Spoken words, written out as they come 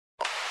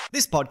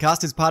This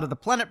podcast is part of the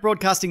Planet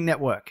Broadcasting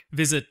Network.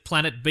 Visit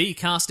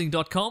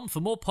planetbcasting.com for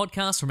more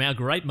podcasts from our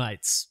great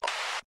mates.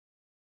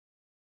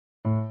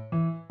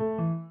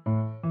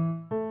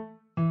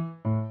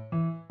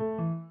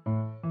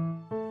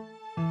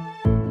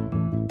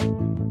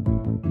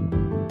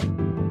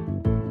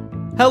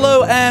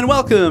 Hello and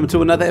welcome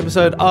to another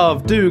episode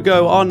of Do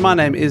Go On. My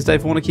name is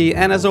Dave Warnicky,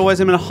 and as always,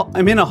 I'm in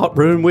a hot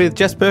room with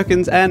Jess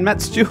Perkins and Matt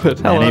Stewart.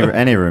 Hello.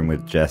 Any room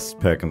with Jess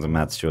Perkins and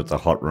Matt Stewart's a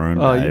hot room,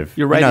 Dave.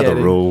 You're you know radiating.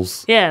 the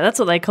rules. Yeah, that's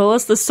what they call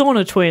us, the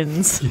sauna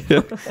twins. Thank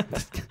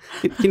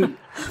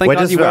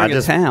God you're wearing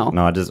a towel.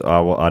 No, I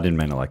didn't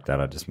mean it like that.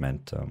 I just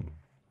meant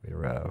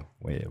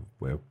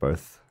we're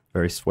both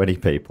very sweaty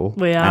people.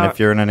 We are. And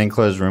if you're in an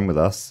enclosed room with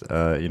us,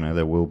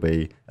 there will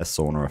be a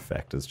sauna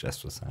effect, as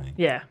Jess was saying.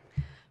 Yeah.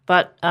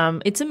 But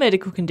it's a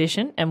medical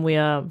condition, and we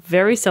are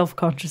very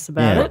self-conscious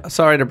about it.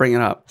 Sorry to bring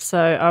it up. So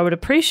I would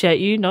appreciate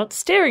you not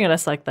staring at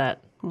us like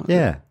that.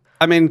 Yeah.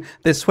 I mean,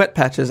 there's sweat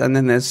patches and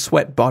then there's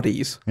sweat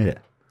bodies. Yeah.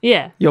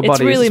 Yeah, Your it's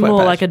body is a really sweat more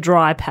patch. like a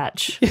dry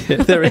patch,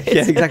 Yeah,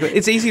 exactly.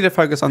 It's easy to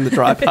focus on the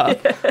dry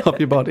part of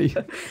your body.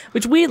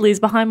 which weirdly is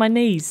behind my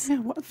knees.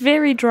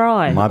 Very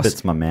dry. My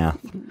bit's my mouth.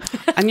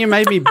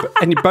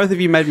 And both of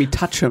you made me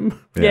touch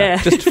them. Yeah.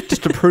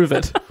 Just to prove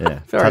it. Yeah.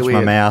 Very Touch my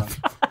weird. mouth.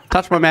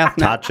 Touch my mouth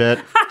now. Touch it.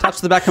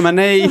 Touch the back of my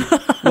knee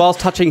whilst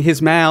touching his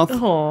mouth.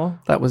 Oh,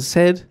 That was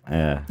said.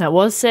 Yeah. that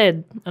was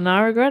said, and I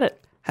regret it.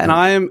 And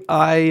I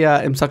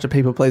am such a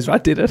people pleaser. I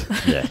did it.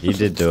 Yeah, you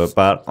did do it.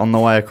 But on the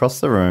way across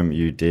the room,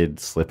 you did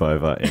slip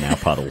over in our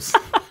puddles.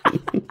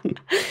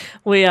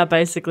 We are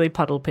basically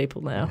puddle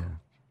people now.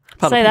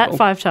 Puddle Say people. that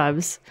 5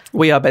 times.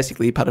 We are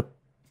basically puddle.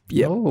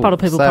 Yeah. Puddle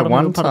people, say it puddle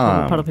one people, puddle people,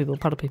 time. puddle people,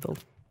 puddle people.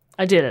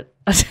 I did it.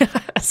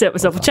 I set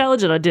myself a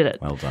challenge and I did it.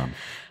 Well done.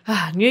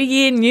 New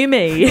year, new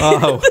me.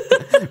 Oh,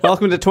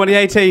 welcome to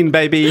 2018,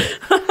 baby.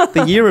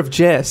 The year of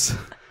Jess,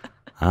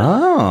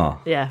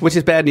 Oh. Yeah. which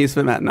is bad news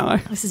for Matt and I.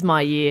 This is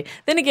my year.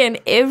 Then again,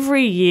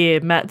 every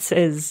year Matt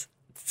says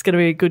it's going to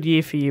be a good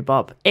year for you,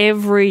 Bob.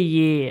 Every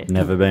year.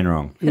 Never been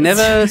wrong.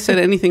 Never said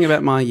anything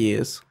about my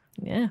years.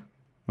 Yeah.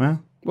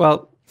 Well,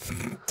 Well,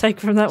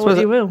 Take from that what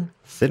you will.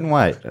 sit and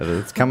wait.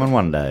 It's coming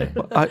one day.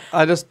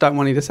 I just don't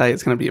want you to say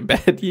it's going to be a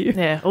bad year.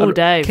 Yeah. Oh,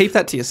 Dave. Keep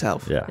that to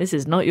yourself. Yeah. This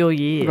is not your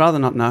year. I'd rather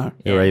not know.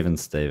 You're even,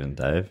 Stephen,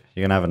 Dave.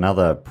 You're going to have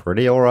another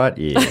pretty all right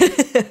year.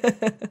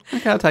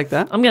 Okay, I'll take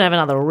that. I'm going to have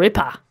another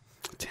ripper.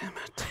 Damn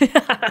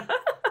it.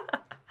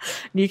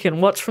 You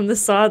can watch from the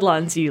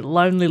sidelines, you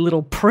lonely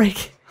little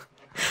prick.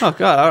 Oh,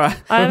 God, all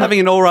right. Having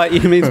an all right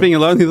year means being a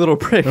lonely little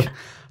prick.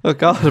 Oh,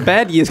 God, a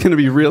bad year is going to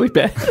be really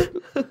bad.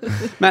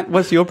 Matt,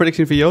 what's your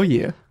prediction for your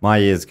year? My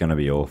year's going to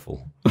be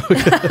awful.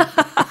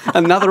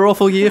 Another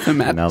awful year for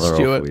Matt Another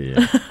Stewart. awful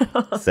year.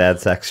 Sad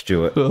sack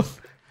Stewart.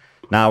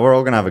 Nah, we're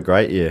all going to have a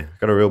great year.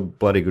 Got a real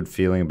bloody good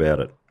feeling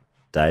about it.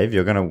 Dave,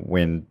 you're going to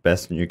win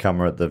Best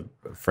Newcomer at the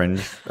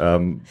Fringe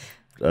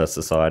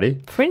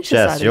Society. Fringe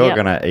Jess, Society, you're yeah.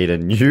 going to eat a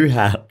new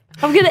hat.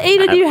 I'm going to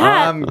eat a new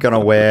hat. I'm going to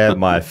wear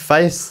my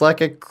face like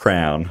a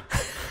crown.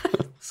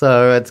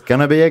 So it's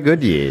going to be a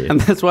good year. And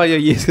that's why your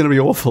year's going to be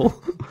awful.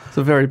 It's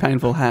a very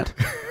painful hat.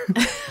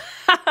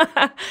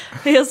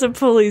 He has to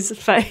pull his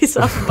face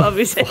up above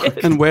his head.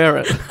 And wear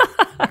it.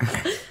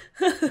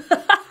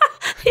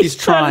 He's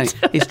trying. to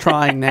do He's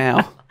trying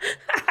now.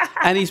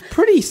 And he's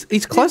close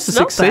to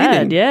Not succeeding.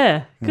 bad,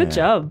 yeah. Good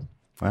job.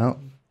 Well,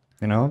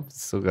 I've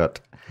still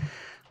got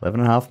 11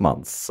 and a half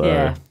months. So,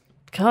 Yeah.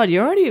 God,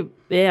 you're already...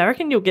 Yeah, I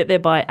reckon you'll get there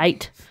by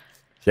 8.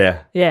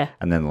 yeah. Yeah.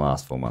 And then the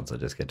last 4 months, I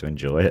just get to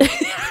enjoy it.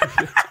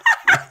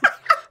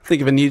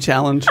 Think of a new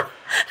challenge.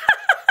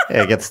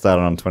 Yeah, get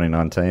started on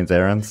 2019's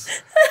errands.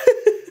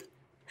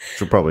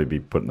 She'll probably be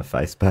putting the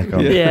face back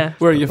on. Yeah.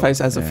 Wearing your face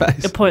as a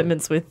face.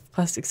 Appointments with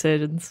plastic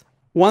surgeons.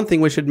 One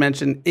thing we should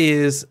mention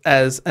is,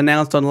 as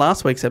announced on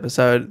last week's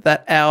episode,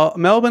 that our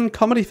Melbourne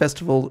Comedy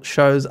Festival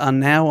shows are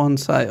now on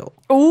sale.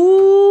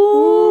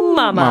 Ooh,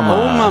 mama.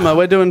 Oh, mama.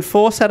 We're doing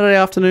 4 Saturday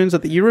afternoons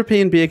at the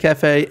European Beer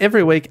Cafe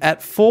every week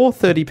at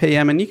 4:30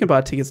 p.m. and you can buy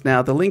tickets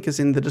now. The link is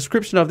in the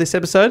description of this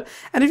episode.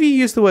 And if you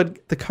use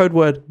the code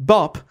word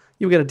BOP,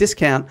 you'll get a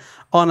discount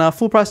on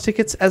full price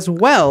tickets as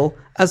well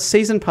as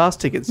season pass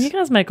tickets. You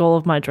guys make all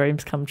of my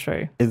dreams come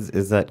true.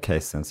 Is that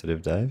case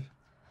sensitive, Dave?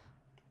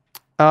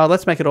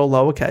 Let's make it all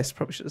lowercase.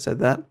 Probably should have said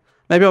that.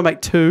 Maybe I'll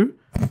make 2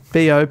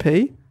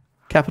 BOP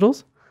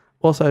capitals.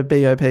 Also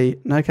BOP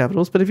no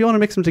capitals. But if you want to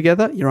mix them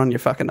together, you're on your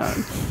fucking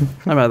own.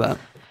 How about that?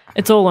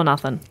 It's all or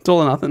nothing. It's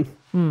all or nothing.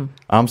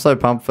 I'm so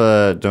pumped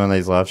for doing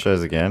these live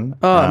shows again.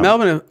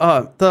 Melbourne,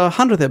 the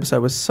 100th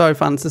episode was so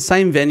fun. It's the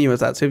same venue as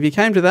that. So if you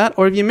came to that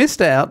or if you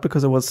missed out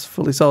because it was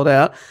fully sold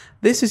out,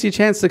 this is your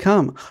chance to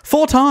come.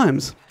 4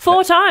 times.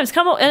 4 times.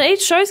 Come on. And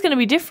each show's going to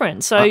be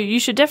different. So you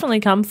should definitely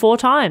come 4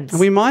 times. And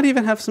we might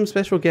even have some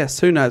special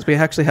guests. Who knows? We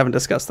actually haven't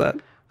discussed that.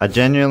 I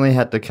genuinely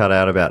had to cut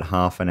out about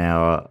half an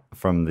hour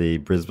from the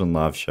Brisbane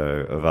live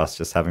show of us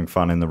just having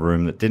fun in the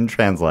room that didn't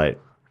translate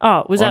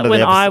Oh, was that Onto the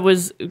when I episode.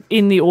 was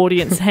in the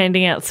audience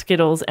handing out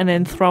Skittles and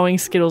then throwing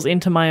Skittles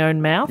into my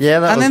own mouth? Yeah,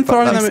 that And was then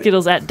throwing Throwing them,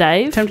 Skittles at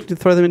Dave? attempting to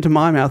throw them into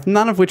my mouth,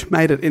 none of which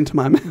made it into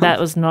my mouth. That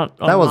was not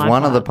on that was my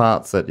one of the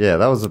part. parts that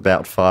that was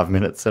about 5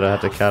 minutes that I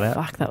had to cut out.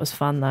 Fuck, that was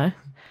fun though.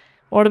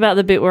 What about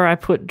the bit where I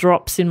put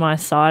drops in my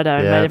cider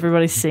and Yeah. made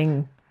everybody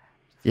sing?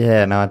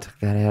 Yeah, no, I took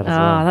that out as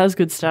Ah, well. that was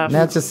good stuff.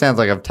 Now it just sounds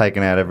like I've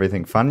taken out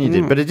everything fun you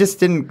did, but it just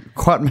didn't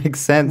quite make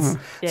sense.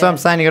 Yeah. So I'm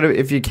saying you got to,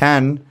 if you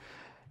can,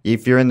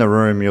 if you're in the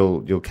room,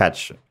 you'll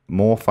catch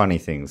more funny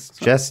things.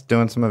 Jess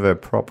doing some of her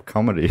prop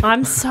comedy.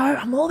 I'm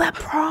all that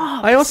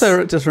props. I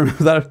also just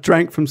remember that I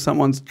drank from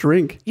someone's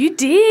drink. You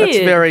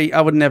did. That's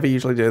I would never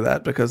usually do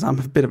that because I'm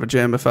a bit of a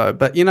germaphobe.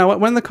 But you know what?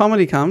 When the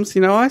comedy comes,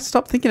 I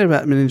stop thinking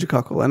about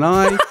meningococcal and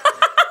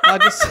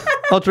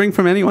I'll drink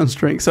from anyone's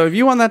drink. So if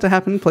you want that to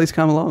happen, please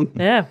come along.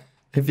 Yeah.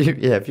 If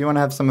you want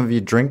to have some of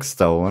your drinks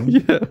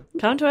stolen,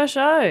 Come to our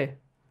show.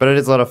 but it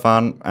is a lot of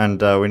fun,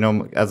 and we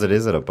normally, as it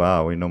is at a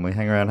bar, we normally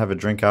hang around, have a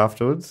drink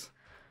afterwards,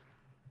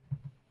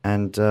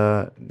 and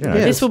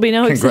This will be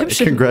no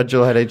exception.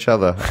 Congratulate each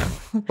other.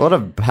 A lot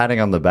of patting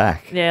on the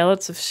back, Yeah,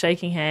 lots of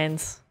shaking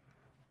hands.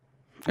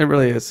 It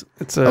really is.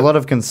 It's a lot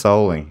of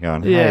consoling.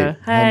 Going, Yeah.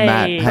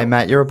 hey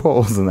Matt, your report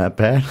wasn't that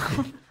bad.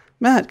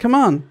 Matt, come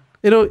on.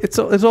 It's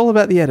all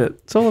about the edit.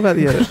 It's all about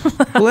the edit.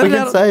 We'll We edit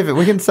can out, save it.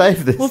 We can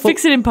save this. We'll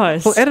fix it in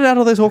post. we'll edit out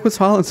all those awkward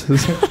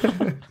silences.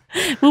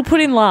 We'll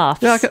put in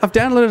laughs. Yeah, I've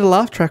downloaded a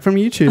laugh track from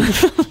YouTube.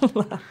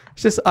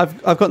 It's just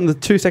I've gotten the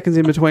 2 seconds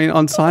in between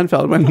on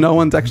Seinfeld when no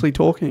one's actually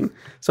talking,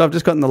 so I've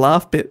just gotten the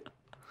laugh bit.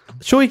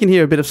 Sure, you can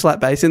hear a bit of slap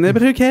bass in there,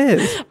 but who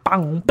cares?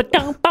 Bum,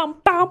 ba-dum, bum,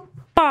 bum,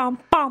 bum,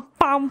 bum,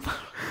 bum.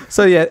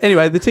 So yeah.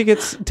 Anyway, the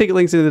ticket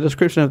links in the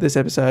description of this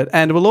episode,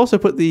 and we'll also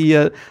put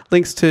the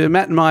links to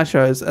Matt and my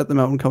shows at the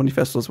Melbourne Comedy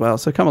Festival as well.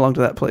 So come along to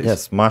that, please.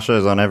 Yes, my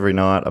show's on every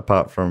night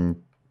apart from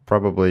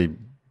probably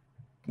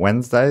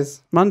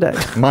Wednesdays.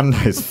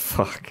 Mondays.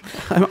 Fuck.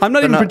 I'm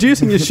not even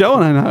producing your show,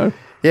 and I know.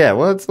 Yeah,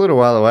 well, it's a little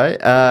while away.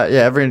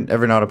 Every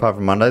night apart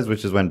from Mondays,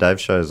 which is when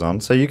Dave's show's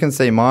on. So you can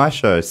see my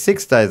show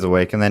 6 days a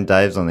week, and then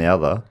Dave's on the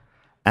other.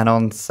 And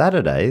on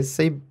Saturdays,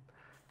 See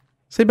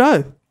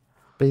both.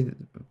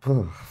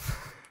 oh.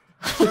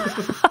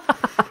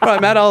 All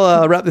right, Matt,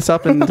 I'll wrap this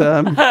up and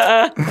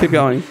keep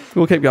going.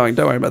 We'll keep going.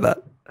 Don't worry about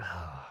that.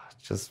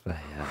 Just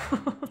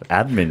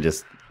admin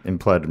just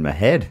imploded my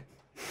head.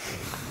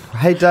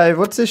 Hey, Dave,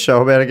 what's this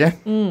show about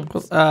again?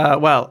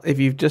 Well, if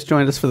you've just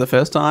joined us for the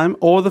first time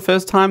or the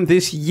first time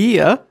this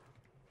year,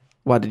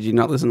 why did you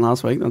not listen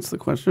last week? That's the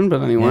question. But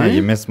Yeah, anyway,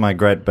 you missed my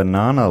great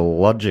banana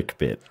logic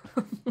bit.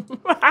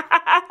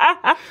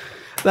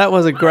 that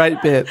was a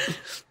great bit.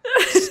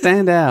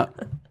 Stand out.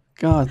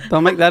 God, they'll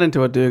make that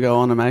into a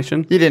do-go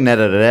animation. You didn't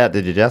edit it out,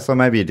 did you, Jess? Or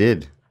maybe you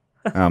did.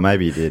 Oh,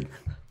 maybe you did.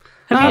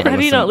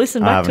 Have you not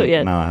listened back to it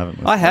yet? No, I haven't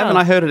listened. I have, and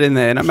I heard it in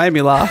there, and it made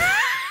me laugh.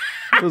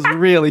 It was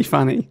really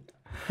funny.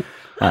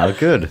 Oh,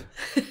 good.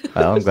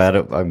 Well,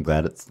 I'm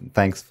glad it's.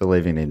 Thanks for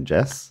leaving in,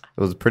 Jess.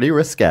 It was pretty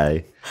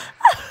risque,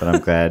 but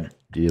I'm glad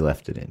you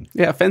left it in.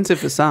 Yeah, offensive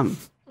for some,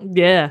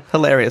 Yeah.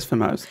 hilarious for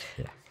most.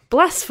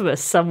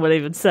 Blasphemous, some would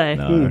even say.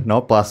 No,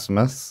 not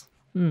blasphemous.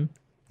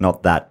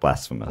 Not that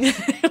blasphemous.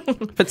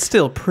 But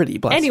still pretty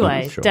blasphemous.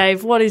 Anyway, sure.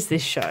 Dave, what is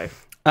this show?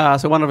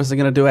 So one of us are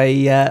going to do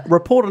a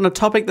report on a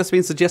topic that's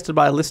been suggested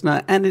by a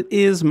listener, and it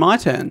is my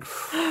turn.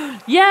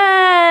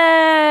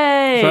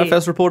 Yay! So my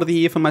first report of the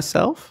year for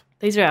myself.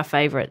 These are our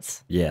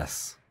favourites.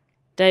 Yes.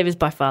 Dave is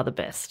by far the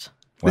best.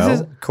 Well,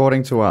 is-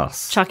 according to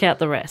us. Chuck out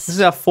the rest. This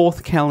is our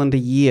 4th calendar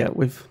year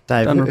we've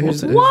Dave, done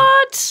who's- reports.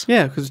 What?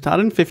 Yeah, because we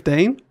started in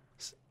 15,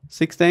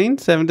 16,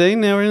 17,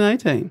 now we're in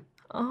 18.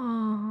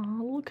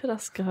 Oh, look at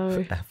us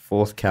go.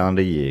 4th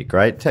calendar year.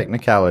 Great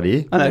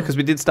technicality. I know, because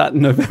we did start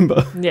in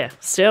November. Yeah,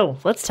 still,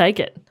 let's take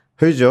it.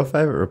 Who's your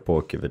favourite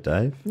report giver,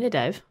 Dave? Yeah,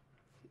 Dave.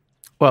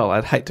 Well,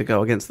 I'd hate to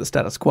go against the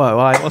status quo.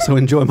 I also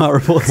enjoy my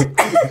reports.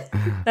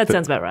 That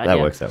sounds about right. That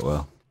yeah. works out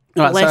well.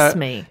 All right, Bless so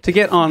me. To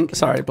get on,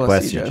 sorry,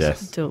 bless you, Jess.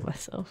 Jess. Do it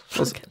myself.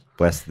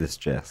 Bless this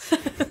Jess.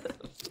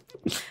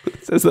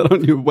 It says that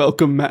on your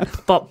welcome mat.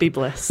 Bop be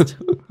blessed.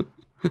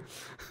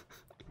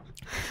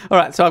 All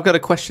right, so I've got a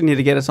question here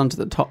to get us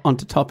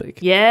onto topic.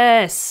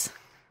 Yes.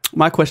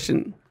 My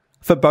question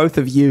for both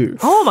of you.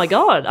 Oh my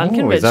God, Oh,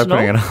 he's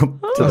opening it unconventional.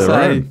 up to the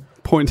Say, room.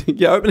 pointing,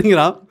 yeah, opening it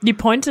up. You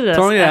pointed at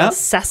Throwing it out.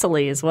 us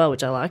sassily as well,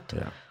 which I liked.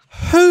 Yeah.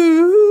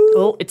 Who?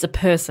 Oh, it's a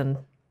person.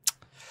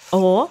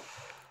 Or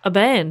a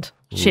band.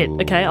 Shit.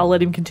 Okay, I'll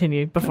let him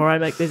continue before I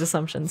make these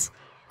assumptions.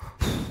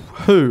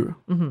 Who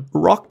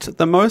rocked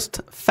the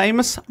most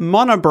famous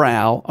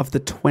monobrow of the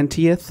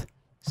 20th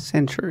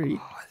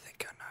century? I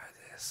think I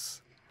know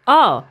this.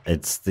 Oh,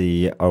 It's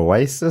the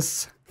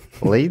Oasis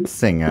lead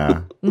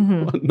singer,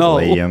 Noel.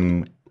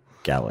 Liam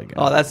Gallagher.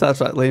 Oh, that's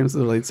right. Liam's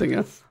the lead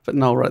singer, but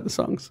Noel wrote the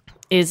songs.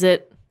 is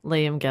it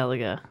Liam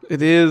Gallagher?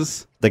 It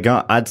is. The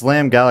guy, it's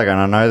Liam Gallagher, and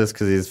I know this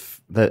because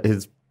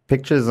his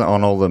pictures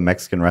on all the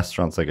Mexican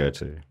restaurants I go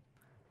to.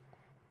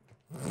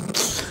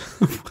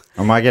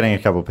 Oh. Am I getting a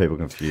couple of people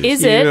confused?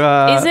 Is You,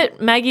 it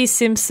Maggie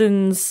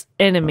Simpson's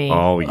enemy?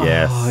 Oh,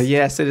 yes. Oh,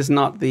 yes, it is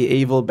not the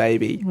evil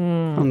baby.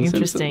 on The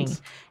Interesting.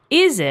 Simpsons.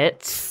 Is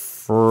it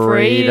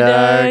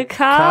Frida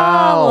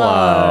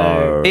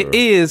Kahlo? It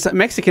is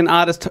Mexican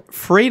artist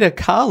Frida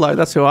Kahlo.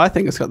 That's who I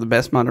think has got the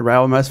best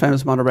monorail, most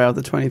famous monorail of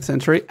the 20th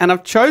century. And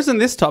I've chosen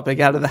this topic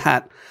out of the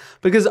hat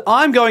because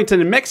I'm going to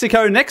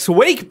Mexico next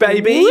week,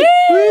 baby.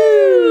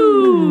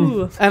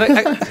 Woo!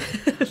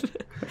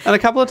 And a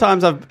couple of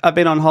times I've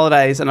been on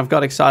holidays and I've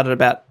got excited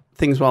about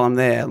things while I'm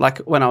there. Like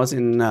when I was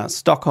in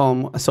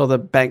Stockholm, I saw the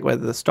bank where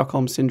the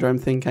Stockholm Syndrome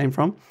thing came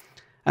from.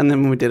 And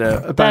then we did a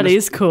bonus. That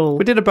is cool.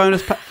 We did a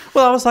bonus.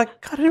 Well, I was like,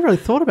 God, I never really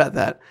thought about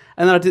that.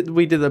 And then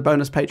we did a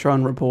bonus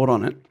Patreon report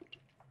on it.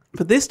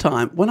 But this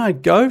time, when I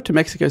go to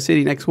Mexico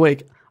City next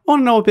week, I want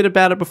to know a bit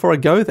about it before I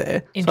go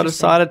there. So I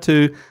decided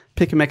to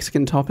pick a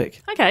Mexican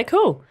topic. Okay,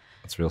 cool.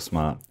 That's real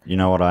smart. You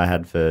know what I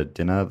had for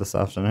dinner this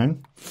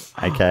afternoon?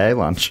 AKA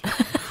lunch.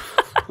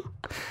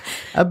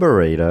 A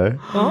burrito.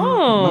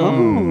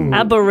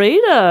 A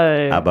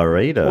burrito. A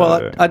burrito.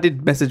 Well, I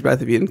did message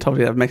both of you and told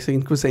you to have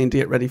Mexican cuisine to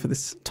get ready for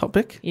this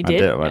topic. You I did?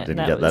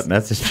 didn't get that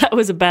message. That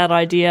was a bad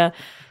idea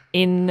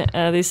in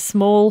this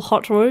small,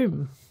 hot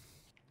room.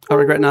 I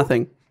regret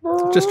nothing.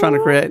 Just trying to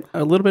create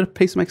a little bit of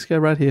peace of Mexico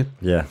right here.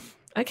 Yeah.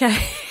 Okay.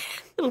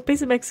 Little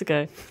piece of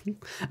Mexico.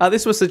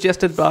 This was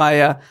suggested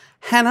by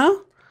Hannah,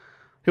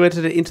 who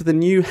entered it into the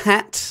new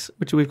hat,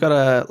 which we've got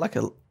a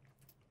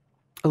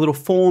little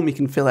form you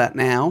can fill out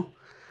now.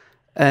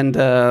 And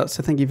so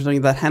thank you for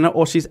doing that, Hannah.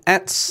 Or she's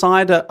at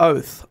Cider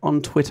Oath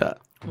on Twitter.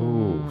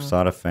 Ooh,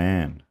 cider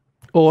fan.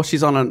 Or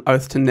she's on an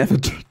oath to never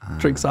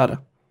drink cider.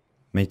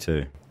 Me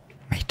too.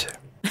 Me too.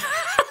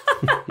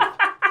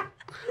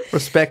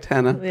 Respect,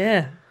 Hannah.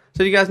 Yeah.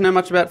 So do you guys know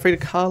much about Frida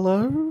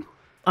Kahlo?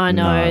 I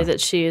know No. that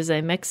she is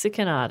a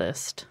Mexican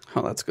artist.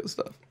 Oh, that's good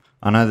stuff.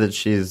 I know that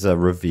she's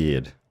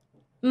revered.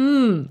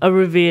 A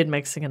revered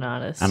Mexican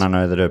artist. And I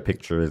know that her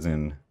picture is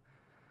in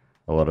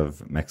a lot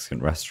of Mexican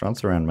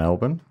restaurants around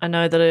Melbourne. I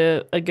know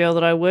that a girl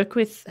that I work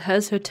with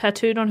has her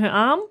tattooed on her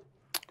arm.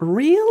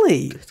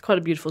 Really? It's quite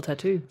a beautiful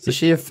tattoo. Is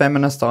she a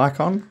feminist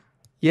icon?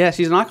 Yeah,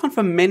 she's an icon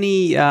for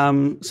many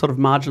sort of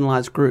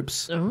marginalised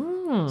groups.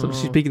 Oh. So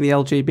she's big in the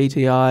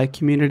LGBTI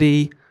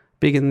community,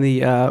 big in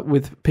the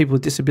with people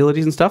with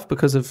disabilities and stuff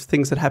because of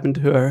things that happened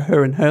to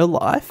her in her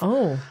life,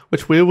 Oh.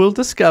 which we will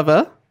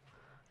discover.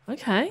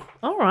 Okay.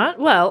 All right.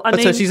 Well, I But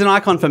mean, so she's an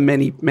icon for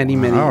many. All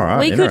right.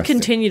 we could interesting.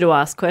 continue to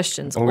ask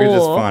questions, Or we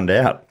just find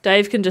out.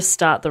 Dave can just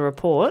start the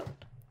report,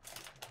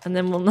 and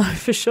then we'll know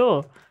for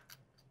sure.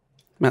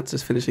 Matt's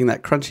just finishing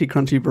that crunchy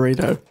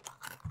burrito.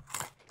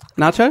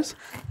 Nachos?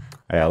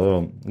 Yeah, a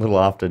little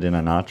after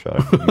dinner nacho.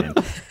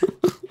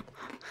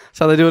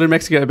 So they do it in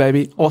Mexico,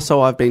 baby.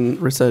 Also, I've been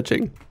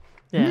researching.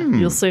 Yeah,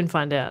 you'll soon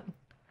find out.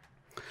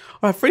 All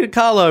right, Frida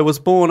Kahlo was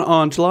born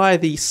on July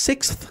the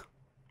 6th,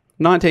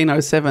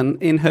 1907,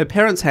 in her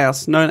parents'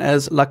 house known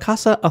as La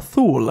Casa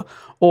Azul,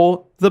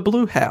 or the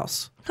Blue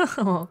House.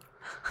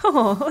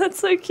 Oh, that's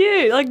so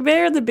cute! Like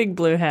Bear in the Big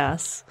Blue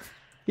House.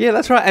 Yeah,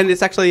 that's right. And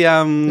it's actually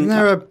wasn't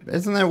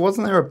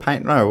there a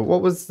paint? No,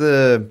 what was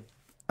the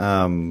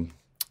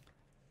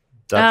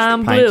Dutch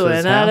Blue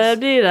painter's and house?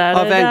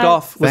 Van Gogh.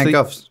 Van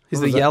Gogh's. He's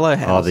what the was it? yellow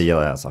house. Oh, the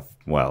yellow house.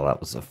 Well, that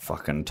was a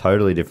fucking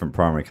totally different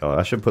primary colour.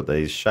 I should put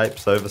these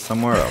shapes over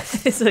somewhere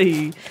else. So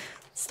you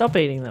stop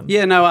eating them.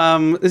 Yeah,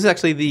 no, this is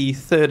actually the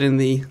third in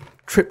the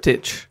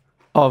triptych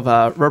of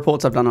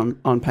reports I've done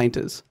on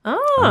painters.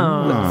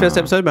 Oh. First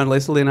episode, Mona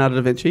Lisa, Leonardo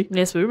da Vinci.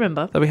 Yes, we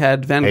remember. Then we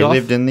had Van He Gogh.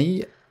 lived in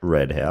the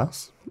red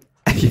house.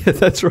 Yeah,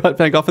 that's right.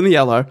 Van Gogh in the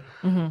yellow.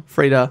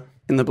 Frida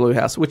in the blue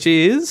house, which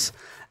is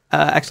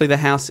actually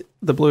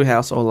the Blue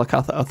House, or La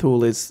Casa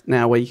Azul, is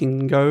now where you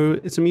can go.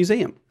 It's a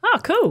museum Oh,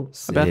 cool.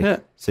 about Sick.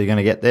 her. So you're going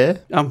to get there?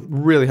 I'm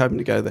really hoping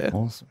to go there.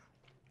 Awesome.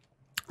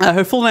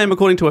 Her full name,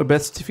 according to her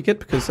birth certificate,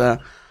 because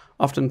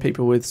often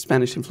people with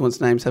Spanish-influenced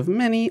names have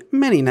many,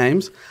 many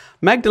names.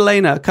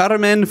 Magdalena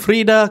Carmen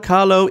Frida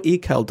Kahlo y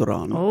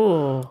Calderon.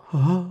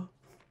 Oh.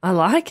 I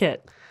like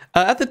it.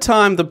 At the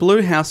time, the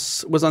Blue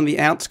House was on the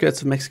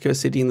outskirts of Mexico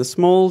City in the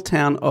small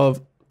town of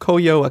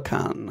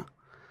Coyoacan.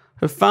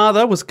 Her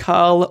father was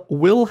Carl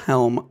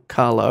Wilhelm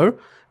Kahlo.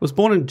 Was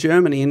born in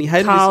Germany, and he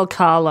hated Carl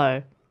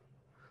Carlo.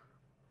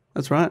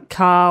 That's right.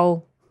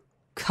 Carl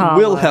Carlo.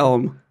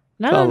 Wilhelm.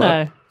 No, Carlo.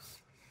 no.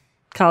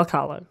 Carl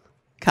Carlo.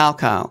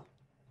 Carl.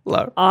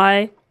 Low.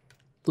 I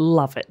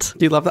love it.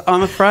 Do you love that?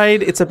 I'm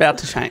afraid it's about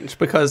to change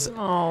because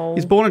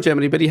he's born in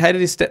Germany, but he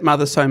hated his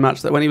stepmother so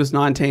much that when he was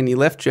 19, he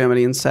left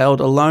Germany and sailed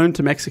alone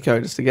to Mexico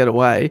just to get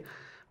away,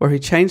 where he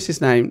changed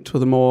his name to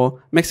the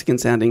more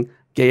Mexican-sounding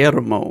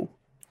Guillermo.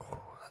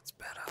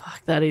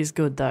 Fuck, that is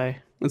good though.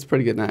 That's a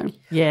pretty good name.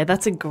 Yeah,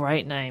 that's a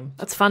great name.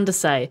 That's fun to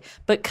say.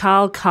 But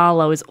Carl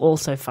Carlo is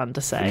also fun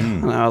to say. I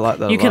know, I like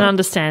that You a can lot.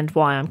 understand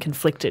why I'm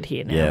conflicted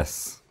here now.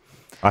 Yes.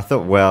 I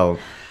thought, well,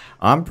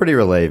 I'm pretty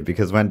relieved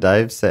because when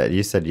Dave said,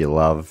 you said you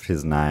love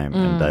his name,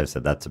 and Dave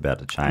said that's about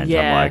to change.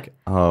 Yeah. I'm like,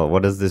 oh,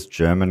 what has this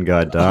German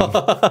guy done?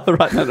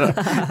 Right, no.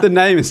 The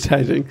name is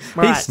changing.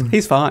 Right.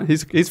 He's fine.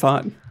 He's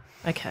fine.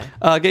 Okay.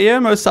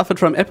 Guillermo suffered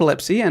from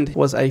epilepsy and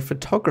was a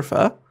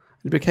photographer.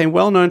 He became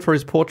well known for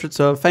his portraits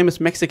of famous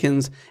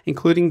Mexicans,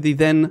 including the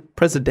then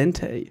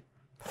Presidente.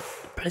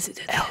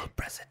 El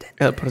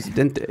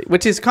Presidente,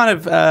 which is kind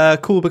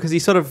of cool because he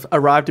sort of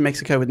arrived in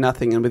Mexico with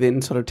nothing, and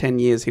within sort of 10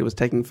 years he was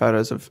taking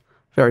photos of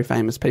very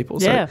famous people.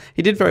 So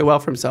he did very well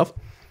for himself.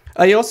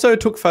 He also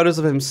took photos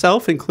of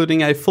himself,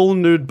 including a full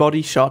nude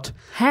body shot.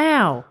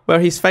 How? Where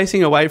he's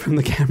facing away from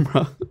the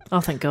camera. Oh,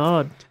 thank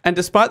God. And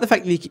despite the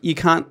fact that you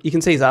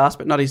can see his ass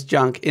but not his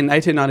junk, in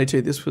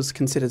 1892 this was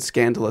considered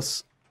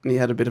scandalous. And he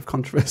had a bit of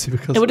controversy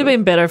because it would have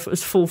been better if it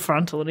was full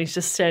frontal and he's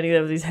just standing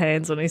there with his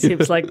hands on his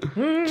hips like,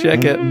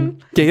 check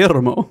it.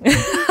 Guillermo.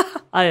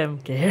 I am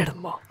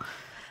Guillermo.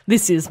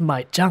 This is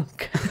my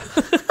junk.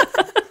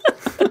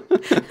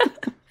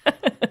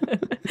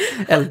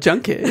 El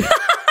Junkie.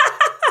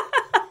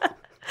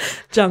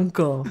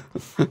 Junko.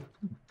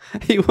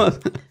 He was.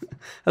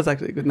 That's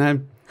actually a good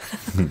name.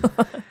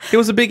 He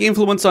was a big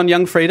influence on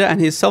young Frida,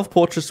 and his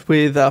self-portraits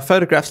with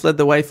photographs led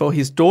the way for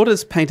his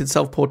daughter's painted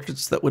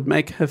self-portraits that would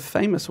make her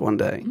famous one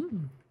day.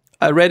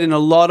 I read in a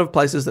lot of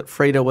places that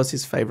Frida was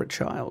his favourite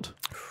child.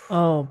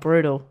 Oh,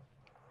 brutal.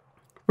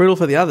 Brutal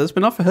for the others,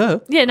 but not for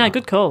her. Yeah, no,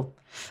 good call.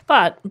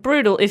 But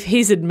brutal if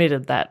he's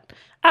admitted that.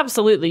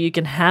 Absolutely, you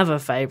can have a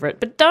favourite,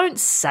 but don't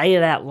say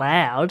it out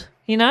loud.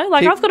 You know?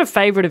 Like, I've got a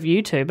favourite of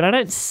you two, but I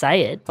don't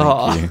say it.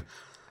 Thank you.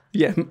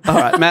 Yeah. All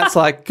right. Matt's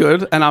like,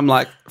 good. And I'm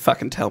like,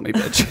 fucking tell me,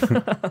 bitch.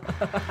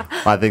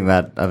 I think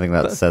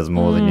that says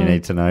more than you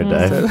need to know,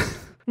 Dave. I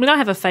mean, I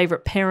have a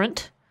favourite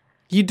parent.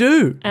 You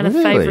do? And a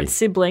favourite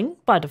sibling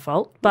by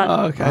default. But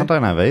okay. I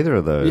don't have either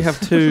of those. You have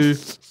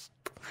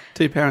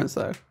two parents,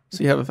 though.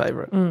 So you have a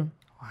favourite. Wow.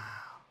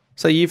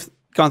 So you've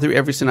gone through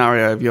every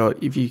scenario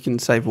of if you can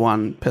save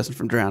one person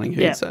from drowning,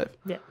 who you'd save?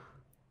 Yeah.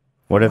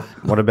 What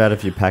about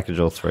if you package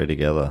all three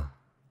together?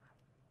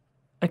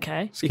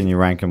 Okay. So can you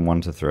rank them 1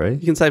 to 3?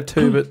 You can save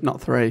 2, but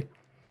not 3.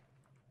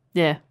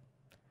 Yeah.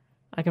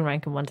 I can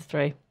rank them 1 to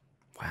 3.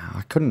 Wow,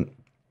 I couldn't.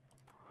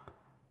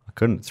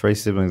 3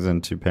 siblings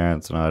and 2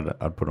 parents, and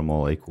I'd put them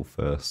all equal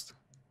first.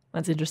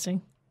 That's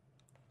interesting.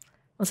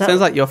 Sounds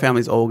like your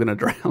family's all going to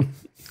drown.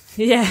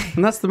 Yeah.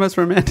 And that's the most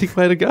romantic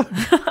way to go.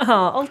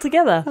 All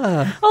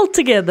together. All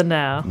together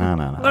now. No.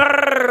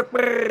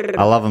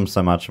 I love them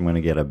so much I'm going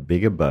to get a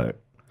bigger boat.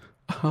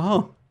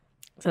 Oh.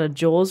 Is that a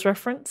Jaws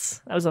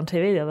reference? That was on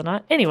TV the other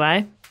night.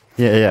 Anyway.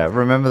 Yeah.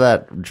 Remember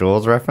that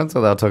Jaws reference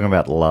where they were talking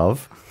about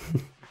love?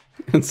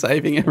 And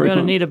saving everyone. We're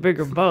going to need a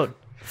bigger boat.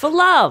 For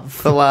love.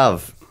 For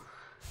love.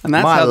 And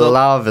that's My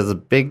love is a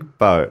big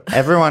boat.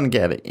 Everyone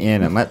get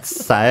in and let's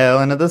sail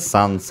into the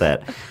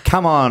sunset.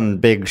 Come on,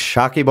 big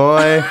sharky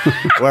boy.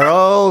 We're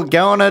all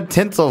going to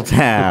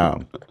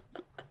Tinseltown.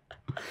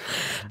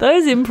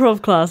 Those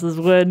improv classes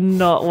were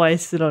not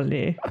wasted on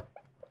you.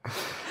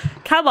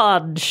 Come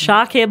on,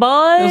 sharky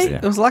boy.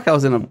 It was like I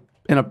was in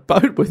a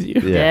boat with you.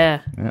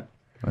 Yeah.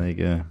 There you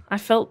go. I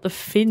felt the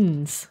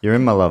fins. You're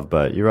in my love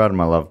boat. You ride in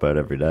my love boat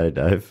every day,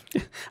 Dave.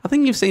 I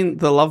think you've seen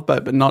The Love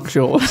Boat, but not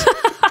Jaws.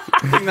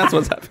 I think that's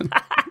what's happened.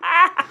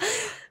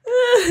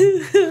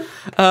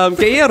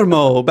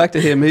 Guillermo, back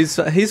to him.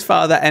 His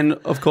father and,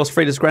 of course,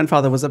 Frida's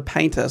grandfather was a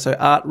painter, so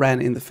art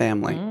ran in the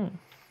family.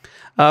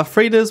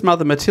 Frida's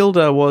mother,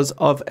 Matilda, was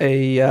of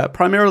she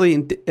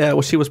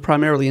was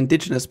primarily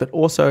indigenous, but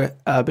also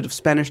a bit of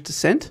Spanish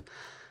descent.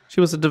 She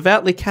was a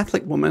devoutly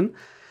Catholic woman.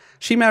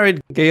 She married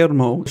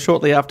Guillermo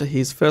shortly after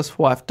his first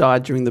wife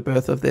died during the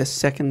birth of their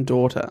second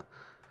daughter.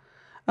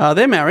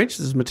 Their marriage,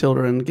 this is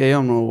Matilda and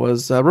Guillermo,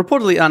 was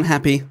reportedly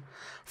unhappy.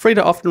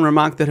 Frida often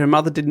remarked that her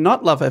mother did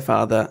not love her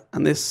father,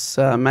 and this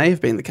may have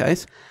been the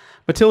case.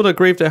 Matilda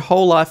grieved her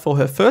whole life for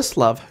her first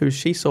love, who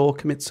she saw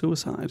commit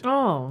suicide.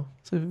 Oh.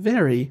 So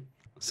very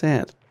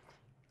sad.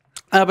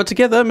 But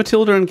together,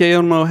 Matilda and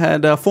Guillermo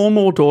had 4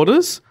 more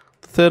daughters,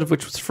 the third of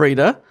which was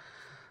Frida.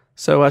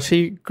 So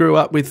she grew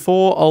up with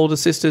 4 older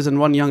sisters and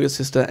 1 younger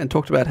sister, and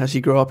talked about how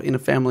she grew up in a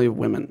family of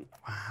women.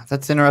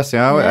 That's interesting.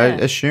 I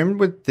assumed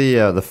with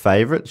the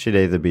favourite, she'd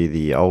either be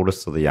the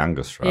oldest or the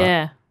youngest, right?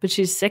 Yeah, but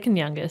she's second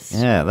youngest.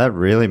 Yeah, that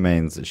really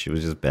means that she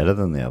was just better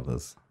than the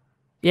others.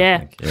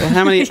 Yeah. Well,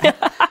 how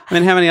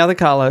many other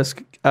Carlos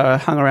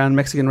hung around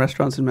Mexican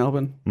restaurants in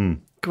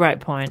Melbourne? Great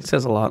point. It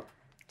says a lot.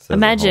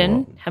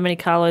 Imagine how many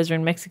Carlos are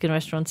in Mexican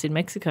restaurants in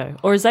Mexico,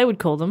 or as they would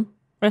call them,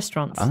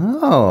 restaurants.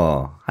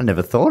 Oh, I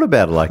never thought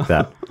about it like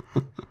that.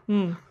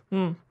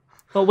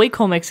 What we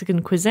call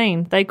Mexican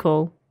cuisine, they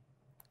call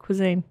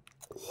cuisine.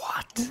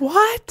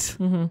 What?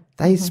 Mm-hmm.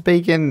 They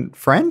speak in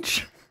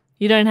French?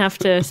 You don't have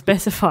to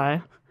specify.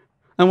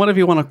 And what if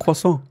you want a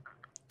croissant?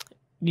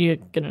 You're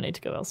going to need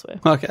to go elsewhere.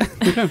 Okay.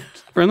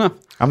 Fair enough.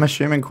 I'm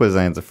assuming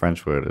cuisine's a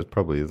French word. It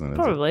probably isn't.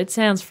 Probably. It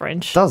sounds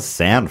French. It does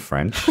sound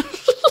French.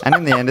 And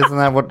in the end, isn't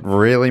that what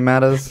really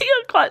matters? You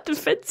got quite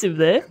defensive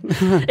there.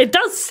 It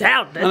does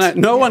sound it.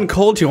 No one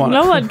called you on it.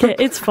 No one cares.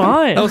 It's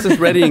fine. I was just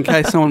ready in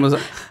case someone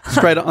was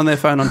straight on their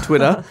phone on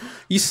Twitter.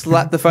 You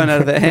slapped the phone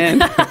out of their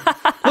hand.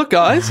 Look,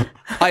 guys,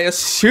 I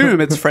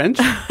assume it's French.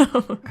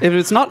 If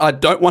it's not, I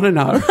don't want to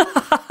know.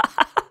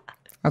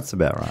 That's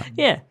about right.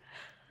 Yeah.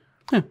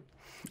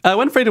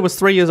 When Frida was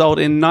 3 years old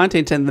in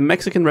 1910, the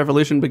Mexican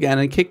Revolution began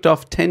and kicked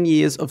off 10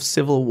 years of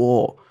civil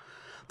war.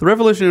 The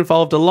revolution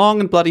involved a long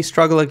and bloody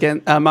struggle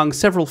among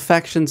several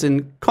factions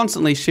in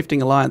constantly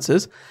shifting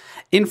alliances.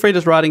 In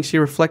Frida's writing, she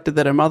reflected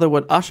that her mother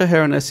would usher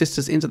her and her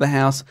sisters into the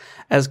house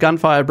as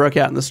gunfire broke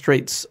out in the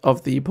streets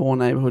of the poor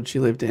neighbourhood she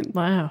lived in.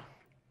 Wow.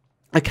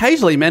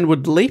 Occasionally, men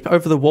would leap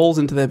over the walls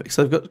into their...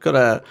 So they've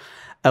got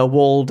a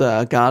walled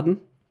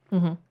garden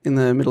in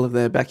the middle of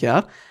their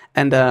backyard.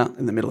 And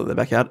in the middle of their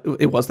backyard,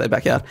 it was their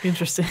backyard.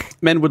 Interesting.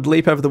 Men would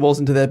leap over the walls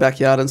into their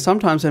backyard, and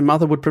sometimes her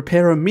mother would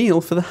prepare a meal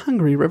for the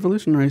hungry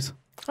revolutionaries.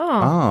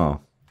 Oh.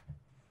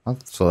 I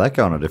saw that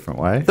going a different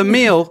way. The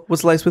meal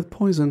was laced with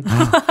poison.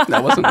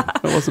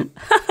 It wasn't.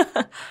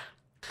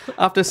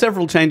 After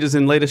several changes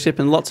in leadership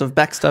and lots of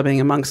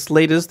backstabbing amongst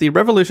leaders, the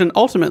revolution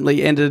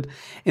ultimately ended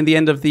in the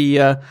end of the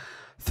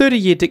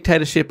 30-year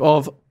dictatorship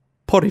of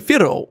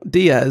Porfirio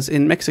Diaz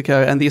in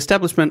Mexico and the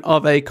establishment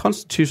of a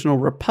constitutional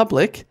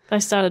republic. They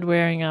started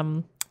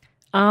wearing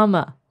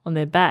armour on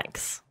their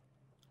backs.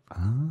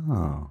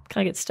 Oh.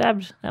 Can't get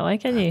stabbed that way,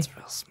 can you? That's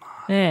real smart.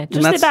 Yeah,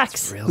 just their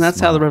backs. And that's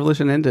how the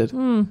revolution ended.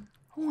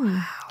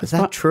 Wow. Is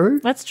that true?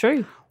 That's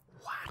true.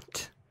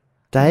 What?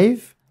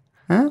 Dave?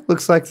 Huh?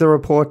 Looks like the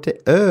reporter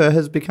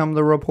has become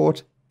the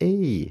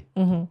reportee.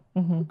 Oh.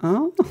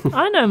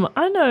 I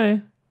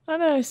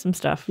know some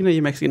stuff. You know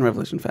your Mexican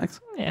Revolution facts.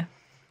 Yeah.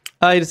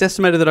 It is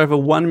estimated that over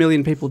 1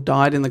 million people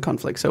died in the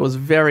conflict, so it was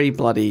very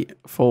bloody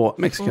for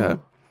Mexico.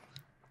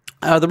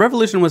 The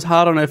revolution was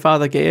hard on her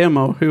father,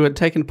 Guillermo, who had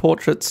taken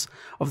portraits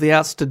of the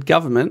ousted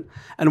government,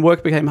 and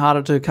work became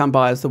harder to come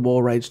by as the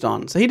war raged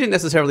on. So he didn't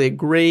necessarily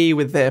agree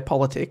with their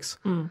politics,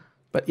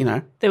 but, you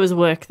know. There was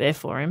work there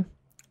for him.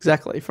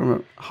 Exactly, from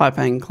a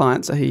high-paying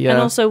client. So he and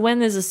also, when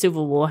there's a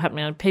civil war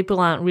happening, people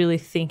aren't really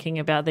thinking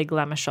about their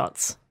glamour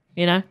shots,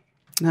 you know?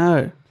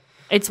 No.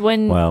 It's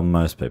when... Well,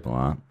 most people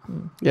aren't.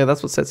 Yeah,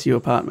 that's what sets you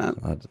apart,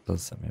 Matt. That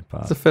does set me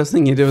apart. The first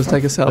thing you do is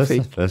take a That's the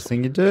selfie. first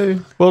thing you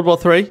do. World War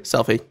III,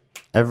 selfie.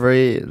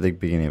 The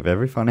beginning of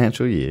every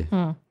financial year,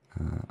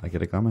 I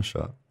get a glamour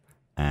shot.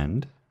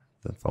 And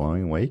the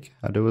following week,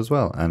 I do as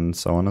well. And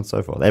so on and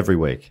so forth. Every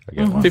week, I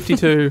get one.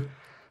 52.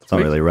 It's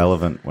not really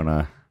relevant when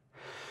the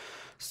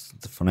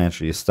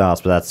financial year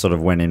starts, but that's sort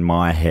of when in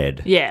my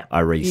head I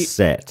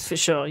reset. For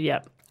sure,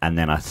 yep. And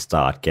then I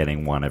start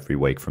getting one every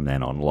week from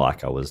then on,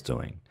 like I was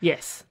doing.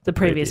 Yes, the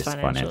previous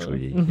financial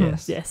year.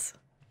 Mm-hmm. Yes.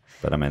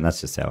 But I mean,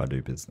 that's just how I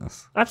do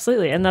business.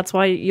 Absolutely. And that's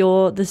why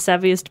you're the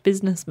savviest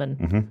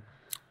businessman.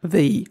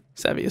 The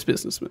savviest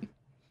businessman.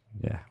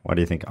 Yeah. Why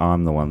do you think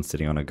I'm the one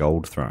sitting on a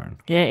gold throne?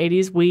 Yeah, it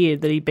is weird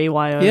that he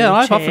BYO. Yeah,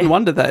 I've often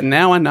wondered that.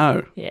 Now I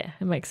know. Yeah,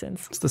 it makes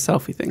sense. It's the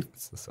selfie thing.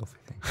 It's the selfie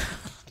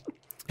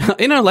thing.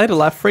 In her later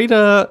life,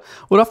 Frida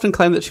would often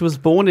claim that she was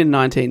born in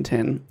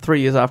 1910, 3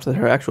 years after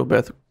her actual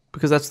birth,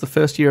 because that's the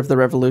first year of the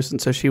revolution,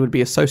 so she would be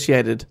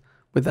associated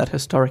with that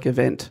historic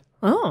event.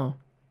 Oh.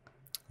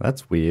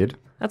 That's weird.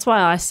 That's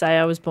why I say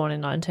I was born in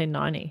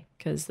 1990,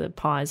 because the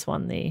Pies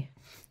won the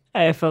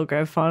AFL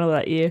Grand Final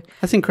that year.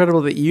 That's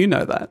incredible that you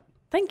know that.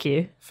 Thank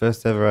you.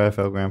 First ever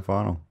AFL Grand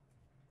Final.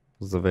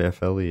 It was the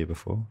VFL the year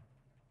before,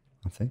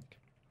 I think.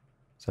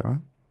 Is that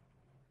right?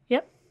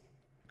 Yep.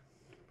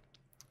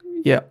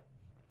 Yeah.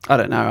 I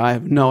don't know. I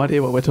have no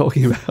idea what we're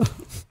talking about.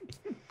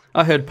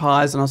 I heard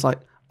Pies and I was like,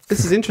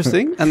 this is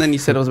interesting. And then you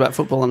said it was about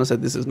football and I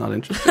said, this is not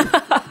interesting.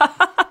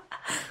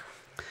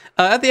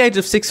 At the age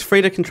of 6,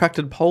 Frida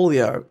contracted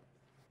polio.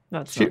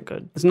 That's not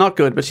good. It's not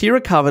good, but she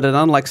recovered and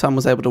unlike some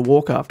was able to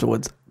walk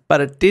afterwards.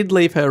 But it did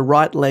leave her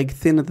right leg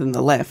thinner than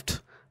the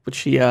left, which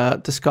she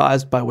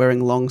disguised by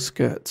wearing long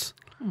skirts.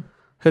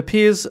 Her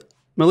peers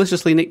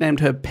maliciously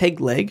nicknamed her peg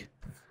leg.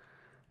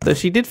 Though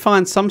she did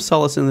find some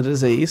solace in the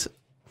disease,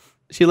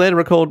 she later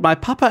recalled, "My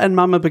papa and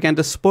mama began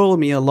to spoil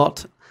me a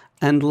lot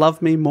and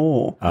love me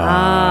more."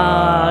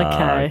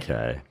 Okay.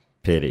 Okay.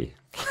 Pity.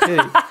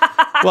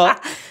 Well,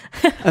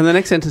 and the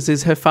next sentence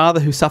is, her father,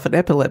 who suffered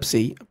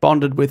epilepsy,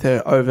 bonded with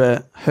her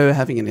over her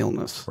having an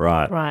illness.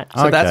 Right. Right.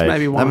 So that's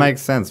maybe why. That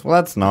makes sense. Well,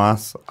 that's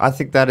nice. I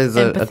think that is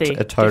a Empathy.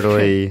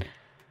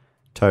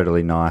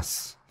 totally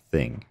nice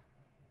thing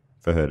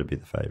for her to be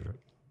the favourite.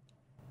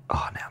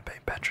 Oh, now I'm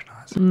being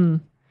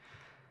patronising.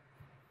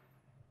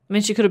 I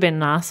mean, she could have been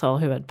an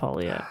arsehole who had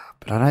polio.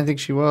 But I don't think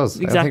she was.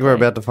 I Exactly. think we're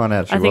about to find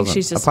out she I think wasn't.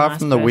 she's just Apart a nice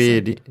from the person.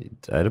 weird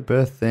date of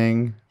birth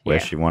thing where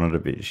Yeah. she wanted to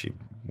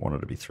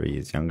be 3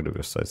 years younger to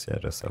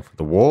associate herself with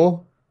the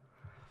war.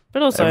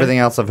 But also, Everything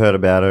else I've heard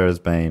about her has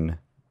been,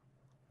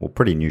 well,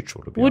 pretty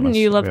neutral, to be honest. wouldn't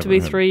you love We to be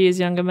haven't heard- 3 years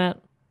younger,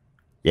 Matt?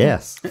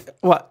 Yes.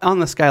 Well, on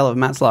the scale of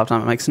Matt's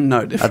lifetime, it makes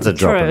no difference. That's a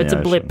drop True, in the it's a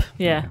ocean. blip.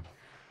 Yeah.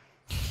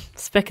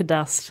 Speck of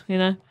dust, you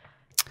know?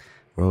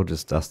 We're all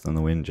just dust in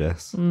the wind,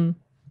 Jess.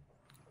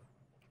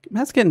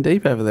 Matt's getting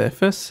deep over there.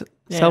 First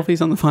Yeah.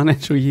 selfies on the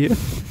financial year.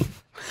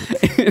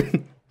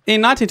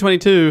 In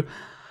 1922,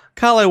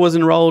 Kahlo was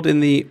enrolled in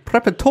the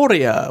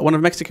Preparatoria, one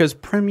of Mexico's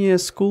premier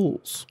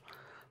schools.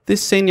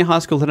 This senior high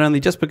school had only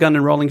just begun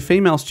enrolling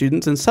female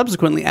students, and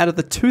subsequently out of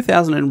the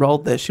 2,000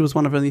 enrolled there, she was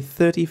one of only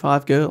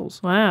 35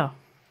 girls. Wow.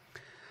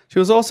 She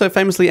was also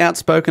famously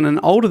outspoken and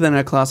older than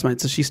her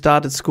classmates as she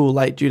started school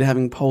late due to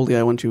having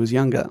polio when she was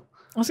younger.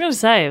 I was going to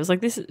say, it was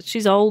like,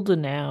 she's older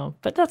now,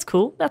 but that's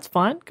cool. That's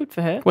fine. Good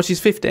for her. Well, she's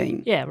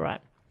 15. Yeah,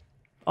 right.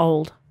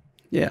 Old.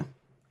 Yeah.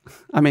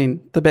 I mean,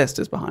 the best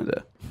is behind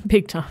her.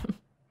 Big time.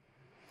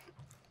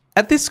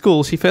 At this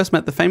school, she first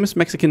met the famous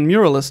Mexican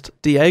muralist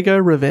Diego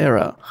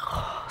Rivera.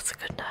 Oh, that's a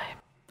good name.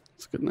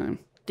 That's a good name.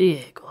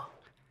 Diego.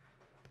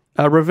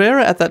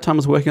 Rivera at that time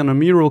was working on a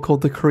mural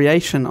called The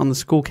Creation on the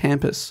school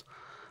campus.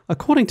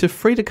 According to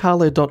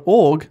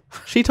FridaKahlo.org,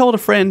 she told a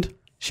friend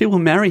she will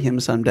marry him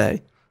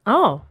someday.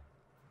 Oh,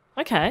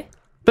 okay.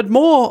 But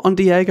more on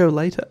Diego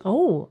later.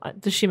 Oh,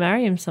 does she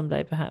marry him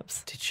someday,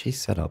 perhaps? Did she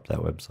set up that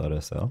website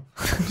herself?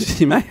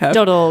 She may have.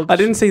 .org. I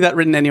didn't see that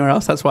written anywhere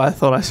else. That's why I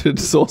thought I should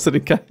source it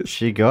in case.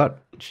 She got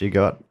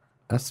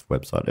that's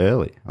website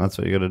early. That's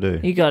what you got to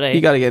do. You got it.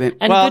 You got to get in.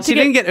 And well, good to she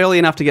didn't get early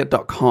enough to get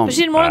 .com. But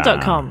she didn't want a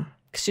 .com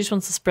because she just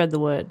wants to spread the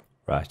word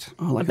Right.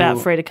 Oh, like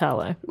about Frida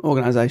Kahlo.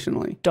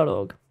 Organisationally.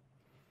 .org.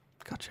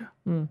 Gotcha.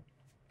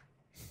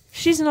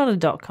 She's not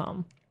a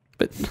 .com.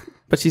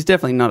 But she's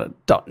definitely not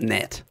a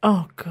 .net.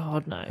 Oh,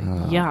 God, no.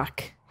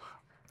 Yuck.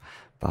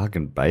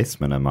 Bargain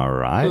basement, am I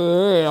right?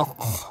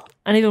 Ugh.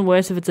 And even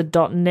worse if it's a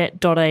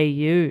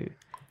 .net.au.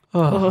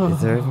 Oh.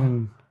 Is there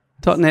even...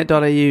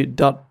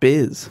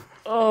 .net.au.biz.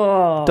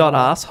 Oh.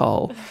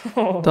 .asshole.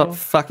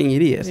 .fucking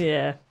idiot.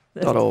 Yeah.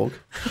 .org.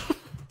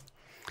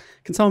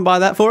 Can someone buy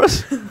that for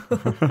us?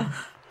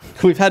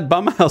 We've had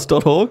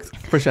bumhouse.org.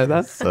 Appreciate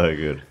that. So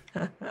good.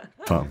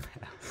 Bum.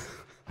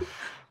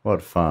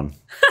 What fun.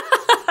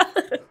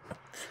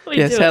 What are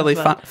you Yeah, doing, sadly,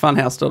 son?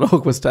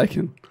 funhouse.org was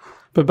taken.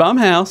 But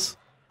Bumhouse,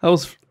 that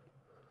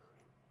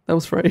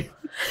was free.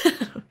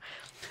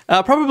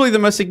 Probably the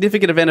most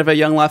significant event of her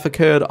young life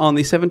occurred on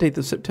the 17th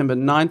of September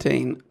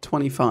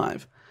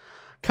 1925.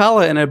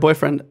 Carla and her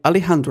boyfriend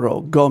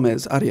Alejandro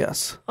Gomez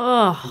Arias.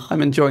 Oh,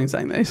 I'm enjoying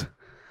saying these.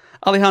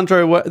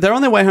 Alejandro, they're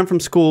on their way home from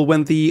school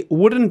when the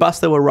wooden bus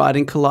they were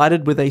riding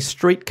collided with a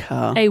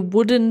streetcar. a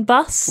wooden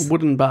bus?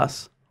 Wooden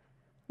bus.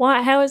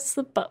 Why? How is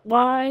the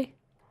why?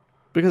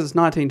 Because it's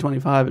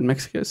 1925 in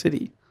Mexico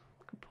City.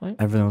 Good point.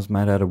 Everything was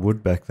made out of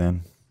wood back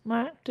then.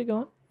 Right, do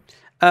go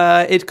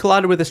on. It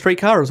collided with a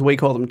streetcar, as we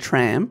call them,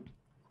 tram.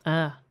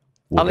 Ah.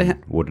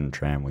 Wooden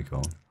tram, we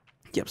call them.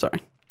 Yep,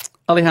 sorry.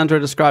 Alejandro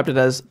described it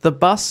as the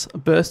bus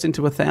burst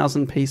into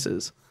 1,000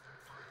 pieces.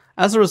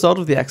 As a result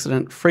of the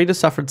accident, Frida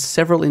suffered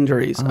several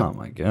injuries. Oh,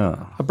 my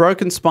God. A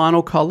broken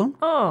spinal column,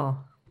 Oh.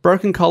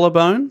 broken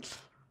collarbone,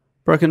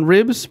 broken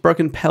ribs,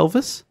 broken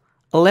pelvis,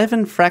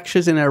 11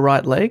 fractures in her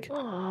right leg,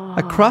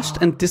 a crushed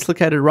and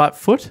dislocated right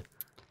foot,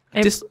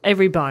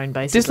 Every bone,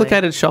 basically.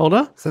 dislocated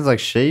shoulder, Sounds like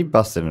she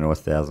busted into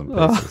 1,000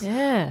 pieces.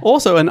 Yeah.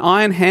 also an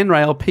iron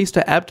handrail pieced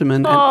her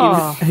abdomen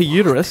and in her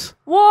uterus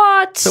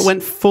What? that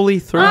went fully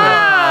through her.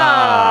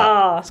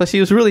 Ah. So she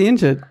was really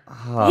injured.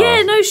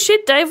 Yeah, no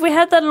shit, Dave. We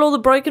had that at all the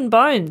broken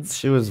bones.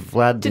 She was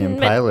Vlad the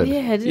Impaler.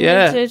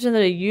 Yeah. mention that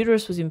her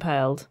uterus was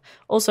impaled.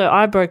 Also,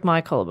 I broke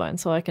my collarbone,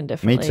 so I can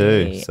definitely.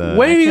 too, so-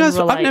 Where are you can guys?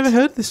 I've relate. never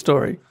heard this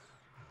story.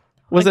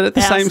 Was Like it at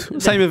the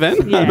same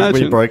event? Yeah. I We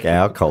imagine. broke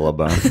our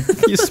collarbone.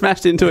 You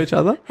smashed into each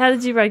other. How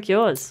did you break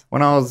yours?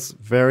 When I was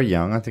very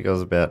young, I think I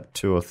was about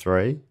 2 or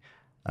 3,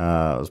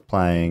 I was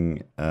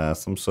playing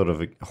some sort of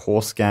a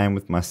horse game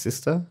with my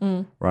sister,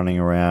 running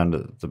around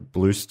the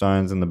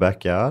bluestones in the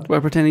backyard.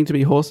 We're pretending to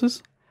be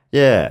horses.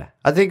 Yeah,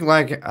 I think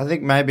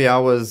maybe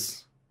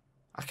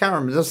I can't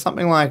remember. There's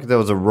something like there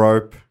was a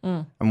rope,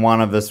 and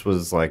one of us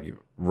was like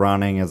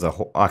running as a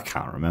I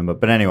can't remember.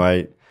 But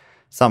anyway,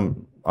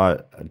 I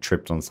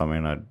tripped on something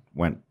and I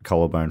went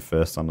collarbone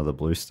first onto the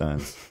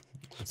bluestones.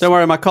 Don't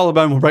worry, my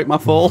collarbone will break my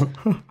fall.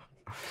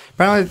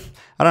 Apparently,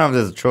 I don't know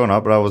if this is true or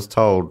not, but I was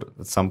told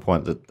at some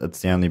point that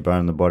it's the only bone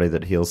in the body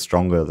that heals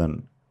stronger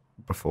than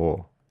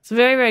before. It's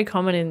very, very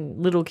common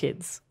in little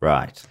kids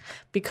Right.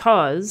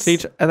 because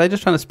Are they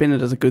just trying to spin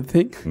it as a good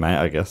thing? Mate,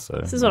 I guess so.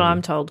 this is what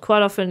I'm told.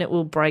 Quite often, it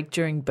will break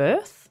during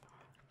birth,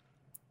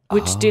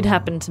 which did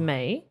happen to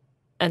me.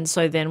 And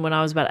so then, when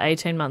I was about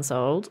 18 months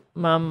old,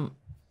 Mum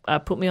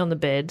put me on the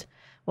bed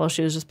while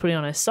she was just putting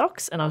on her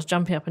socks, and I was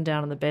jumping up and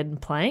down on the bed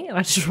and playing, and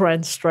I just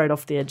ran straight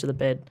off the edge of the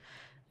bed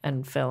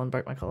and fell and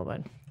broke my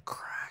collarbone.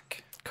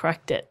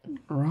 Cracked it.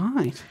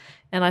 Right.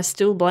 And I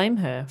still blame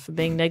her for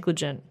being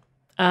negligent.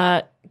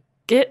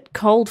 Get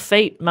cold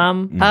feet,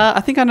 Mum. I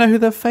think I know who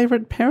the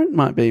favourite parent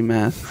might be,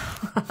 Matt.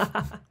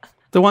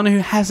 The one who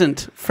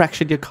hasn't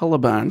fractured your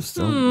collarbone.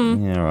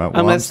 Yeah, right. Well,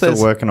 Unless I'm still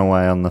there's- working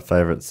away on the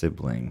favourite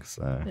sibling,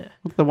 so... Yeah.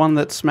 The one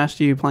that smashed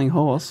you playing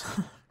horse.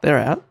 They're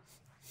out.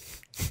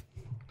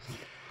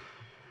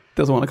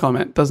 Doesn't want to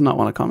comment. Does not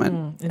want to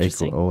comment.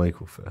 Interesting. All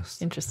equal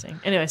first. Interesting.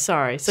 Anyway,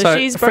 sorry. So So,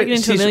 she's broken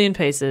into a she's- million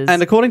pieces.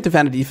 And according to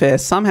Vanity Fair,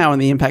 somehow in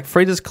the impact,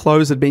 Frida's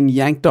clothes had been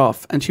yanked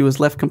off and she was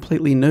left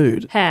completely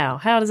nude. How?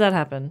 How does that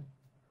happen?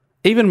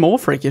 Even more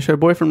freakish, her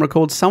boyfriend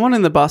recalled someone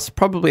in the bus,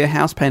 probably a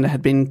house painter,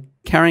 had been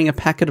carrying a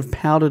packet of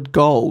powdered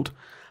gold.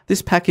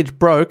 This package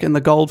broke and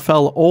the gold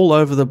fell all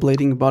over the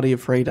bleeding body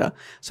of Frida.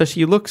 So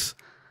she looks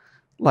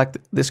like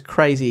this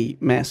crazy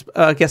mess,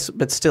 I guess,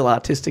 but still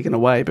artistic in a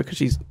way because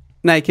she's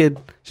naked.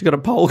 She's got a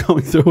pole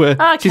going through her.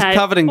 Okay. She's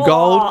covered in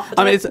gold. Oh,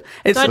 I mean, it's Don't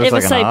looks ever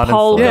like an say art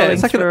pole installation. yeah, going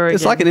it's like through her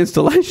it's again. like an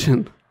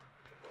installation.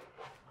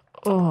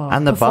 Oh,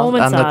 And the bus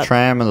performance and the art.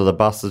 tram and the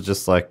bus is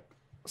just like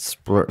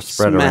spread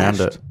around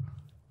Smashed. it.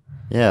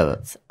 Yeah,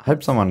 I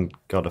hope someone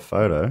got a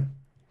photo.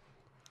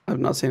 I've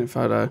not seen a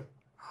photo.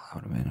 That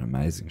would have been an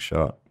amazing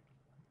shot.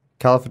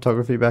 Colour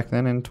photography back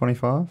then in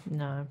 25?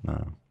 No,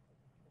 No.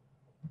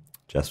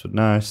 Jess would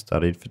know.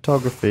 Studied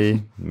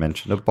photography.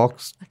 Mentioned a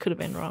box I could have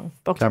been wrong.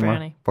 Box camera.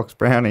 brownie. Box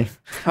brownie.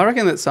 I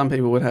reckon that some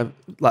people would have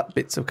like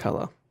bits of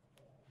colour.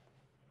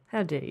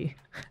 How dare you?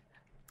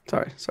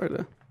 Sorry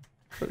to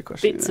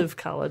question. Bits of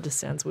colour just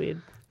sounds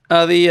weird.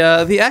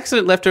 The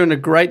accident left her in a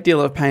great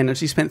deal of pain, and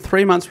she spent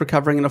 3 months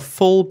recovering in a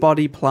full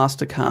body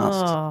plaster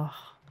cast.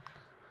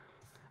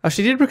 Oh,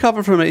 She did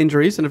recover from her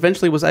injuries and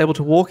eventually was able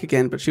to walk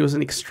again, but she was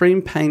in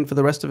extreme pain for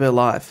the rest of her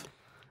life.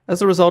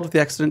 As a result of the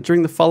accident,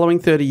 during the following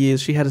 30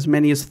 years, she had as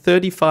many as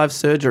 35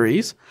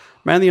 surgeries,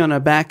 mainly on her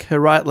back, her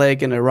right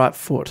leg, and her right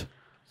foot.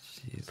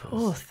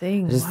 poor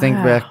thing. Just wow. think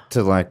back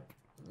to like,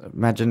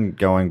 imagine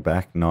going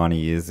back 90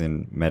 years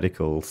in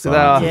medical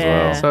science as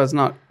Yeah. well. So it's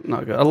not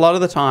good. A lot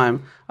of the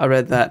time, I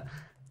read that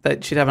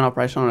she'd have an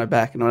operation on her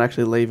back and it would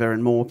actually leave her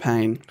in more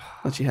pain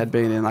than she had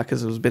been in, like,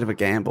 because it was a bit of a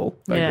gamble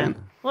back Yeah. then.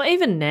 Well,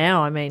 even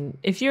now, I mean,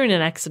 if you're in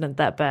an accident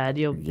that bad,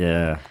 you're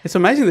Yeah. It's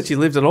amazing that she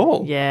lived at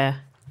all. yeah.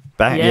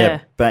 Back, Yeah.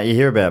 But you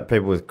hear about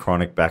people with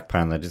chronic back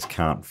pain, they just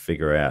can't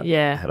figure out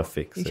Yeah. how to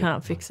fix You it.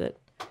 can't fix it.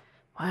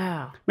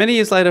 Wow. Many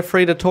years later,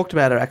 Frida talked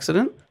about her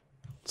accident.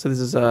 So this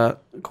is a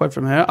quote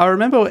from her. I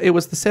remember it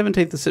was the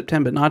 17th of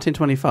September,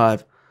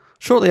 1925.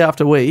 Shortly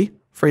after we,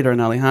 Frida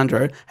and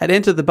Alejandro, had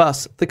entered the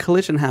bus, the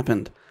collision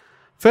happened.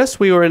 First,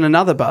 we were in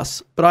another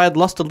bus, but I had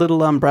lost a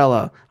little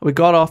umbrella. We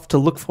got off to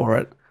look for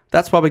it.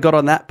 That's why we got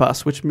on that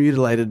bus, which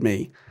mutilated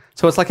me.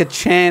 So it's like a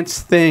chance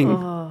thing.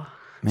 I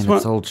mean,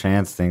 it's all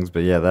chance things,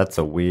 but yeah, that's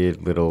a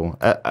weird little...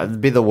 it'd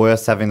be the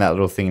worst having that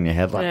little thing in your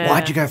head, like, Yeah.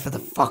 why'd you go for the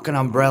fucking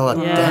umbrella?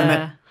 Yeah. Damn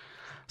it.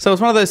 So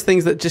it's one of those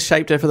things that just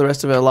shaped her for the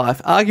rest of her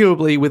life,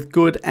 arguably with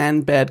good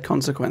and bad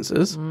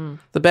consequences.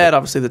 The bad,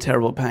 obviously, the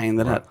terrible pain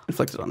that had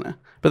inflicted on her.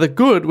 But the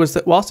good was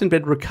that whilst in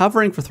bed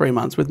recovering for 3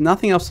 months with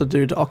nothing else to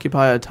do to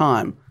occupy her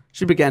time,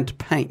 she began to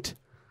paint.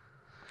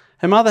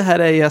 Her mother had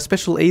a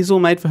special easel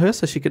made for her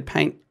so she could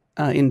paint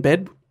in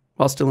bed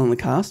while still in the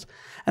cast,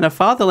 and her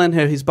father lent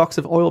her his box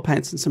of oil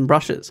paints and some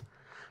brushes.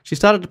 She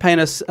started to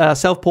paint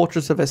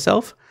self-portraits of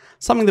herself,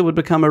 something that would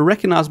become a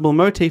recognisable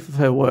motif of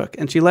her work,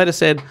 and she later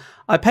said,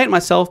 I paint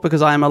myself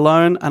because I am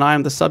alone and I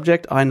am the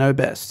subject I know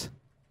best.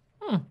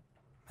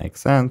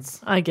 Makes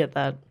sense. I get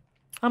that.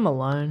 I'm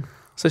alone.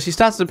 So she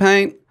starts to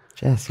paint.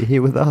 Jess, you're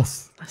here with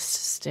us. I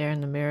just stare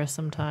in the mirror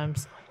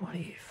sometimes. What are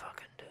you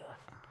fucking doing?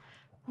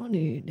 What are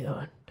you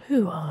doing?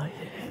 Who are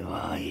you? Who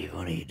are you?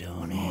 What are you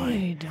doing What are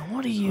you doing?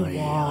 What do you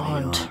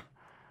want?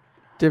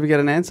 Do you ever get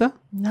an answer?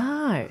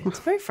 No, it's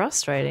very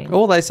frustrating.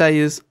 All they say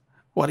is,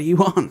 what do you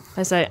want?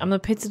 I say, I'm the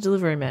pizza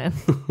delivery man.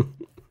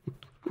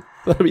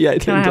 That'll be $18.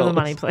 Can I have the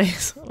money,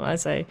 please? I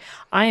say,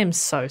 I am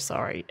so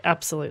sorry.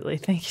 Absolutely.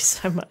 Thank you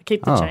so much.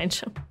 Keep the Oh.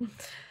 change.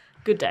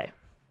 Good day.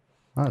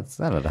 Oh, is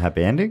that a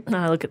happy ending? And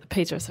I look at the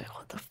pizza and say,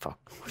 what the fuck?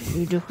 What are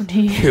you doing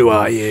here? Who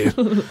are you?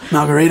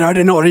 Margarita, I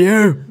didn't order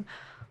you.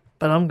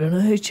 But I'm going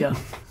to hit you.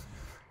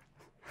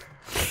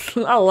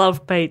 I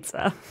love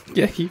pizza.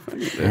 Yeah, you fucking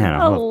do. Man,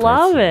 I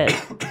love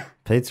pizza. it.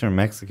 Pizza and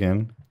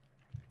Mexican.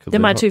 Could They're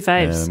my live- two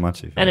faves. Yeah, they're my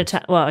two faves.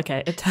 And well,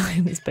 okay,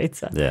 Italian is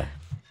pizza. Yeah.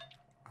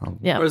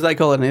 Yeah. Or as they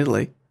call it in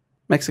Italy,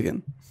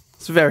 Mexican.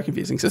 It's a very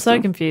confusing system.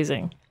 So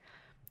confusing.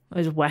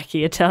 Those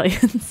wacky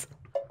Italians.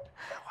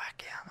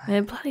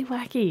 They're bloody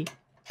wacky.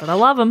 But I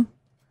love them.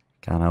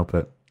 Can't help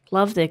it.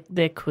 Love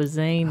their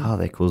cuisine. Oh,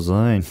 their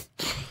cuisine.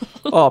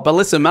 Oh,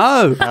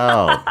 bellissimo.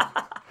 Oh.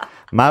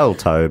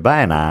 Molto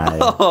bene.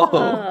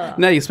 Oh,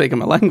 now you're speaking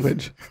my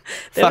language.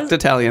 Fucked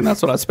Italian,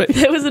 that's what I speak.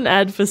 There was an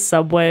ad for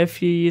Subway a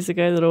few years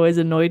ago that always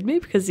annoyed me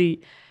because it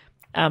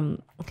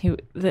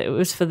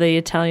was for the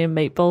Italian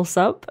meatball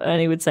sub, and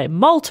he would say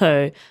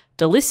molto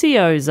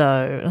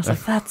delicioso, and I was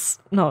like, that's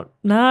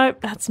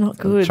not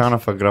good. Trying to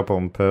fuck it up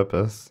on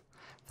purpose.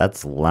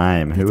 That's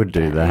lame. Who would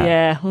do that?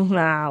 Yeah,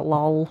 nah,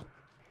 lol.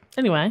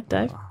 Anyway,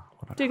 Dave,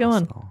 do go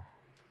on.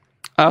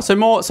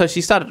 So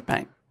she started to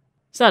paint.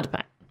 Started to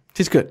paint.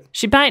 She's good.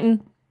 She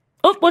painting.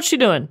 Oh, what's she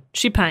doing?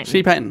 She painting.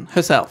 She painting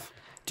herself.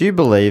 Do you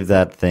believe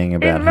that thing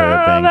about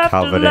her being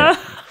covered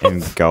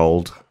in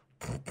gold?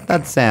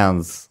 That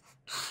sounds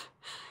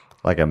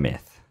like a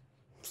myth.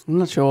 I'm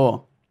not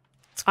sure.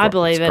 I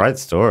believe It's a it. great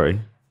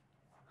story.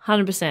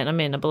 100%. I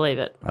mean, I believe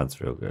it.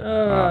 That's real good.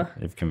 Oh,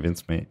 you've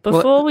convinced me.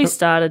 Before we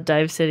started,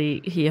 Dave said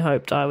he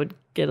hoped I would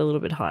get a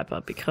little bit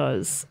hyper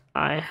because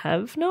I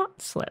have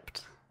not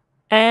slept.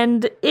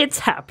 And it's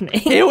happening.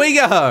 Here we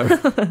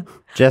go.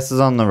 Jess is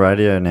on the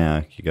radio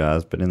now, you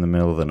guys, but in the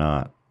middle of the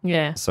night.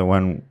 Yeah. So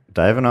when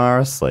Dave and I are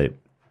asleep,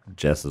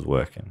 Jess is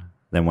working.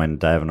 Then when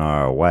Dave and I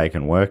are awake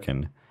and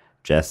working,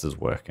 Jess is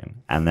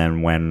working. And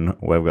then when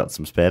we've got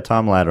some spare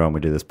time later on,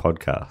 we do this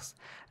podcast.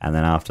 And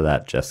then after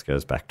that, Jess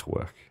goes back to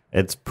work.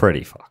 It's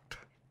pretty fucked.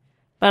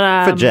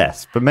 But For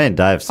Jess. But me and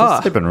Dave,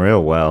 sleeping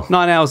real well.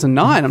 9 hours and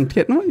 9. I'm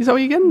getting. Is that what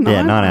you're getting? 9?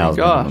 Yeah, 9 hours.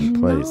 Gosh,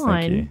 Minimum, please,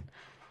 9? thank you.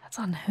 That's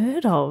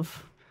unheard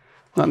of.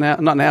 not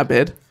in our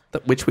bed,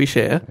 which we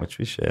share. Which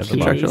we share.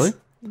 Cuties. Contractually.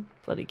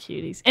 Bloody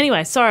cuties.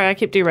 Anyway, sorry, I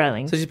keep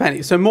derailing. So she's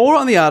painting. So more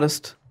on the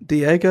artist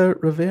Diego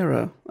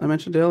Rivera, I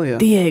mentioned earlier.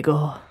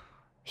 Diego,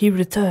 he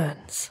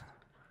returns.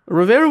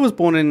 Rivera was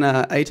born in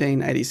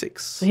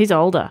 1886. So he's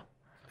older.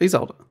 He's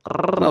older.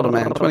 An older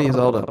man, 20 years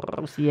older.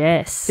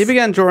 Yes. He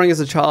began drawing as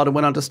a child and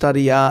went on to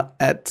study art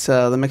at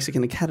the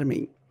Mexican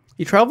Academy.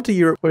 He travelled to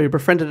Europe where he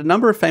befriended a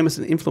number of famous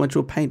and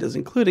influential painters,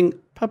 including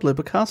Pablo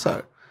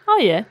Picasso. Oh,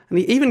 yeah. And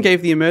he even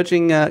gave the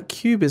emerging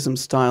Cubism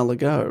style a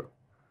go.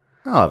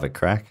 I'll have a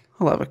crack.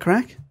 I'll have a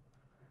crack.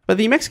 But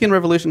the Mexican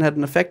Revolution had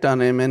an effect on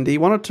him, and he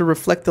wanted to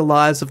reflect the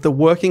lives of the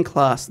working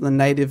class and the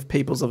native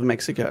peoples of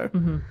Mexico.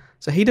 Mm-hmm.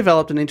 So he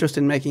developed an interest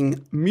in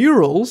making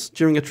murals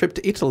during a trip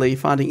to Italy,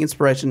 finding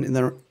inspiration in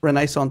the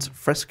Renaissance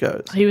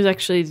frescoes. He was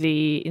actually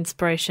the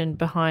inspiration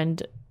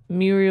behind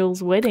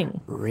Muriel's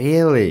wedding.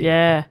 Really?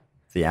 Yeah.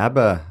 The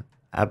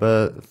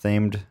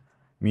ABBA-themed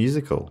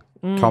musical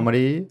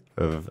comedy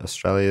of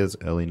Australia's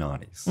early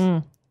 90s.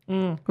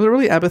 Was it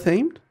really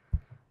ABBA-themed?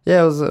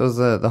 Yeah, it was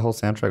the whole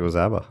soundtrack was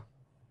ABBA.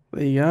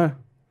 There you go.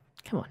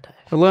 Come on, Dave.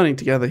 We're learning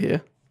together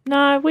here.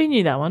 No, we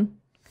knew that one.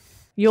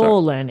 You're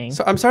learning.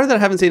 So I'm sorry that I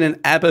haven't seen an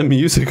ABBA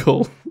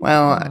musical,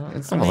 Well, it wasn't an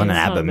it's not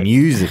ABBA a bit-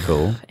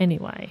 musical.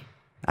 Anyway,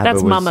 ABBA that's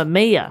was- Mamma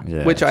Mia,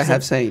 Yeah. which I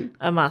have seen.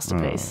 a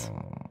masterpiece.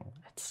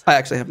 I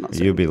actually have not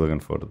seen. You'll be looking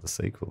forward to the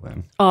sequel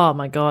then. Oh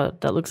my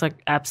God, that looks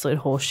like absolute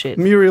horse shit.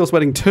 Muriel's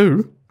Wedding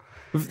 2,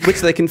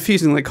 which they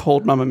confusingly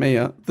called Mamma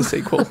Mia, the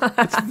sequel.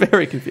 It's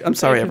very confusing. I'm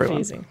sorry, everyone.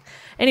 Confusing.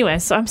 Anyway,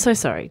 so I'm so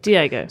sorry.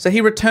 Diego. So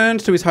he returned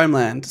to his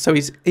homeland. So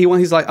he's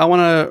like, I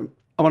want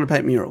to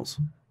paint murals.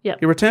 Yep.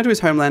 He returned to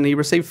his homeland and he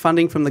received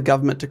funding from the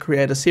government to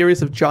create a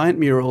series of giant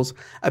murals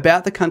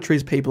about the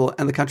country's people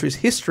and the country's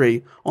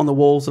history on the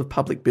walls of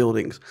public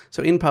buildings.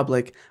 So in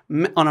public,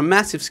 on a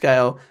massive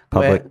scale.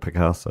 Public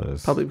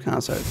Picassos. Public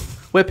Picassos.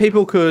 Where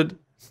people could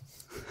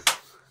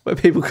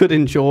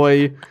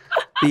enjoy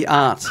the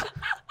art.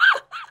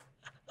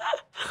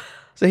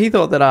 So he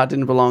thought that art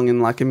didn't belong in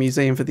like a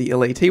museum for the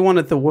elite. He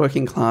wanted the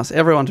working class,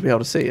 everyone to be able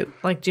to see it.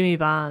 Like Jimmy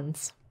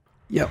Barnes.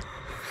 Yep.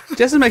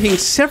 Jess is making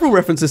several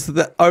references to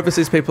the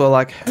overseas people are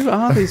like, who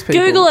are these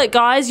people? Google it,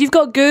 guys. You've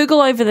got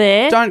Google over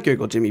there. Don't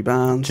Google Jimmy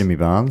Barnes. Jimmy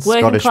Barnes.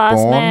 Working Scottish class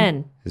born.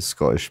 man. He's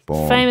Scottish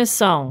born. Famous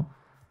song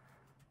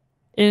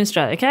in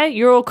Australia. Okay,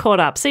 you're all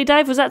caught up. See,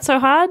 Dave, was that so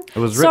hard? It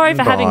was Sorry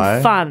written for having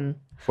by- fun.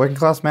 Working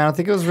class man. I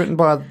think it was written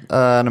by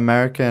an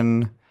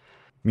American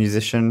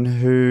musician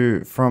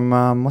who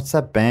from what's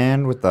that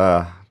band with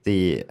the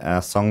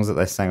songs that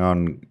they sang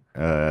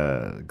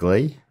on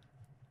Glee?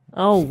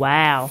 Oh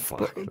wow.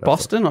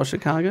 Boston or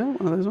Chicago?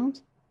 One of those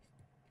ones?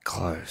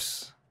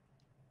 Close.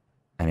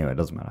 Anyway, it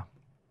doesn't matter.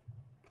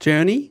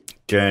 Journey?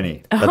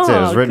 Journey. That's it.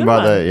 It was Oh, written good by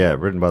one.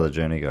 written by the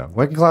Journey guy.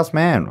 Working Class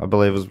Man, I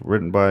believe, was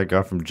written by a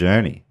guy from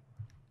Journey.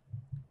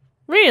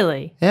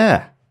 Really?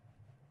 Yeah.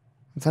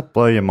 Does that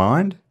blow your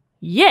mind?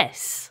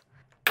 Yes.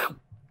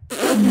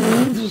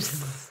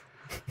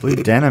 Blue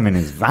denim in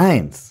his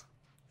veins.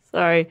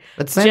 Sorry.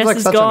 It seems Jess like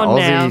is such an gone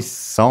Aussie now.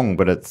 song,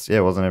 but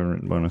it wasn't even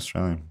written by an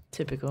Australian.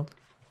 Typical.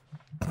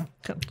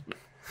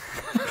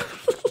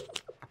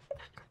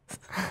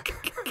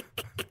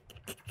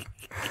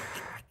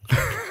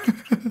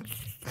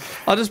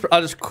 I'll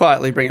just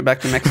quietly bring it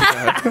back to Mexico.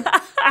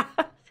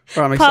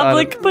 Where I'm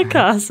excited. Public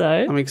Picasso.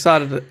 I'm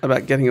excited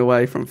about getting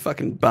away from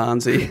fucking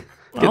Barnsey.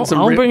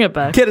 I'll bring it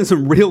back. Getting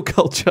some real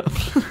culture.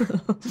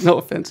 No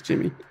offense,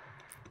 Jimmy.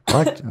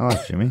 I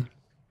like Jimmy.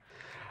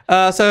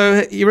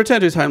 So he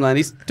returned to his homeland.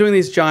 He's doing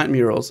these giant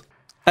murals.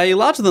 A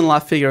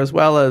larger-than-life figure as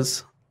well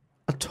as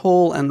a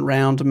tall and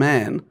round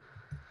man.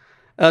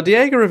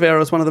 Diego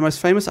Rivera is one of the most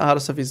famous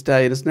artists of his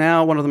day. It is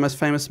now one of the most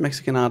famous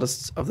Mexican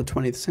artists of the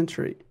 20th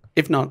century,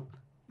 if not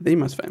the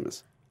most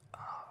famous.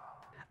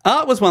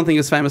 Art was one thing he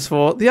was famous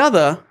for. The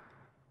other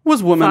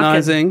was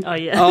womanizing.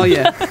 Fucking. Oh, Oh,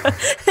 yeah.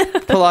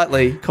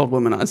 Politely called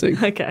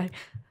womanizing. Okay.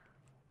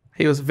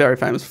 He was very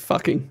famous for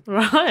fucking.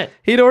 Right.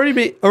 He'd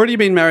already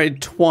been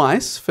married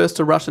twice, first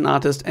to Russian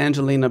artist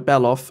Angelina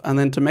Beloff and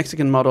then to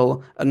Mexican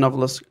model and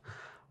novelist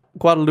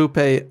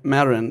Guadalupe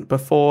Marin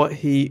before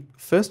he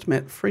first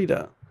met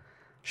Frida.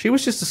 She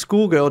was just a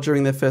schoolgirl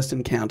during their first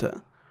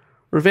encounter.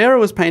 Rivera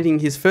was painting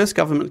his first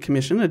government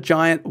commission, a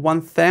giant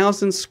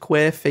 1,000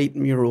 square feet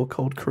mural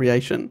called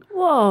Creation.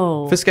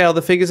 Whoa. For scale,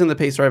 the figures in the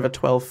piece are over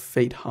 12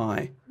 feet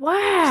high.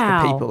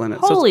 Wow. The people in it.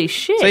 Holy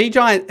shit. So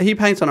he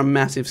paints on a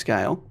massive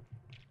scale.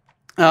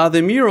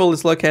 The mural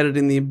is located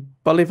in the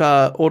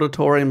Bolivar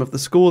auditorium of the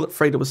school that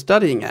Frida was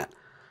studying at.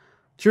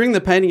 During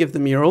the painting of the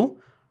mural,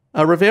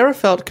 Rivera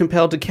felt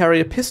compelled to carry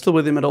a pistol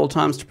with him at all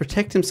times to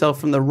protect himself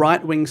from the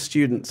right-wing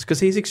students because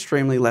he's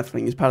extremely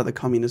left-wing. He's part of the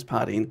Communist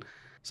Party. And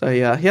so he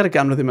had a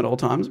gun with him at all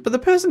times. But the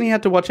person he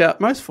had to watch out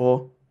most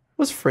for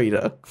was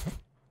Frida.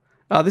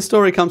 This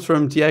story comes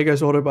from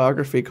Diego's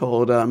autobiography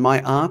called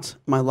My Art,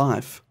 My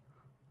Life,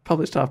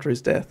 published after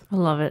his death. I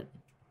love it.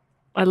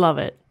 I love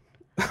it.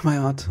 My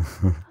art,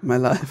 my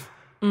life.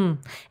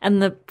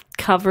 And the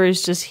cover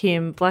is just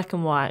him, black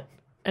and white,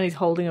 and he's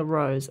holding a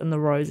rose, and the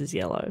rose is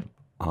yellow.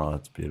 Oh,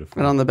 that's beautiful.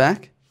 And on the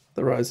back,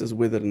 the rose is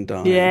withered and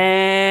dying.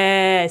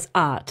 Yes,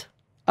 art.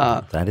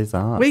 That is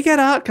art. We get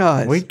art,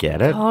 guys. We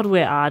get it. God,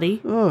 we're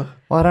arty. Oh.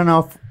 Well, I don't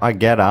know if I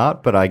get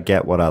art, but I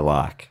get what I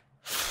like,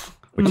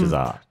 which is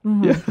art.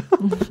 Yeah.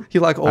 You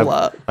like all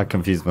art. I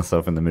confused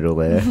myself in the middle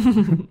there.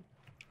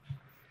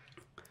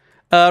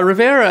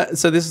 Rivera,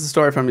 so this is the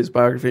story from his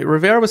biography.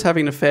 Rivera was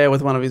having an affair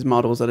with one of his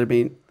models that had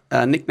been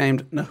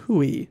nicknamed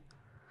Nahui.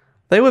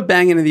 They were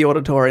banging in the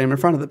auditorium in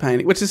front of the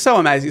painting, which is so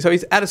amazing. So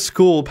he's at a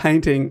school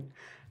painting.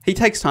 He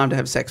takes time to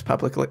have sex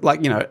publicly. Like,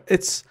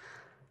 it's...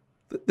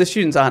 The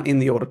students aren't in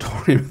the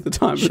auditorium at the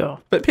time. Sure.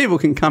 But people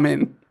can come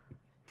in.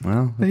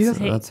 Well,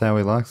 that's how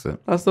he likes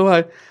it. That's the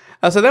way.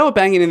 So they were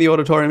banging in the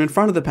auditorium in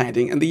front of the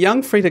painting, and the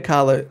young Frida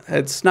Kahlo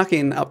had snuck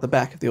in up the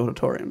back of the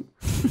auditorium.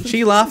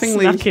 She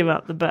laughingly... Snuck him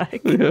up the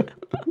back. Yeah.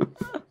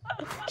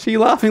 She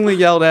laughingly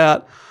yelled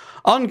out,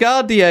 "On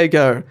guard,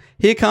 Diego.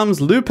 Here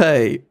comes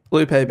Lupe."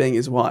 Lupe being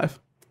his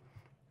wife.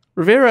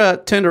 Rivera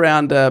turned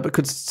around but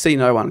could see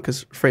no one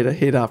because Frida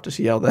hid after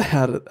she yelled that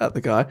out at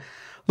the guy.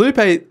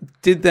 Lupe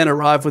did then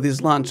arrive with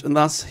his lunch, and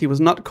thus he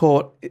was not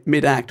caught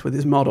mid-act with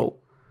his model.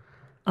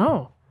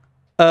 Oh.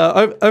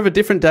 Over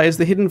different days,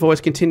 the hidden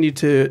voice continued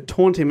to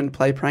taunt him and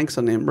play pranks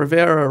on him.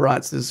 Rivera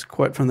writes this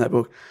quote from that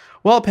book.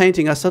 "While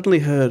painting, I suddenly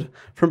heard,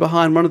 from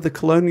behind one of the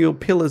colonial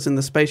pillars in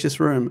the spacious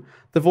room,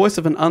 the voice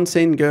of an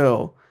unseen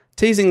girl.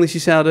 Teasingly, she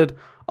shouted,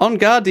 'On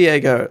guard,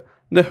 Diego.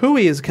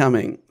 Nahui is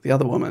coming,' the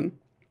other woman.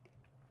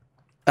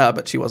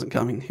 But she wasn't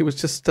coming. She was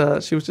just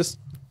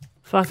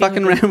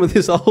fucking around with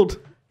this old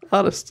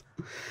artist.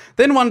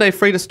 Then one day,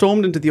 Frida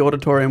stormed into the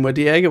auditorium where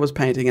Diego was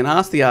painting and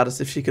asked the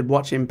artist if she could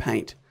watch him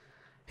paint.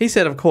 He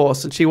said, of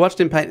course, and she watched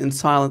him paint in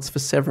silence for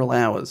several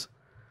hours.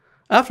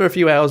 After a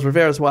few hours,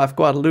 Rivera's wife,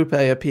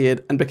 Guadalupe,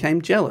 appeared and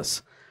became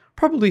jealous.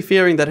 Probably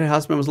fearing that her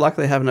husband was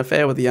likely to have an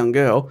affair with a young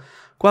girl,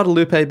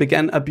 Guadalupe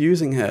began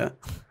abusing her.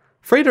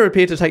 Frida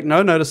appeared to take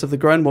no notice of the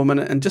grown woman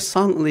and just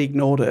silently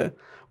ignored her,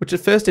 which at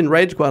first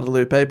enraged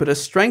Guadalupe, but her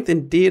strength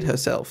endeared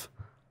herself.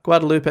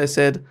 Guadalupe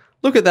said,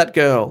 "Look at that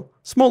girl.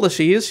 Small as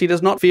she is, she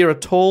does not fear a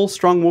tall,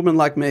 strong woman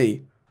like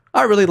me.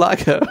 I really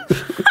like her."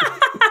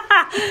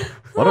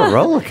 What a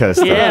roller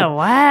coaster. Yeah,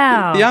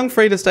 wow. The young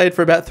Frida stayed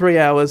for about 3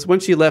 hours.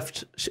 When she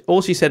left,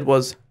 all she said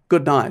was,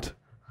 "Good night."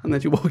 And then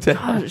she walked out.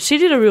 Oh, she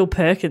did a real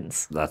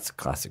Perkins. That's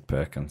classic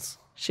Perkins.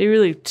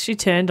 She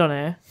turned on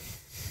her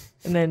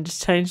and then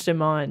just changed her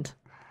mind.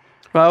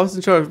 Well, I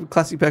wasn't sure if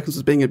Classic Perkins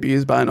was being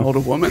abused by an older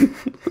woman.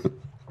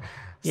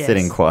 Yes.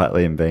 Sitting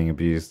quietly and being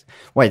abused.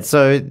 Wait,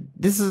 so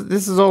this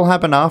has all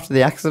happened after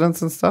the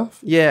accidents and stuff?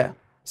 Yeah.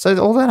 So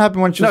all that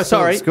happened when she was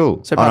still at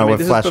school? So, oh, no, me, we're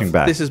this flashing is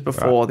back. This is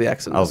before Right. the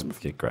accident.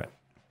 Yeah, great.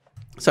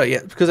 So,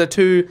 yeah, because there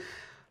are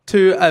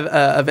two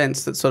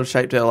events that sort of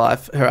shaped her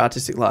life, her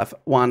artistic life.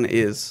 One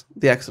is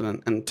the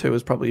accident, and two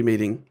is probably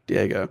meeting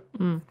Diego.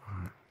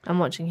 I'm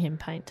watching him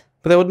paint.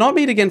 But they would not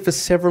meet again for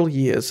several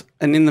years.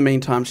 And in the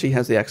meantime, she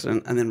has the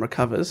accident and then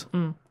recovers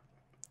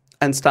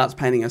and starts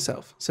painting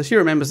herself. So she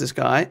remembers this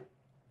guy.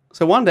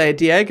 So one day,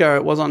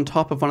 Diego was on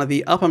top of one of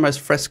the uppermost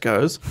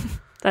frescoes.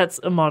 That's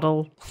a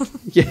model.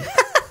 Yeah.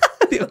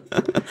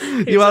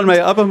 You are my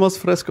uppermost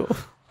fresco.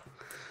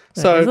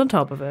 So he's on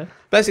top of her.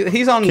 Basically,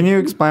 he's on... Can you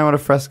explain what a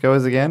fresco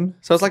is again?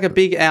 So it's like a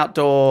big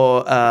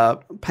outdoor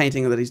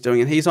painting that he's doing.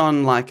 And he's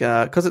on like...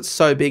 Because it's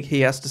so big, he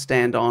has to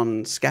stand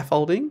on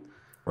scaffolding.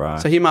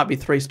 Right. So he might be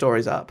 3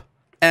 stories up.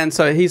 And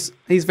so he's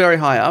very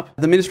high up,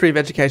 the Ministry of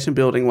Education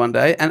building one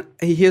day, and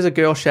he hears a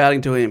girl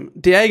shouting to him,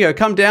 "Diego,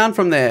 come down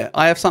from there.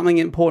 I have something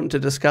important to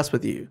discuss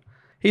with you."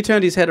 He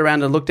turned his head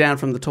around and looked down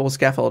from the tall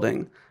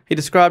scaffolding. He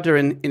described her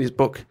in his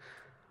book.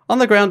 "On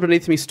the ground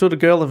beneath me stood a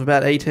girl of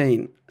about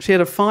 18. She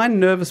had a fine,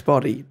 nervous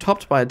body,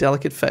 topped by a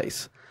delicate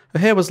face. Her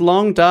hair was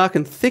long, dark,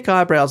 and thick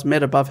eyebrows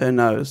met above her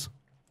nose."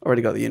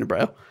 Already got the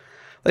unibrow.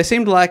 "They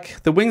seemed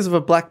like the wings of a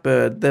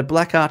blackbird, their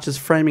black arches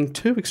framing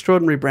 2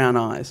 extraordinary brown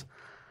eyes."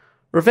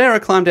 Rivera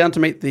climbed down to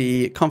meet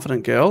the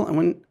confident girl, and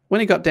when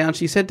he got down,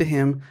 she said to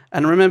him,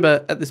 and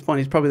remember, at this point,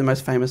 he's probably the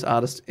most famous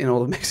artist in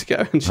all of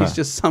Mexico, and she's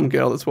just some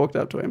girl that's walked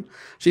up to him.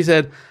 She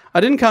said,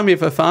 "I didn't come here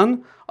for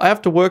fun. I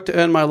have to work to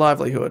earn my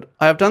livelihood.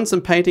 I have done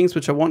some paintings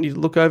which I want you to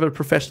look over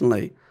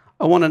professionally.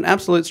 I want an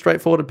absolute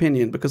straightforward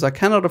opinion because I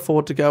cannot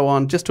afford to go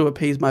on just to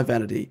appease my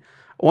vanity.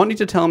 I want you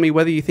to tell me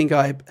whether you think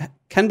I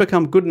can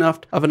become good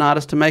enough of an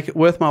artist to make it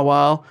worth my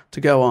while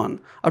to go on.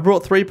 I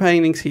brought 3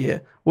 paintings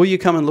here. Will you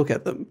come and look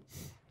at them?"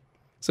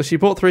 So she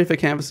brought 3 for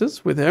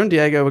canvases with her, and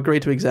Diego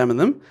agreed to examine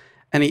them,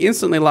 and he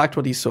instantly liked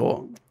what he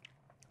saw.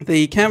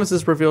 The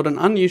canvases revealed an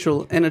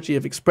unusual energy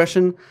of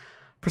expression,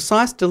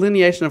 precise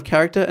delineation of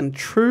character, and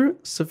true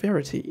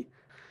severity.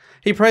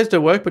 He praised her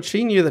work, but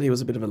she knew that he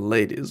was a bit of a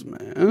ladies'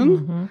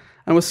 man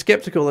and was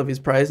sceptical of his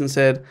praise and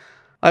said,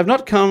 "I have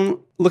not come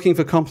looking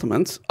for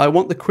compliments. I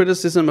want the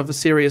criticism of a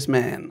serious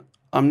man.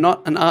 I'm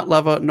not an art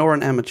lover nor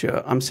an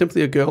amateur. I'm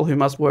simply a girl who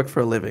must work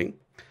for a living."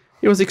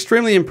 He was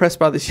extremely impressed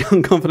by this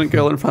young, confident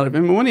girl in front of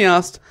him, and when he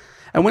asked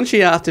And when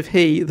she asked if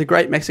he, the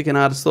great Mexican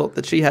artist, thought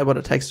that she had what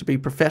it takes to be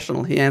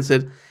professional, he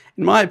answered,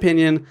 "In my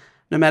opinion,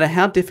 no matter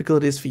how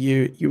difficult it is for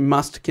you, you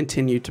must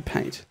continue to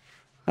paint."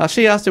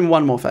 She asked him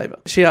one more favour.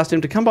 She asked him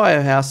to come by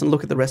her house and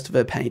look at the rest of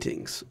her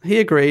paintings. He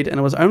agreed, and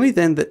it was only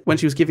then that when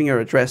she was giving her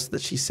address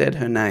that she said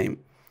her name.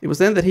 It was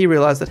then that he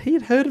realised that he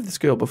had heard of this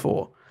girl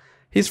before.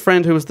 His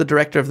friend, who was the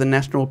director of the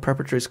National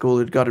Preparatory School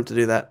who'd got him to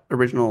do that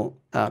original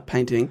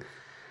painting,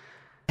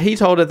 he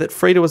told her that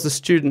Frida was a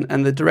student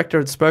and the director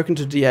had spoken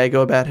to Diego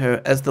about her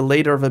as the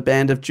leader of a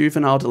band of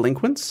juvenile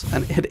delinquents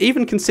and had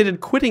even considered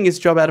quitting his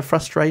job out of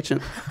frustration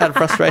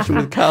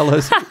with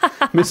Carlo's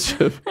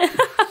mischief.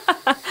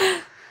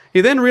 He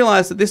then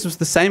realised that this was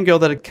the same girl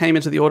that had came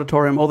into the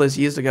auditorium all those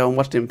years ago and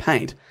watched him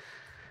paint.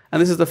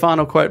 And this is the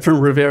final quote from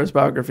Rivera's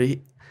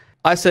biography.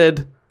 I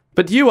said,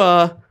 "But you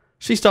are..."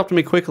 She stopped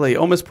me quickly,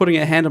 almost putting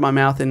her hand on my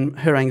mouth in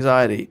her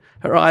anxiety.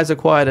 Her eyes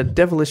acquired a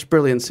devilish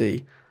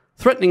brilliancy.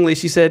 Threateningly,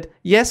 she said,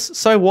 "Yes,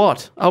 so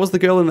what? I was the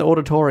girl in the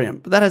auditorium,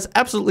 but that has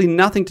absolutely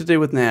nothing to do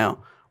with now.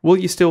 Will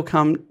you still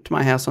come to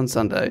my house on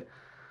Sunday?"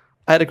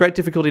 I had a great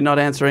difficulty not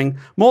answering,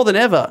 "More than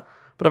ever."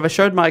 But if I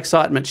showed my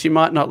excitement, she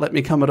might not let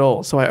me come at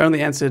all. So I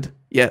only answered,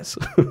 "Yes."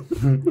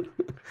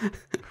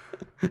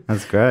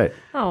 That's great.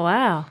 Oh,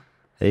 wow.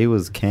 He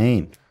was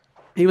keen.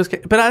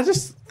 But I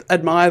just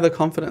admire the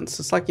confidence.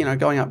 It's like,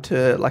 going up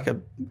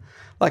to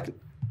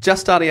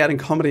just starting out in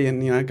comedy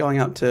and, going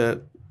up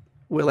to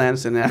Will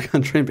Anderson in our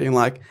country and being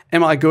like,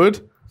 "Am I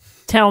good?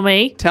 Tell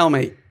me. Tell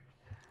me."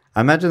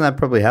 I imagine that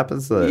probably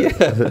happens though.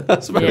 Yeah, I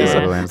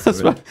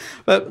suppose. Yeah.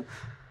 But I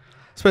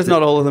suppose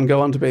not all of them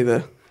go on to be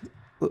the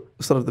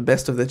sort of the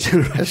best of their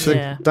generation.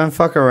 Yeah. Don't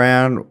fuck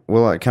around.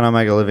 Well, can I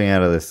make a living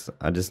out of this?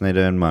 I just need to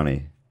earn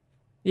money.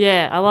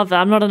 Yeah, I love that.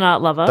 I'm not an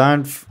art lover.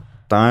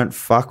 Don't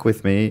fuck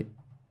with me.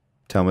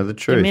 Tell me the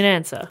truth. Give me an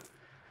answer.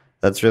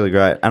 That's really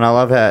great. And I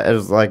love how it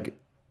was like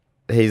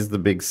he's the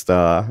big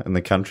star in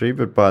the country,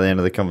 but by the end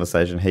of the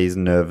conversation, he's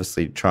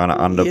nervously trying to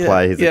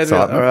underplay his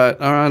excitement.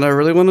 All right. I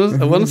really want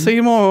to see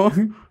you more.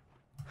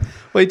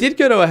 Well, he did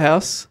go to her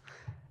house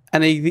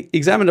and he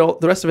examined all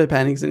the rest of her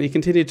paintings and he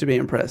continued to be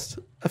impressed.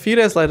 A few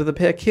days later, the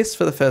pair kissed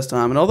for the first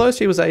time, and although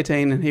she was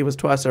 18 and he was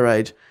twice her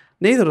age,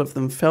 neither of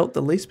them felt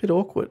the least bit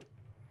awkward.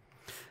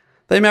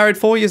 They married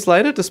 4 years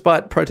later,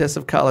 despite protests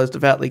of Carlo's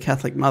devoutly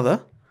Catholic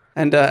mother.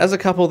 And as a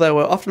couple, they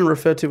were often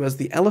referred to as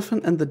the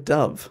elephant and the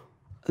dove,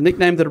 a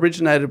nickname that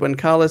originated when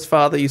Carlo's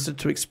father used it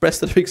to express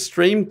the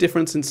extreme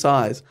difference in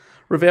size.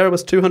 Rivera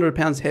was 200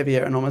 pounds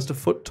heavier and almost a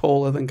foot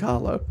taller than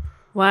Carlo.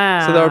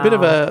 Wow. So they were a bit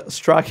of a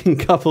striking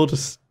couple to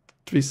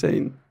be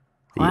seen.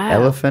 The Wow.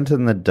 elephant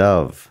and the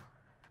dove.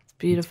 It's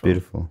beautiful. It's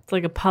beautiful. It's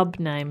like a pub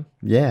name.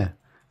 Yeah,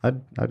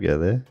 I'd go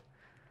there.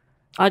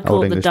 I'd call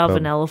Old it the English dove pub.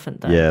 and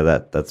elephant, though. Yeah,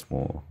 that's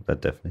more. That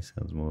definitely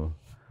sounds more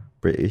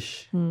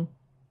British.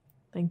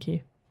 Thank you.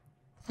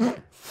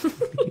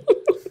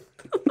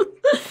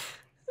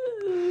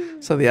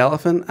 So the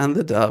elephant and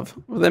the dove.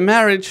 Well, their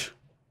marriage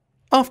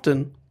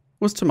often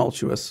was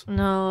tumultuous.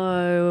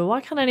 No,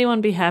 why can't anyone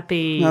be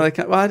happy? No, they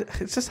can't. Well,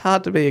 it's just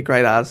hard to be a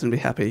great artist and be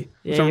happy.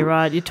 Yeah, So- you're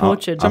right. You're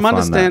tortured. I'm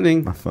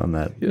understanding. I find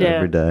that Yeah.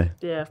 every day.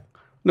 Yeah.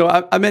 No,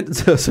 I meant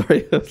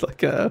sorry. It's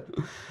like No,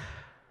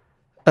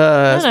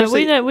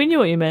 especially we knew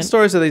what you meant.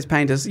 stories of these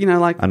painters. I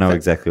know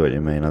exactly what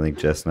you mean. I think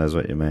Jess knows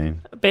what you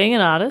mean. Being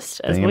an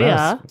artist, as Being we an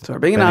are. artist. Sorry,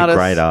 being an Being artist. a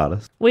great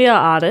artist. We are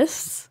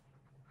artists.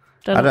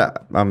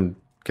 I'm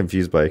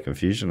confused by your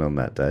confusion on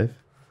that, Dave.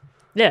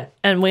 Yeah,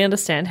 and we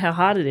understand how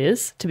hard it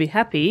is to be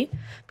happy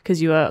because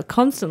you are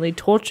constantly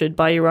tortured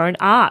by your own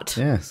art.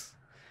 Yes.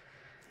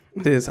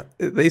 It is.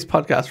 These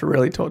podcasts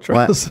really torture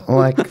Like us.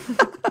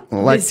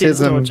 This is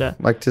torture.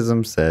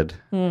 Tism said,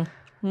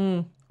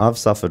 I've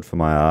suffered for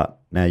my art.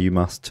 Now you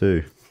must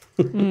too.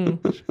 A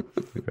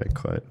great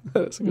quote.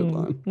 That's a good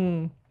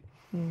line.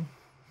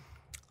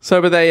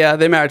 So, but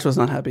their marriage was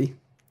not happy.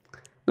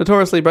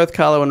 Notoriously, both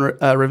Carlo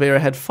and Rivera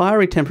had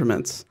fiery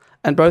temperaments,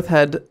 and both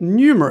had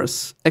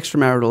numerous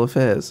extramarital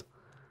affairs.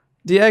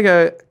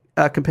 Diego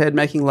compared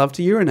making love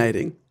to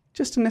urinating,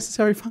 just a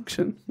necessary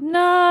function.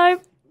 No.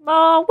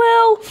 Oh,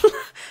 well.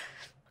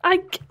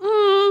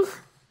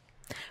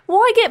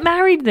 Why get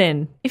married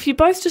then? If you're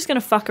both just going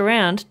to fuck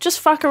around, just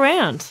fuck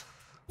around.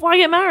 Why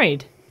get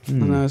married? I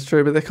know it's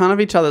true, but they're kind of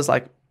each other's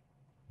like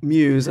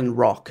muse and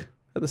rock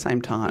at the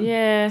same time.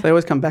 Yeah. They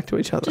always come back to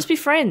each other. Just be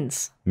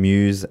friends.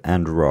 Muse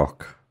and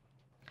rock.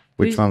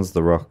 Which one's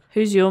the rock?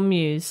 Who's your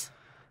muse?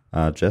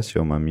 Jess,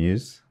 you're my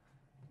muse.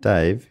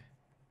 Dave,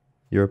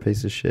 you're a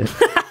piece of shit.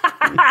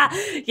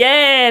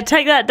 Yeah,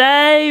 take that,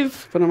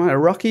 Dave. But am I a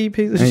rocky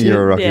piece of shit?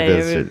 You're a rocky Yeah,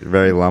 piece of you're shit.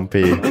 Very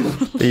lumpy.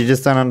 But you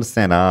just don't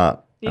understand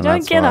art. You and don't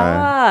that's get why-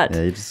 art.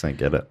 Yeah, you just don't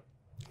get it.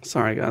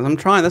 Sorry, guys. I'm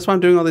trying. That's why I'm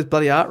doing all these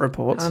bloody art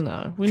reports. I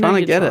know. We Trying know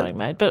to you're get it. trying,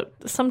 mate. But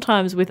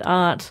sometimes with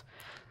art,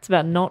 it's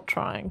about not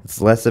trying.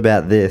 It's less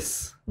about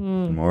this,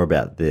 more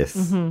about this.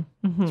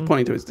 He's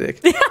pointing to his dick.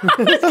 I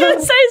was going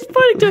to say he's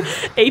pointing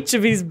to each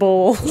of his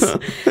balls.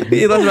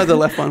 He doesn't about the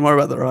left one. What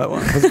about the right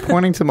one? I was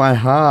pointing to my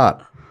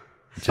heart,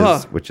 Oh.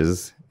 which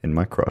is in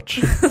my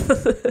crotch.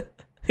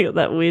 He got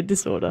that weird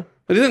disorder.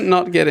 But isn't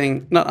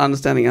not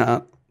understanding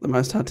art the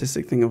most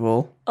artistic thing of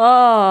all.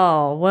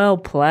 Oh, well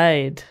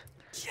played.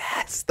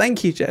 Yes,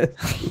 thank you, Jess.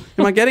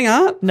 Am I getting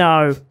art?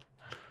 No.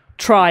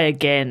 Try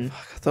again.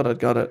 I thought I'd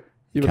got it.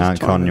 You were Can't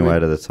just timing con your me. way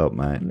to the top,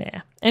 mate.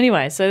 Yeah.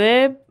 Anyway, so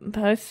they're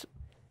both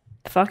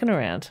fucking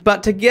around.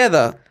 But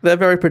together, they're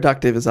very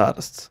productive as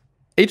artists.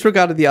 Each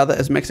regarded the other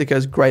as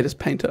Mexico's greatest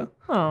painter.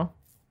 Oh,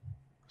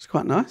 It's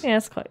quite nice. yeah,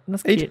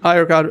 that's cute. I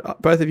regard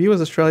both of you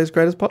as Australia's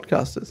greatest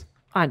podcasters.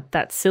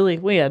 That's silly.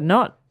 We are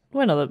not.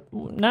 We're not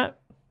no.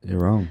 You're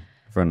wrong.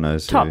 Everyone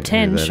knows Top who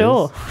 10, that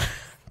sure.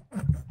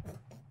 is.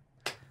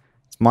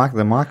 It's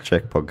the Mike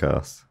Check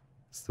podcast.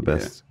 It's the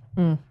best.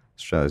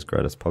 Australia's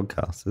greatest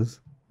podcasters.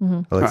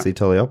 Alexei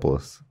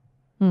Toliopoulos.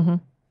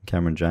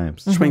 Cameron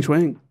James. Swing,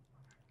 swing.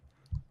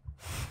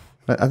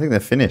 I think they're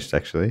finished,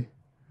 actually.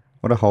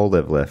 What a hole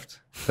they've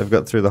left. They've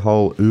got through the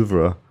whole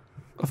oeuvre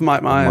Of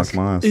Mike Myers. of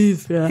Mike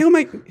Myers.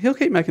 He'll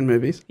keep making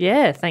movies.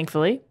 Yeah,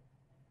 thankfully.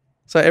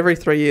 So every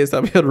 3 years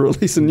they'll be able to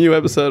release a new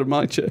episode of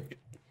My Check.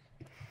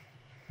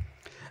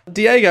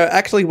 Diego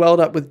actually welled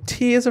up with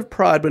tears of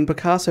pride when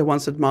Picasso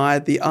once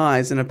admired the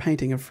eyes in a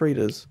painting of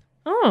Frida's.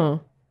 Oh,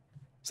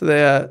 So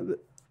they're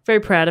very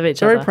proud of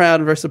each other. very proud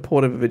and very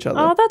supportive of each other.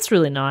 Oh, that's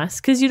really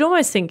nice because you'd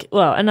almost think,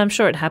 well, and I'm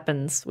sure it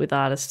happens with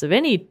artists of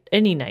any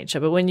nature,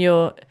 but when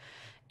you're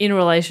in a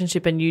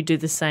relationship and you do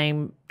the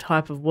same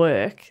type of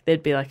work,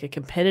 there'd be like a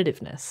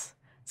competitiveness.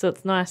 So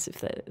it's nice if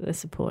they're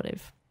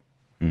supportive.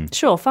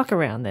 Sure, fuck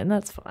around then.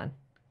 That's fine.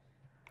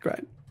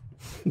 Great.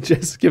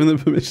 Just giving them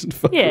permission to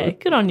fuck Yeah, around.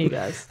 good on you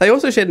guys. They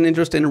also shared an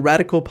interest in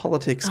radical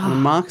politics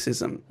and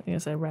Marxism. I'm going to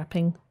say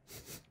rapping.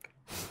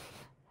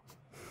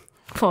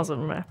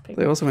 Wasn't rapping.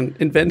 They also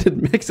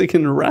invented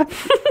Mexican rap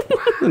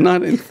in the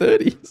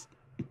 1930s.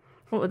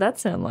 What would that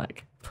sound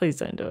like? Please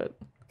don't do it.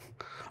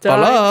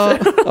 Hola.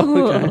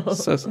 Oh, okay.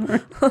 So sorry.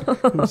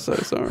 I'm so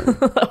sorry.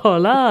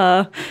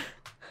 Hola.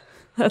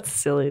 That's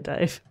silly,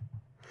 Dave.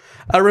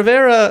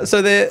 Rivera,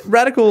 so they're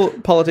radical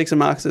politics and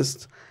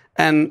Marxists,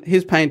 and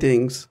his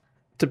paintings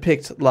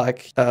depict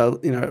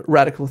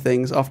radical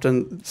things,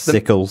 often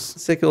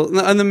Sickles.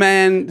 and the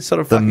man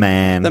sort of The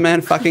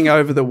man fucking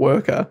over the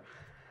worker.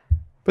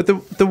 But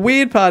the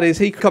weird part is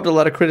he copped a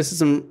lot of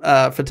criticism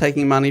for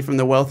taking money from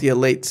the wealthy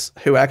elites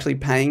who were actually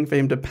paying for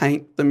him to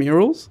paint the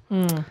murals,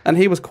 and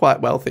he was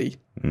quite wealthy.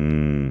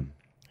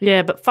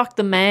 Yeah, but fuck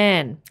the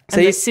man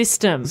and the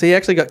system. So he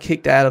actually got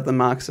kicked out of the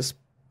Marxist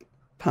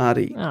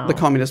party, Oh. the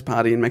Communist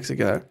Party in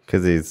Mexico.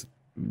 Because he's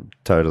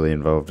totally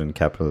involved in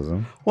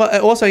capitalism.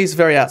 Well, also he's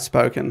very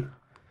outspoken.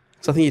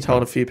 So I think he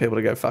told a few people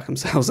to go fuck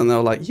themselves, and they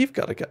were like, "You've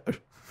got to go."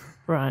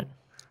 Right.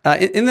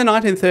 In the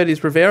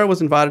 1930s, Rivera was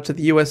invited to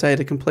the USA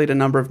to complete a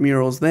number of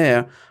murals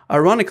there.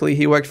 Ironically,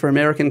 he worked for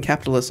American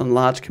capitalists on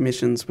large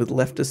commissions with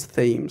leftist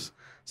themes.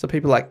 So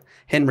people like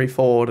Henry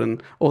Ford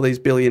and all these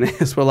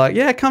billionaires were like,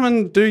 "Yeah, come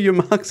and do your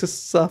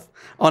Marxist stuff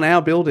on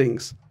our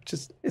buildings."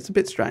 It's a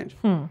bit strange.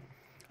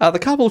 The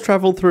couple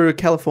travelled through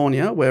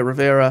California, where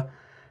Rivera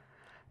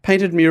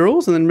painted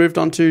murals, and then moved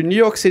on to New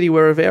York City,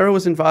 where Rivera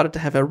was invited to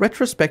have a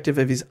retrospective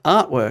of his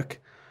artwork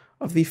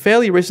of the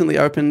fairly recently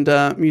opened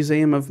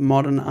Museum of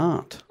Modern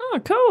Art, Oh,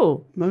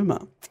 cool.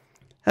 MoMA.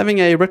 Having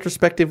a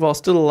retrospective while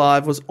still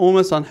alive was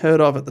almost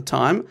unheard of at the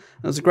time,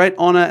 and it was a great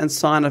honour and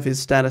sign of his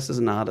status as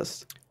an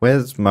artist.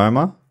 Where's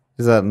MoMA?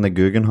 Is that in the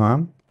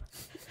Guggenheim?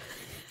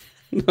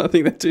 I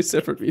think they're two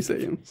separate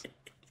museums.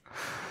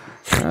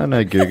 I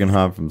know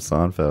Guggenheim from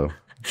Seinfeld.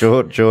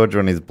 George,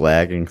 when he's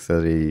blagging,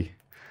 said he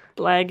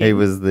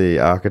was the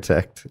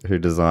architect who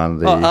designed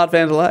the Art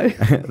Vandelay.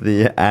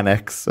 the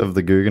annex of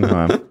the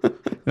Guggenheim. You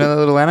know the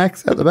little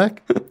annex at the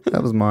back?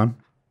 That was mine.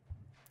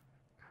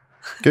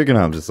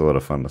 Guggenheim's just a lot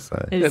of fun to say.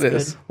 It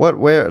is.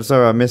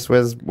 Sorry, I missed. Where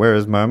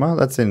is MoMA?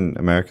 That's in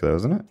America, though,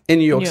 isn't it? In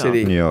New York New York.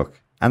 City. New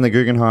York. And the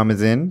Guggenheim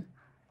is in?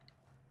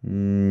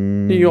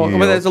 New York.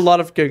 Well, there's a lot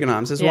of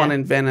Guggenheims. There's Yeah. one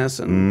in Venice.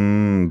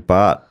 And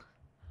But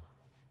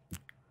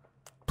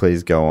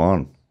please go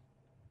on.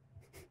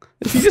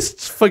 have you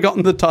just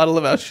forgotten the title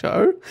of our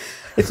show?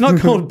 It's not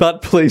called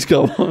But Please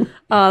Go On.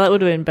 Oh, that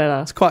would have been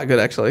better. It's quite good,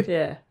 actually.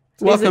 Yeah.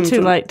 Welcome Is it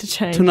too late to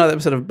change? To another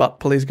episode of But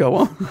Please Go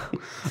On.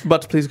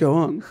 But Please Go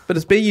On. But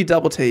it's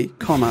B-U-T-T,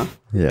 comma,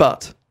 Yeah.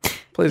 but.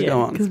 Please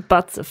go Because on.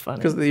 butts are funny.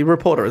 Because the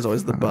reporter is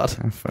always the butt.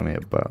 How funny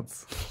at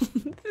butts.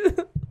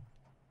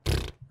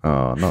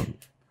 Oh, not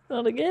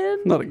Not again.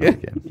 Not again.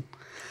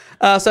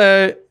 again.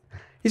 So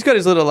he's got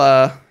his little,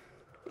 I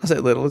say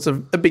little, it's a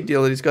big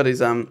deal that he's got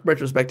his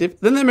retrospective.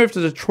 Then they moved to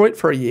Detroit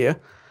for a year,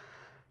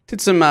 did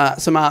some art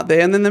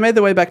there, and then they made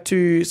their way back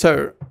to,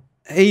 so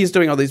he's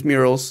doing all these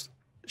murals.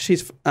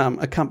 She's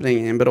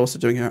accompanying him, but also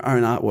doing her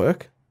own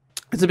artwork.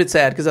 It's a bit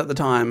sad because at the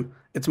time,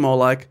 it's more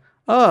like,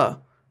 oh,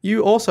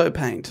 you also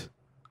paint.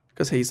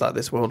 Because he's like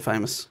this world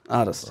famous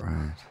artist.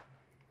 Right.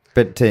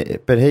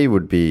 But he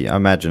would be, I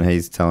imagine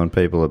he's telling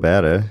people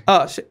about her.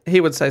 Oh, he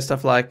would say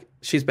stuff like,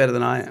 she's better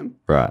than I am.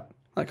 Right.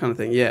 That kind of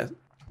thing, yeah.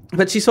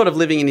 But she's sort of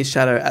living in his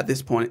shadow at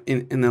this point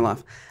in their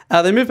life.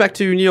 They moved back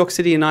to New York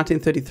City in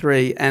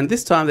 1933, and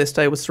this time their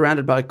stay was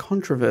surrounded by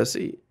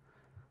controversy.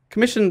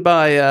 Commissioned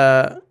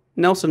by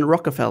Nelson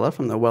Rockefeller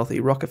from the wealthy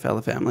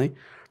Rockefeller family,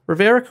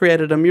 Rivera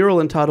created a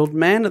mural entitled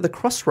Man at the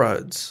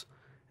Crossroads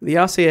in the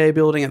RCA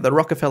building at the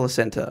Rockefeller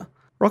Center.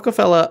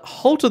 Rockefeller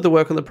halted the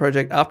work on the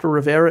project after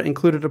Rivera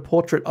included a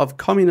portrait of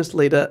communist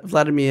leader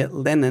Vladimir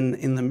Lenin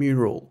in the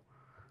mural.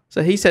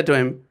 So he said to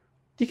him,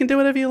 you can do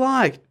whatever you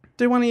like.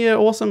 Do one of your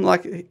awesome,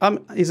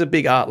 he's a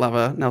big art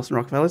lover, Nelson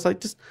Rockefeller. He's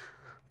like, just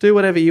do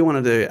whatever you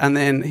want to do. And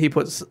then he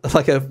puts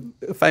like a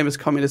famous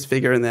communist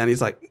figure in there and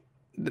he's like,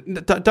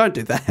 don't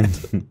do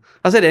that.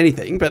 I said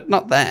anything, but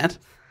not that.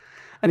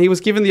 And he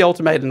was given the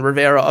ultimatum,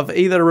 Rivera, of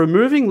either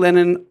removing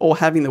Lenin or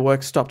having the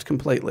work stopped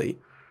completely.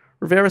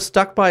 Rivera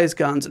stuck by his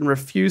guns and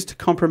refused to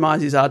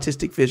compromise his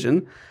artistic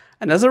vision.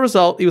 And as a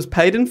result, he was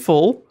paid in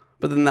full,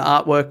 but then the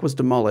artwork was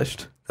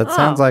demolished. That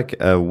sounds like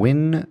a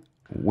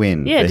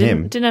win-win for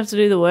him. Didn't have to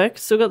do the work,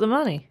 still got the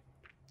money.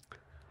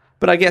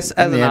 But I guess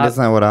as an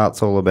isn't that what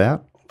art's all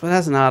about? But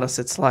as an artist,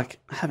 it's like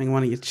having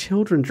one of your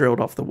children drilled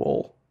off the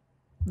wall.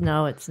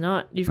 No, it's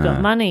not. You've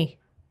got money.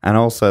 And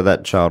also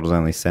that child was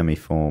only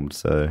semi-formed,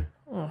 so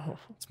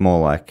it's more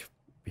like,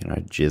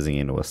 jizzing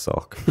into a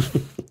sock.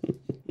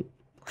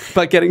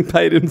 But getting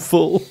paid in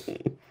full.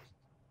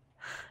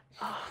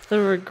 The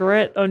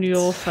regret on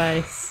your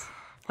face.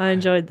 I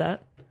enjoyed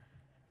that.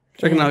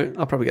 Do you reckon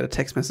I'll probably get a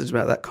text message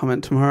about that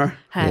comment tomorrow?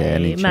 Hey,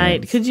 any mate,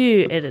 chance? could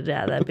you edit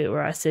out that bit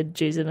where I said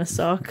jizz in a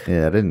sock?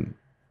 Yeah, I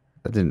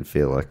didn't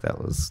feel like that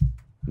was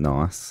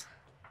nice.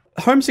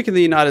 Homesick in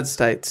the United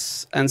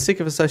States and sick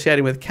of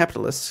associating with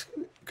capitalists,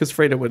 because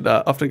Frida would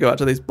often go out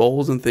to these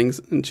balls and things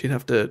and she'd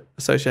have to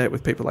associate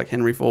with people like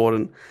Henry Ford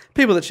and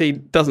people that she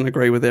doesn't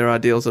agree with their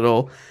ideals at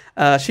all.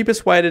 She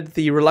persuaded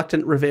the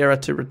reluctant Rivera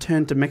to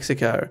return to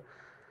Mexico.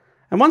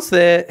 And once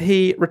there,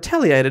 he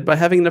retaliated by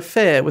having an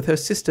affair with her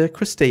sister,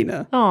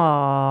 Christina.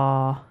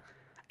 Aww.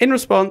 In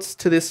response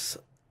to this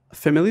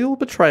familial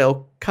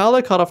betrayal,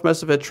 Kahlo cut off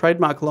most of her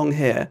trademark long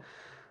hair.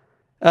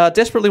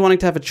 Desperately wanting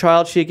to have a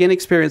child, she again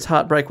experienced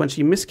heartbreak when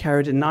she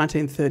miscarried in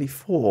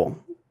 1934.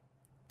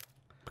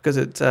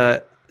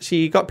 Because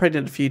she got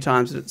pregnant a few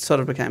times, and it sort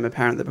of became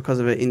apparent that because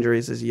of her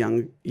injuries as a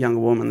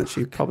young woman that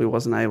she probably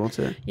wasn't able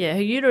to. Yeah,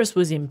 her uterus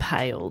was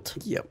impaled.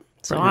 Yep.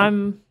 So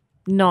I'm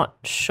not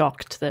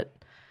shocked that...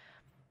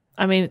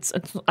 I mean,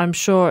 I'm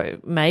sure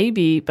it may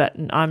be, but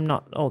I'm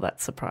not all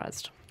that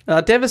surprised.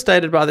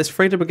 Devastated by this,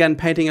 Frida began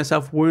painting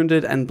herself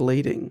wounded and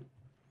bleeding.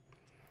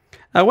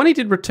 When he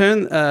did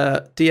return,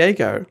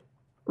 Diego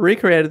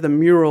recreated the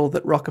mural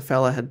that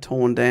Rockefeller had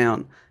torn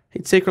down.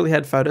 He'd secretly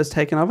had photos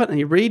taken of it, and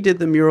he redid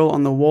the mural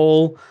on the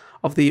wall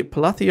of the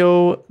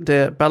Palacio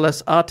de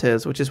Bellas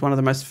Artes, which is one of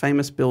the most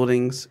famous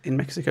buildings in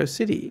Mexico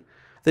City.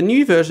 The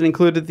new version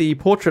included the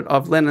portrait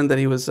of Lenin that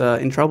he was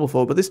in trouble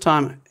for, but this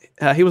time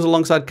he was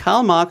alongside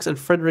Karl Marx and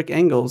Friedrich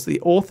Engels, the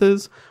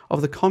authors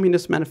of the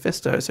Communist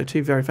Manifesto, so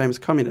two very famous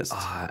communists.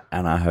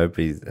 And I hope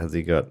he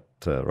got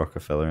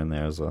Rockefeller in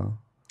there as well.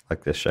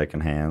 Like they're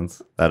shaking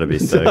hands. That'd be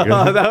so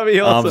good. That would be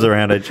awesome. Arms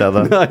around each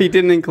other. No, he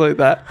didn't include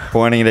that.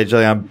 Pointing at each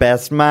other, I'm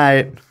best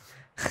mate.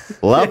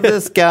 Love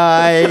this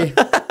guy.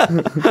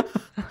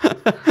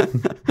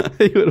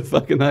 He would have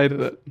fucking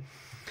hated it.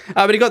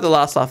 But he got the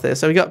last laugh there.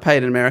 So he got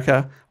paid in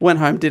America, went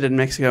home, did it in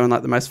Mexico in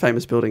like the most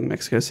famous building in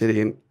Mexico City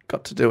and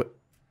got to do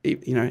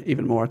it,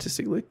 even more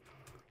artistically.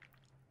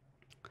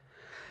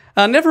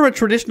 Never a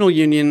traditional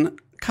union,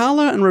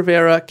 Kahlo and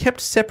Rivera kept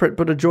separate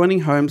but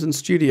adjoining homes and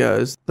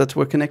studios that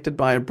were connected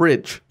by a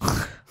bridge.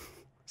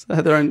 So they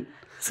had their own...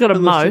 It's got a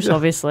moat, studio.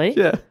 obviously.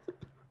 Yeah.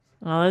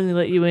 I'll only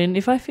let you in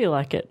if I feel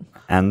like it.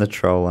 And the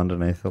troll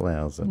underneath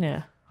allows it.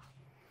 Yeah.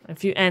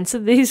 If you answer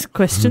these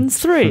questions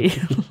 3.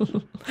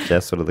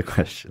 Jess, what are the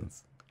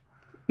questions?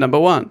 Number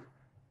 1.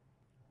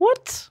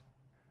 What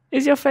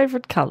is your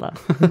favourite colour?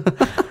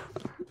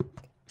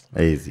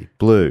 Easy.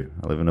 Blue.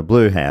 I live in a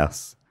blue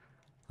house.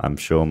 I'm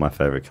sure my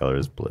favourite colour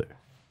is blue.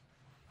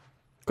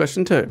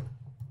 Question 2.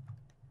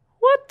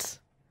 What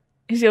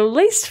is your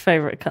least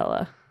favourite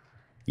colour?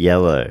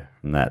 Yellow.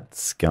 And that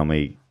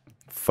scummy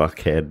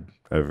fuckhead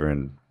over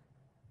in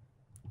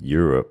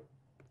Europe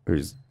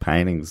whose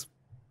paintings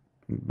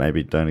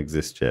maybe don't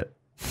exist yet.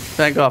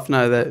 Back off.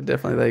 No,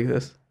 they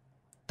exist.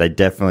 They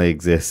definitely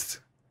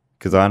exist.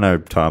 Because I know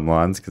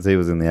timelines, because he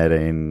was in the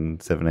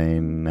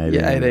 1850s.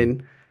 Yeah,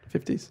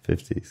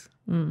 1850s.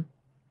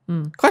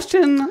 50s.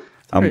 Question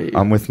 3.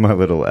 I'm with my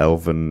little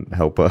elven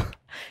helper.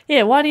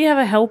 Yeah, why do you have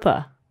a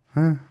helper?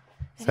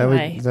 Is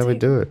that how we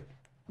do it?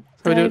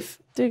 Dave,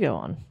 do go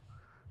on.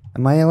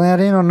 Am I allowed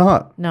in or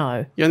not?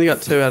 No. You only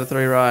got 2 out of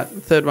 3 right.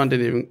 The third one you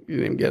didn't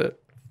even get it.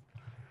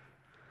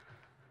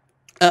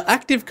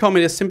 Active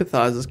communist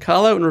sympathizers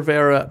Kahlo and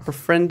Rivera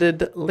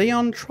befriended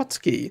Leon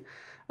Trotsky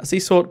as he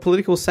sought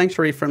political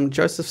sanctuary from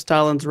Joseph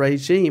Stalin's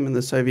regime in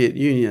the Soviet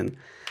Union.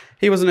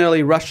 He was an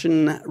early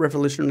Russian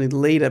revolutionary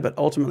leader, but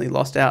ultimately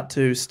lost out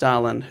to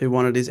Stalin, who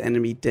wanted his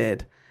enemy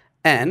dead.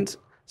 And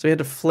so he had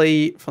to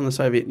flee from the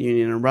Soviet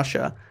Union and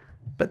Russia,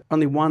 but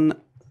only one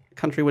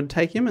country would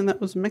take him, and that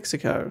was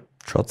Mexico.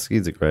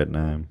 Trotsky's a great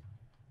name.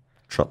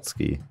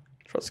 Trotsky,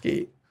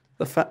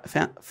 the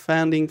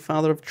founding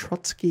father of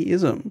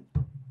Trotskyism.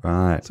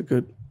 right. That's a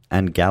good...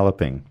 And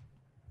galloping.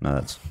 No,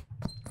 that's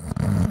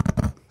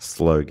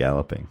slow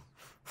galloping.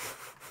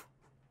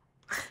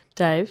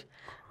 Dave,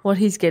 what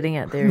he's getting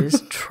at there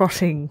is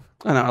trotting.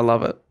 I know, I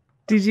love it.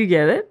 Did you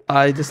get it?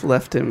 I just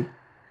left him.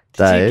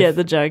 Did you get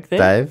the joke there?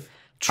 Dave,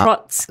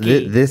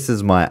 Trotsky. this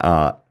is my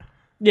art.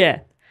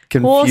 Yeah.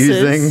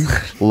 Confusing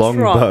Horses, long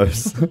trot.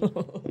 bows.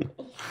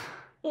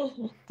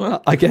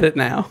 I get it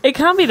now. It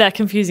can't be that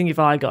confusing if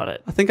I got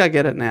it. I think I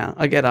get it now.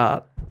 I get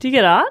art. Do you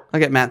get art? I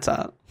get Matt's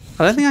art.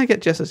 I don't think I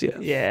get Jess's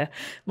yet. Yeah.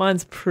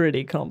 Mine's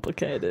pretty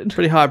complicated.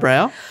 Pretty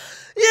highbrow.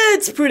 Yeah,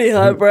 it's pretty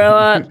highbrow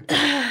art.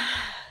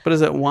 But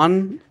is it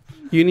one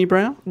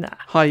unibrow? Nah.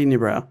 High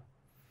unibrow.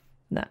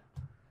 No.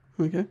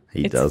 Okay.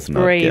 He It's does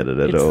not three- get it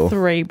at it's all.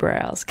 3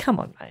 brows. Come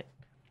on, mate.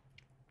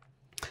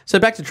 So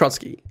back to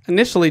Trotsky.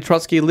 Initially,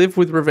 Trotsky lived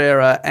with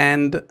Rivera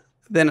and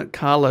then at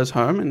Carlo's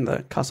home in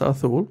the Casa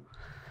Azul,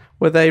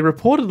 where they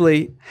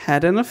reportedly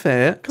had an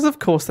affair, because of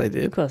course they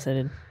did. Of course I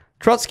did.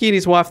 Trotsky and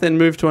his wife then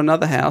moved to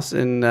another house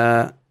in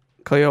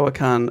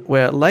Coyoacan,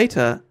 where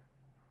later,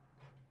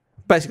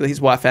 basically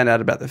his wife found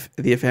out about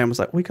the affair and was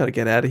like, we got to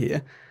get out of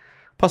here.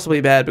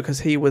 Possibly bad because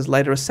he was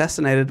later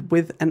assassinated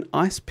with an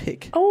ice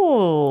pick.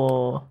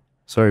 Oh.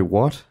 Sorry,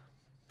 what?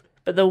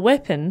 But the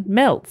weapon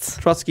melts.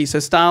 Trotsky, so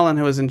Stalin,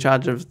 who was in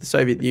charge of the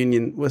Soviet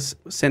Union, was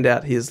sent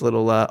out his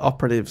little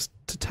operatives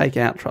to take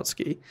out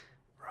Trotsky.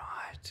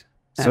 Right.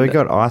 So he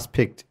got ice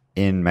picked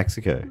in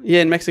Mexico.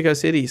 Yeah, in Mexico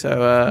City.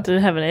 So Did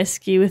it have an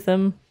esky with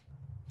them?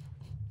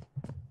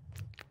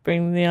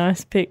 Bring the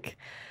ice pick.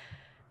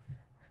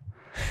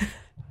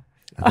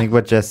 I think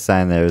what Jess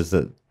saying there is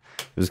that it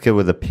was killed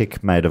with a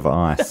pick made of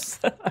ice.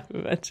 I'm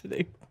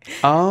imagining.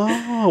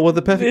 oh, well,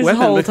 the perfect This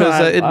weapon whole because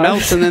time, it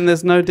melts and then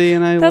there's no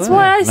DNA That's left.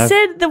 why I No-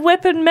 said the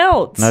weapon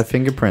melts. No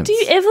fingerprints. Do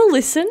you ever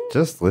listen?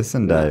 Just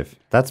listen, Dave.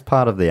 That's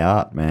part of the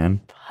art,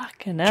 man.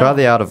 Fucking hell. Try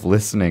the art of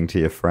listening to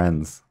your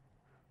friends.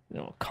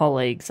 Oh,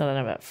 colleagues. I don't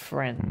know about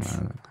friends.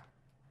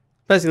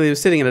 Basically, he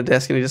was sitting at a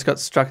desk and he just got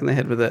struck in the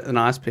head with an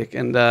ice pick.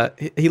 And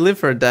he lived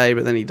for a day,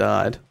 but then he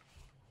died.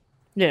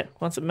 Yeah,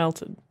 once it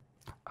melted.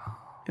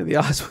 Yeah, the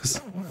ice was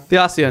the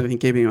only thing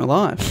keeping him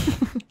alive.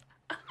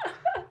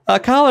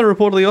 Carla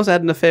reportedly also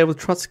had an affair with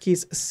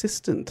Trotsky's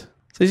assistant.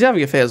 So he's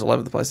having affairs all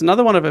over the place.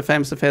 Another one of her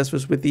famous affairs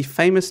was with the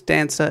famous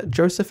dancer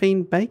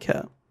Josephine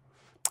Baker.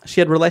 She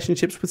had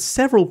relationships with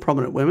several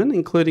prominent women,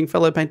 including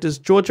fellow painters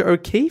Georgia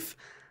O'Keeffe,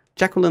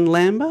 Jacqueline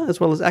Lambert, as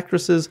well as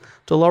actresses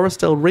Dolores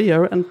Del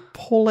Rio and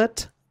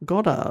Paulette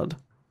Goddard.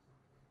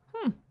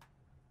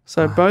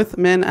 So both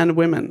men and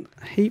women,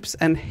 heaps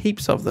and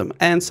heaps of them.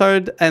 And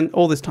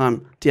all this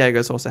time,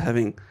 Diego's also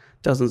having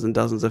dozens and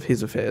dozens of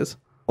his affairs.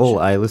 All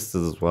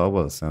A-listers as well,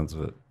 by the sounds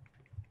of it.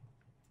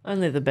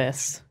 Only the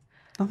best.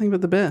 Nothing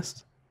but the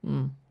best.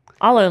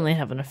 I'll only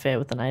have an affair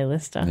with an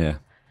A-lister. Yeah.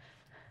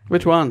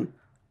 Which one?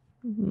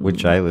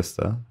 Which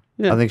A-lister?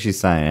 Yeah. I think she's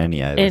saying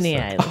any A-lister. Any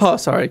A-lister. Oh,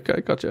 sorry.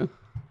 Gotcha.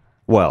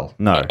 Well,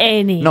 no.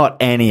 Any. Not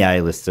any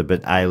A-lister,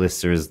 but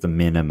A-lister is the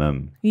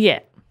minimum. Yeah.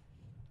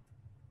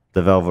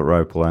 The velvet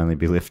rope will only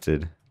be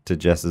lifted to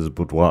Jess's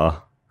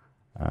boudoir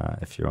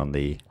if you're on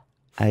the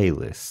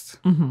A-list.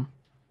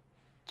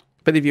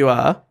 But if you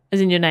are... As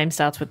in your name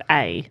starts with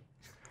A.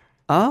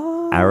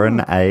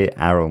 Aaron A.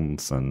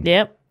 Aronson.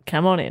 Yep.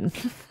 Come on in.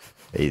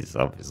 He's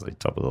obviously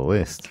top of the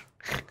list.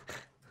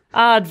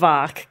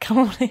 Aardvark. Come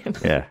on in.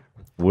 Yeah.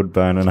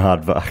 Woodbone and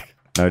Hardbuck.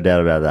 No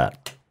doubt about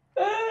that.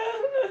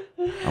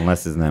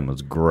 Unless his name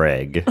was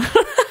Greg.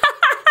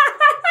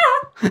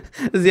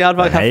 Does the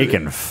aardvark He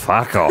can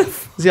fuck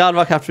off.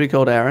 have to be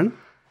called Aaron?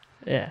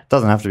 Yeah.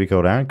 Doesn't have to be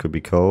called Aaron. Could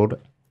be called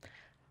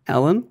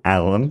Alan?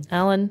 Alan.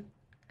 Alan.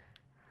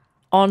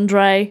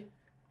 Andre.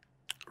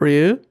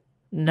 Ryu?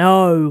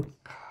 No.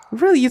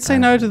 Really? You'd say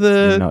no to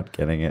You're the not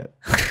getting it.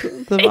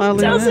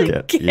 violin doesn't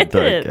man? get You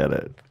don't it. get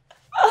it.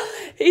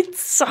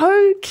 It's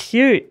so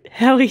cute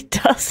how he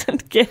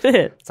doesn't get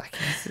it. It's like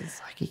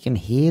he can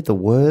hear the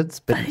words,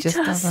 but But it he just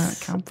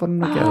just- can't put them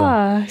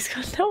together. He's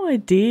got no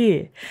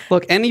idea.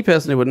 Look, any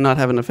person who would not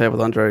have an affair with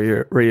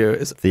Andre Ryu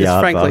is aardvark.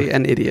 frankly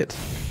an idiot,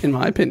 in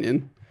my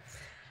opinion.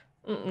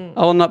 I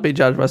will not be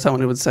judged by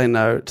someone who would say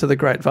no to the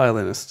great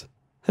violinist,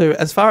 who,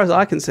 as far as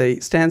I can see,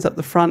 stands up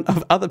the front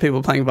of other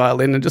people playing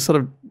violin and just sort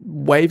of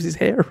waves his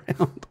hair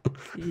around.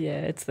 Yeah,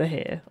 it's the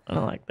hair. I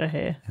don't like the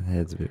hair. The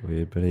head's a bit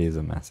weird, but he is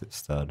a massive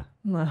stud.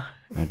 No.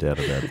 No doubt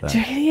about Do you that.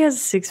 reckon he has a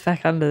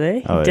six-pack under there?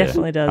 He Oh,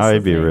 definitely yeah. does. Oh,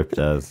 he'd be doesn't he? ripped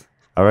as.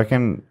 I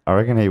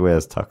reckon he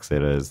wears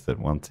tuxedos that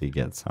once he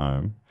gets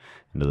home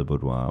into the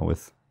boudoir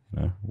with,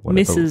 whatever,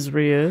 Mrs.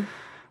 Ryu.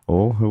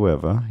 or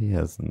whoever he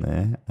has in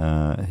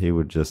there, he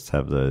would just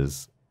have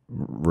those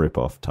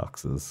rip-off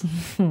tuxes.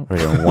 I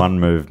reckon one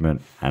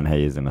movement and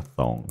he is in a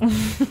thong.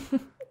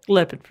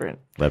 Leopard print.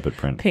 Leopard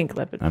print. Pink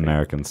leopard print.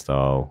 American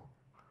style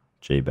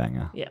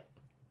G-banger. Yeah.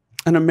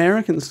 An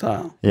American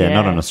style. Yeah,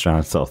 not Yeah. an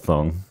Australian style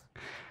thong.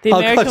 The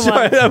American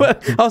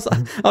one.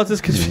 I was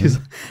just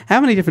confused.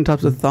 How many different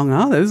types of thong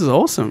are there? This is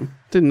awesome.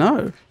 Didn't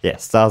know. Yeah,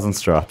 stars and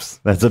stripes.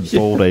 That's a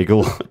bald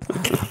eagle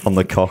on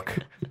the cock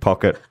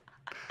pocket,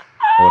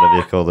 or whatever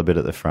you call the bit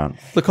at the front.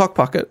 The cock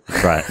pocket.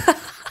 Right.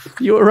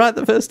 You were right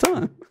the first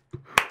time.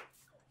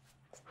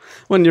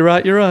 When you're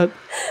right, you're right.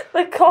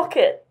 The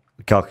cocket.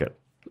 Cock it.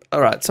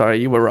 All right,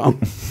 sorry, you were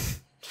wrong.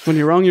 When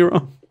you're wrong, you're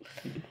wrong.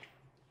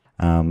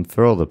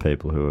 For all the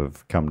people who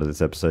have come to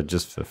this episode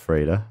just for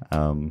Frida,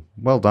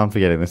 well done for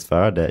getting this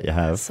far. I doubt you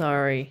have.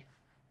 Sorry.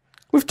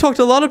 We've talked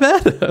a lot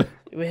about it.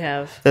 We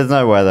have. There's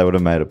no way they would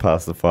have made it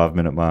past the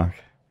 5-minute mark.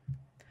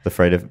 The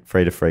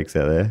Frida freaks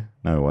out there.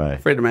 No way.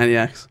 Frida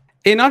Maniacs.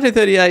 In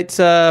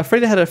 1938,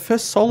 Frida had her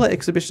first solar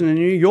exhibition in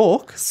New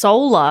York.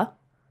 Solar.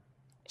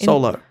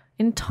 Solo.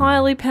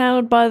 Entirely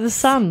powered by the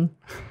sun.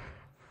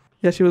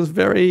 Yeah, she was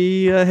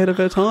very ahead of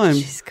her time.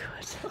 She's good.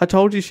 I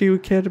told you she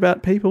cared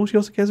about people. She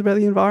also cares about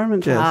the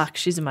environment, Jess. Fuck,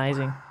 she's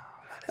amazing.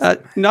 In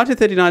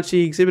 1939,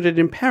 she exhibited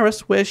in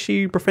Paris, where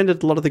she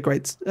befriended a lot of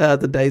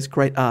the day's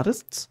great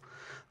artists.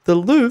 The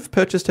Louvre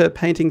purchased her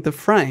painting The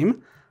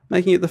Frame,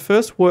 making it the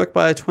first work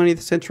by a 20th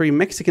century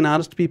Mexican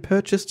artist to be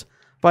purchased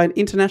by an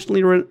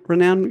internationally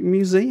renowned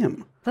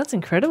museum. That's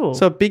incredible.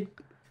 So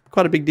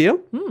quite a big deal.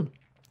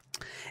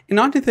 In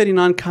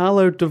 1939,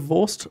 Kahlo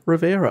divorced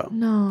Rivera.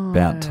 No.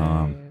 About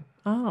time.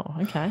 Oh,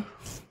 okay.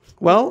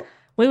 Well,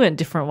 We went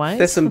different ways.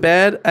 there's some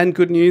bad and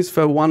good news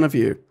for one of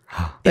you.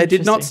 They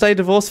did not Interesting. stay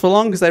divorced for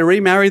long because they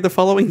remarried the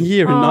following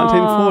year in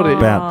 1940.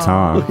 About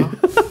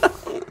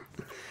time.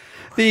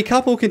 The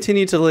couple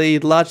continued to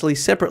lead largely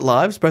separate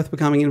lives, both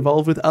becoming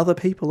involved with other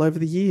people over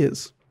the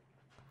years.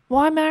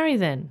 Why marry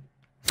then?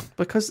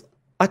 Because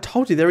I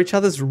told you, they're each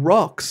other's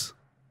rocks.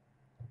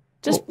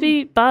 Just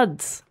be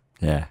buds.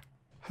 Yeah.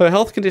 Her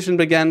health condition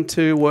began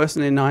to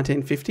worsen in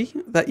 1950.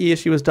 That year,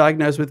 she was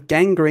diagnosed with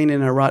gangrene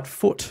in her right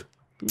foot.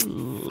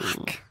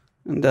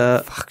 And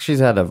Fuck, she's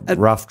had a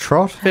rough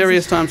trot.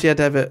 various times she had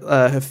to have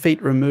her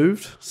feet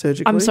removed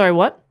surgically. I'm sorry,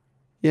 what?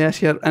 Yeah,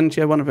 she had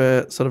one of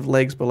her sort of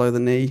legs below the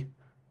knee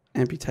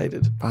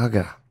amputated.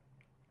 Bugger.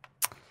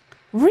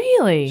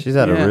 Really? She's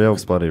had Yeah. a real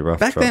bloody rough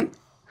Back trot. then,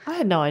 I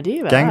had no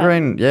idea about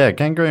Gangrene, yeah,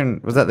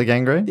 gangrene. Was that the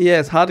gangrene? yeah,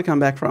 it's hard to come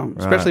back from,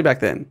 especially back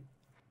then.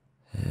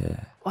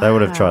 that. They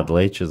would have Wow. tried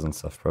leeches and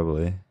stuff,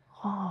 probably.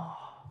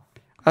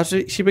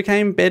 She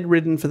became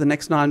bedridden for the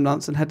next 9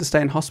 months and had to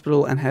stay in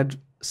hospital and had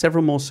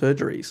several more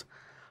surgeries.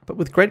 But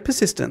with great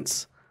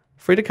persistence,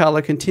 Frida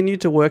Kahlo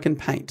continued to work and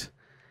paint.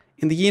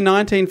 In the year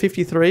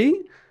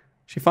 1953,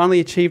 she finally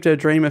achieved her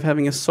dream of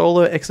having a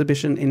solo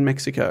exhibition in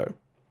Mexico.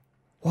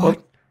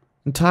 What?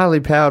 Entirely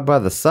powered by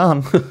the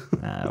sun.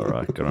 All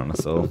right, good on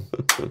us all.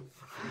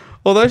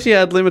 Although she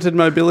had limited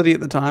mobility at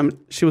the time,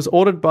 she was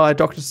ordered by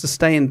doctors to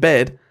stay in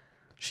bed.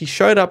 She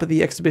showed up at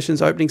the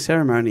exhibition's opening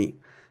ceremony.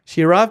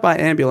 She arrived by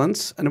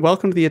ambulance and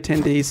welcomed the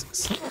attendees.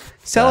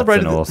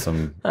 Celebrated That's an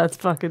awesome. That's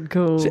fucking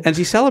cool. and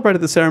she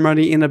celebrated the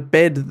ceremony in a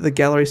bed that the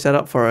gallery set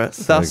up for her,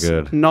 thus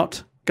good.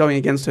 not going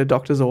against her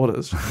doctor's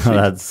orders.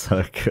 That's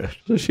so good.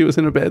 So she was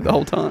in a bed the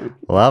whole time.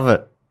 Love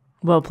it.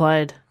 Well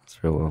played.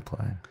 It's real well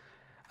played.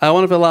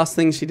 One of her last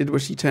things she did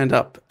was she turned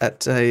up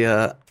at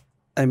a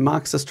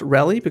Marxist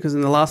rally because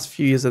in the last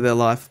few years of their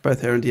life,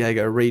 both her and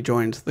Diego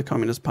rejoined the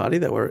Communist Party.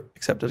 They were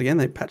accepted again.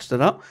 They patched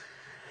it up.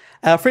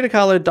 Frida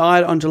Kahlo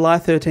died on July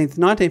 13th,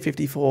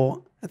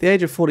 1954 at the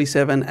age of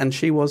 47 and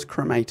she was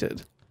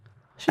cremated.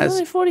 She's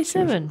only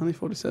 47. Only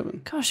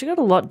 47. Gosh, she got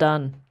a lot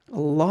done. A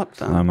lot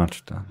done. So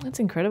much done. That's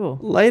incredible.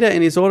 Later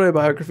in his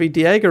autobiography,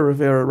 Diego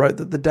Rivera wrote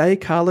that the day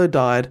Kahlo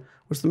died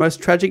was the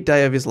most tragic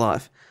day of his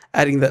life,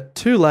 adding that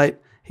too late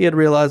he had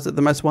realised that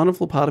the most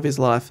wonderful part of his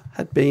life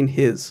had been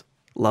his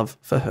love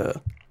for her.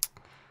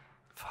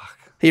 Fuck.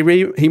 He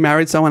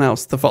married someone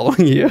else the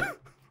following year.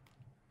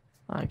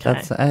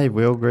 Okay. Hey,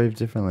 we all grieve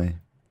differently.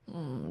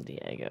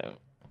 Diego.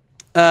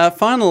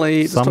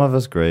 Finally, Some of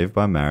us grieve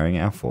by marrying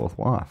our fourth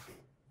wife.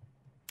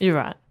 You're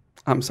right.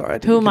 I'm sorry. I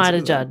didn't Who am I to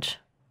consider that. judge?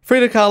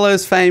 Frida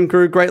Kahlo's fame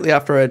grew greatly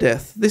after her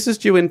death. This is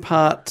due in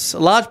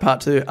large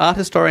part to art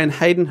historian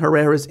Hayden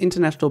Herrera's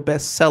international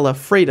bestseller,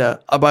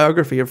 Frida, a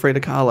biography of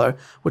Frida Kahlo,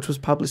 which was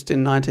published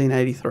in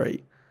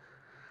 1983.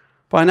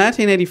 By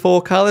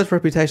 1984, Kahlo's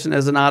reputation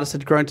as an artist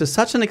had grown to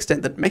such an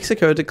extent that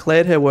Mexico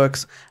declared her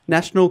works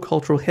national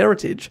cultural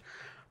heritage,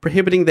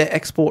 prohibiting their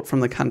export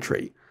from the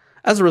country.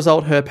 As a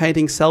result, her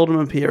paintings seldom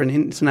appear in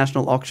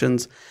international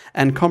auctions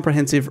and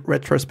comprehensive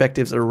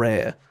retrospectives are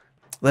rare.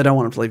 They don't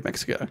want them to leave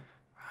Mexico.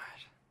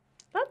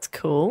 That's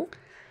cool.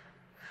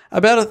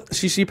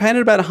 She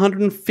painted about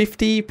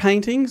 150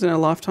 paintings in her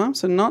lifetime,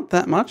 so not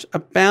that much.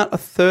 About a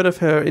third of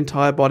her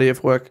entire body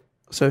of work,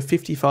 so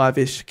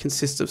 55-ish,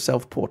 consists of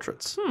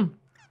self-portraits. And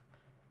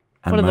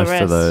What are the most of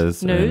rest?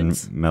 those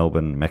Nudes? in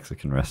Melbourne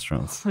Mexican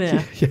restaurants.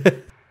 Yeah.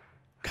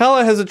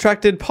 Kahlo has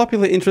attracted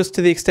popular interest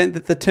to the extent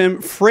that the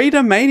term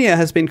Frida mania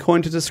has been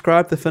coined to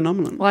describe the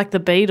phenomenon. Like the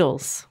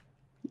Beatles.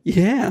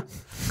 Yeah.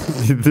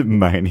 The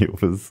mania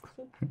was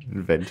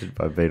invented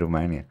by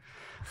Beatlemania.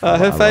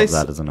 Her face,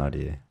 love that as an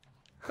idea.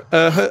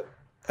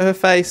 her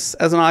face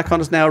as an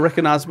icon is now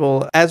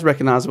recognizable as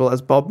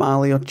Bob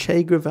Marley or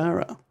Che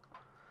Guevara.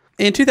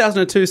 In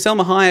 2002,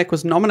 Selma Hayek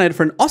was nominated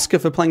for an Oscar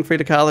for playing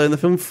Frida Kahlo in the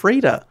film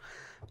Frida,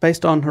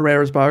 based on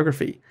Herrera's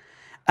biography.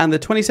 And the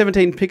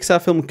 2017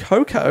 Pixar film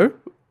Coco,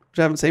 which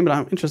I haven't seen but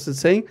I'm interested in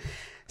seeing,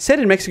 set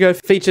in Mexico,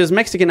 features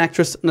Mexican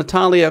actress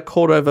Natalia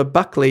Cordova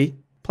Buckley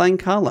playing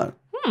Kahlo.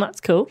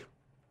 That's cool.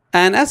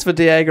 And as for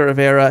Diego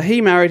Rivera,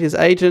 he married his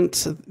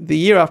agent the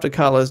year after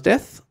Kahlo's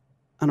death.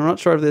 and I'm not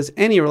sure if there's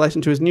any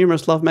relation to his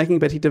numerous lovemaking,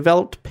 but he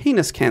developed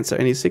penis cancer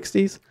in his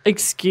 60s.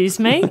 Excuse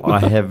me? I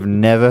have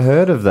never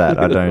heard of that,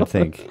 I don't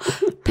think.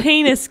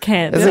 Penis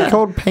cancer. Is it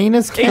called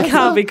penis cancer? It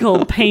can't be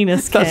called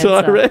penis That's cancer.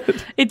 what I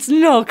read. It's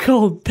not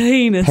called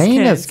penis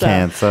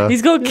cancer.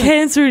 He's got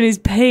cancer in his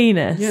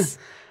penis.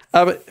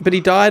 But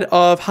he died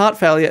of heart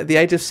failure at the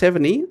age of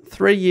 70,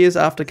 3 years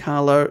after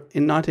Kahlo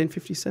in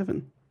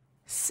 1957.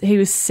 He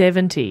was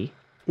 70.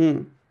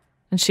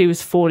 And she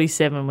was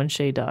 47 when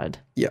she died.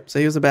 Yep, so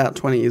he was about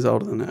 20 years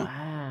older than her.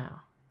 Wow.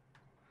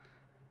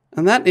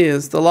 And that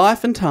is the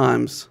life and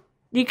times.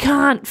 You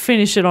can't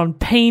finish it on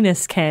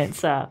penis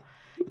cancer.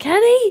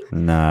 Can he?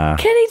 Nah.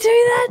 Can he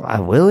do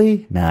that? Will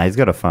he? Nah, he's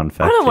got a fun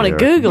fact. I don't want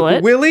to here. Google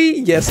it. Willie?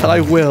 Yes, I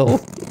will.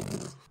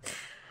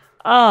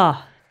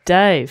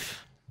 Dave.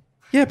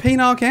 Yeah,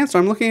 penile cancer.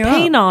 I'm looking it up.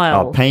 Penile.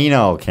 Oh,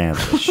 penile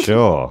cancer,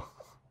 sure.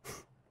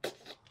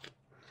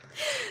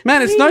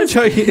 Man, it's no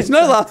joke. It's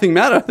no laughing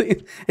matter.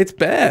 It's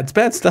bad. It's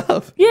bad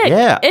stuff.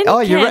 Yeah. Any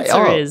you're right.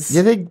 cancer is.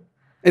 You think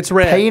It's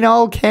rare.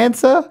 penile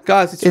cancer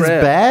Guys, it's is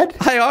rare. bad?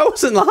 Hey, I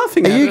wasn't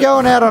laughing Are at you it.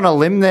 going out on a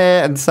limb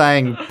there and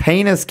saying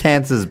penis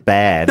cancer's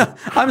bad?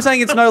 I'm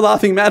saying it's no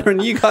laughing matter,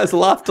 and you guys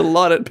laughed a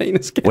lot at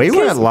penis cancer. We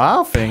weren't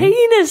laughing.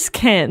 Penis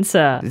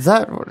cancer. Is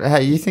that how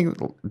you think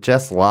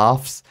Jess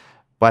laughs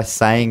by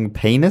saying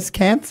penis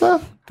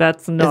cancer?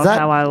 That's not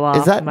how I laugh,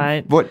 is that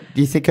mate. what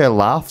do you think her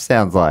laugh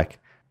sounds like?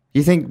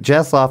 You think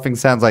Jess laughing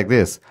sounds like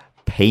this?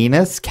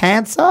 Penis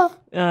cancer?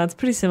 It's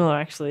pretty similar,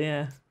 actually,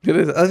 yeah. It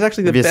is. That's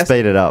actually If the you best.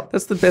 speed it up.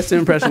 That's the best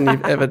impression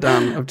you've ever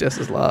done of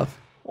Jess's laugh.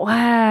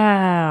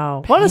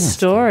 Wow. What a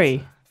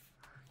story.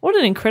 What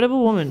an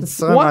incredible woman.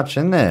 So much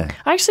in there.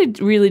 I actually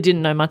really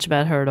didn't know much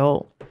about her at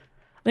all. I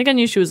think I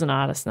knew she was an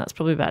artist, and that's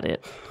probably about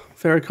it.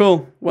 Very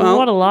cool. Well,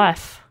 What a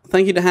life.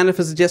 thank you to Hannah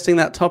for suggesting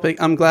that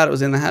topic. I'm glad it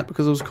was in the hat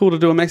because it was cool to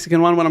do a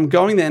Mexican one when I'm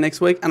going there next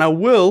week, and I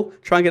will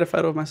try and get a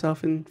photo of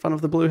myself in front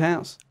of the Blue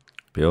House.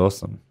 Be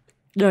awesome.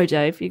 No,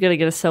 Dave, you got to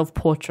get a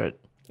self-portrait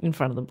in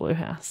front of the Blue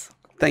House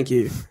Thank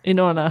you. in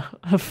honor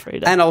of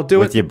Frida. And I'll do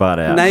With it your butt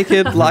out.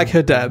 naked like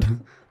her dad,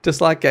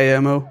 just like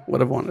Guillermo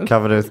would have wanted.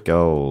 Covered with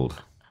gold.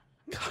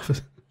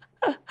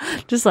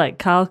 Just like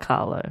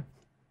Carlo.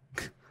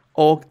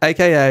 Or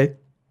AKA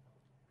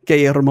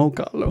Guillermo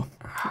Carlo.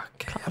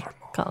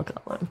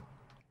 Carlo.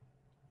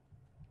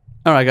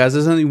 All right, guys,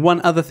 there's only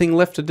one other thing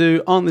left to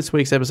do on this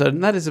week's episode,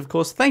 and that is, of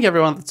course, thank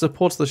everyone that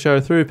supports the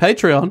show through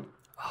Patreon.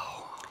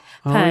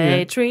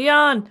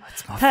 Patreon.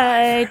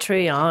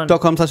 Patreon.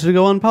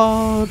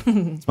 .com/to-go-on-pod.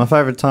 It's my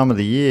favourite time of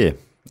the year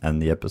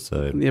and the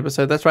episode. The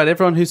episode, that's right.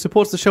 Everyone who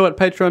supports the show at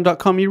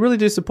patreon.com, you really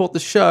do support the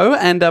show,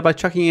 and by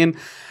chucking in $1,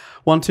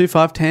 $2,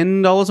 $5,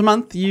 $10 a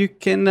month, you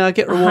can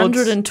get rewards.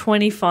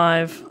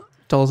 $125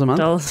 $1 a month.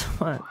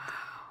 a month.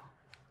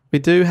 We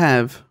do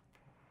have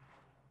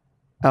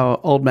our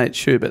old mate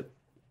Schubert,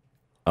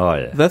 Oh,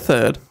 yeah. the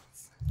third,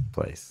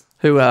 Please.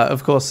 who,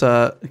 of course,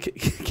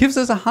 gives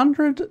us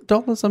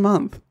 $100 a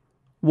month.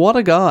 What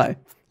a guy.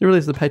 He really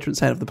is the patron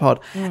saint of the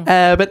pod.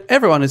 But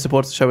everyone who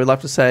supports the show, we'd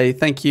like to say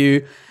thank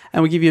you.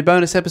 And we give you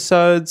bonus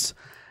episodes,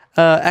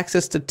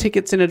 access to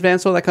tickets in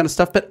advance, all that kind of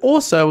stuff. But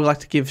also, we'd like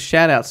to give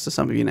shout-outs to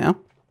some of you now.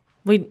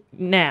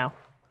 Now.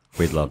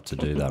 We'd love to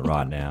do that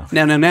right now.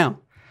 Now.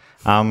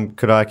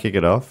 Could I kick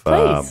it off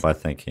Please. by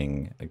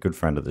thanking a good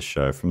friend of the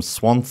show from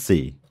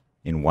Swansea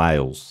in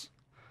Wales,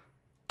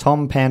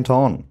 Tom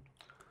Panton.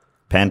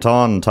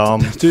 Panton,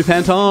 Tom. Do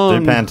Panton.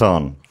 Do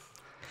Panton.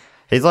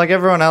 He's like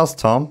everyone else,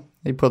 Tom.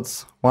 He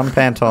puts one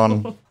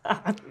Panton.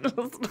 That's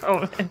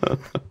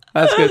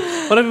good.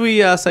 What if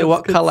we say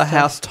what colour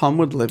house Tom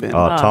would live in?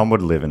 Oh, Tom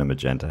would live in a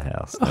magenta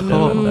house. I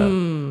doubt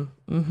that.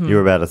 You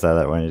were about to say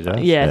that, weren't you, Jess?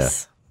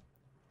 Yes.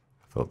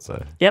 Yeah, thought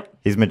so. Yep.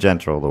 He's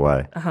magenta all the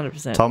way.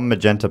 100%. Tom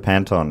Magenta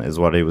Panton is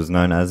what he was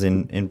known as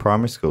in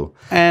primary school.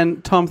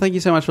 And Tom, thank you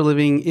so much for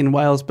living in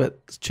Wales,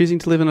 but choosing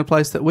to live in a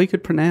place that we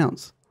could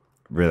pronounce.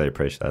 Really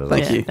appreciate it.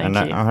 Thank you. Thank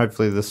And you.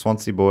 hopefully the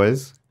Swansea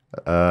boys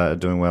are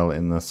doing well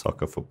in the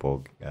soccer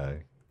football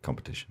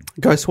competition.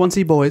 Go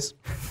Swansea boys.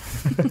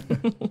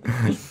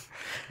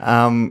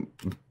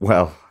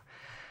 Well,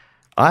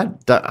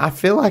 I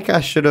feel like I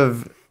should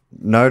have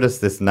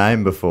noticed this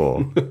name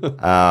before,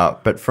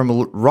 but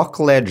from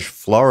Rockledge,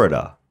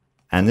 Florida,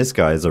 and this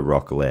guy is a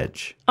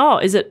Rockledge. Oh,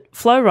 is it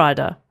Flow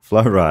Rider?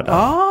 Flow Rider.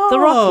 Oh. The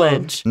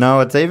Rockledge. No,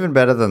 it's even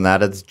better than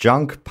that. It's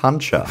Junk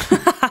Puncher.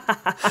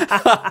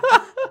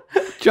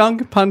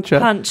 Junk Puncher.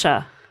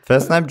 Puncher.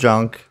 First name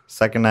Junk,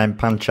 second name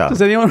Puncher.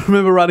 Does anyone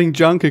remember writing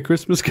Junk a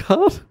Christmas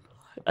card?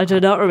 I do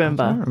not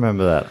remember.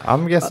 Remember that.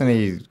 I'm guessing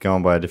he's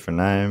going by a different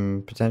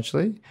name,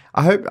 potentially.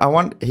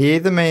 He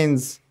either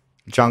means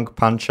junk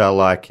puncher,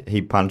 like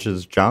he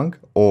punches junk,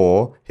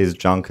 or his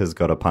junk has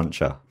got a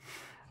puncher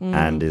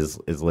and is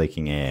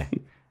leaking air.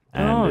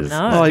 And Oh, is,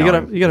 no. is Oh, you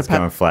going- gotta it's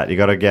going flat. You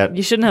got to get...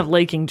 You shouldn't have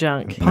leaking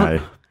junk.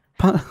 No.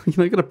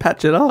 You got to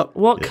patch it up.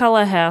 What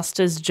colour house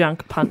does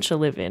Junk Puncher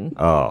live in?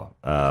 Oh,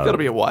 Got to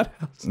be a White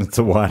House. it's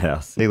a White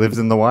House. He lives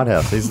in the White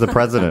House. He's the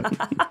president.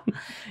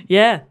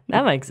 Yeah,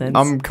 that makes sense.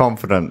 I'm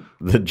confident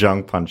the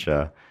junk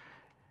puncher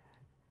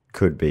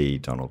could be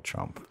Donald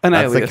Trump. An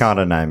That's the alias. kind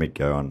of name it'd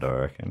go under, I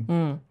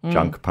reckon.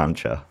 Junk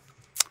puncher.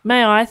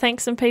 May I thank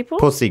some people?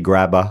 Pussy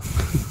grabber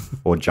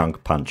or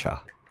junk puncher.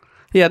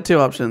 He had two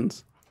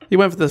options. He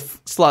went for the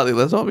slightly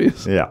less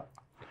obvious. Yeah.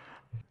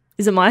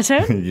 Is it my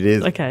turn? It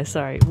is. Okay,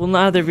 sorry. Well,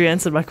 neither of you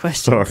answered my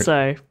question.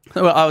 Sorry.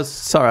 So, Well, I was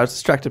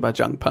distracted by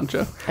Junk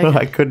Puncher.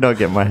 I could not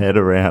get my head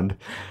around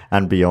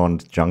and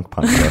beyond junk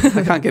puncher.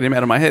 I can't get him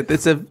out of my head.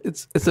 It's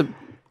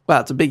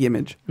a big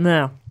image.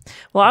 no.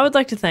 Well, I would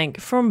like to thank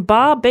from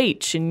Bar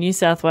Beach in New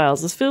South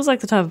Wales. This feels like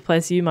the type of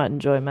place you might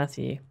enjoy,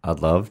 Matthew. I'd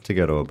love to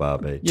go to a bar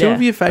beach. Yeah. Two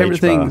of your favourite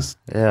Beach bar. things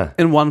Yeah.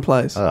 in one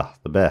place. Oh,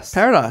 the best.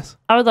 Paradise.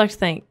 I would like to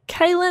thank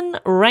Kaylin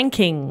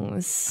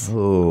Rankings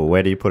Oh,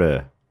 where do you put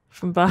her?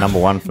 from Bar. Number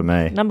one for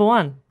me. Number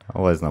one.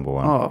 Always number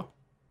one. Oh,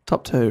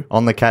 top two.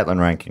 On the Caitlin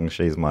ranking,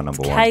 she's my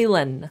number one.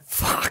 Kaylin.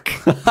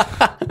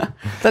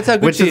 That's how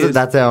good Which she is is.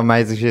 that's how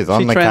amazing she is.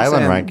 On the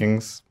Caitlin transcends.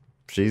 rankings,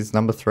 she's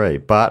number 3.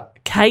 But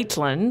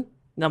Caitlin,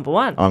 number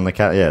one. on the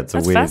it's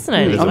That's a weird,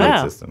 fascinating. it is a weird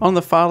Wow. system. On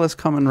the far less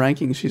common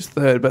ranking, she's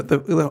third, but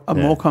a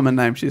more common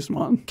name, she's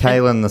one.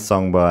 Kaylin, the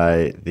song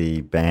by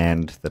the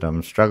band that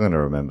I'm struggling to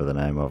remember the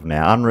name of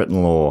now,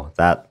 Unwritten Law,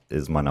 that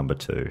is my number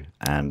 2.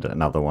 And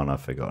another one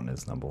I've forgotten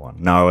is number 1.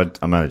 No,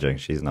 I'm only joking.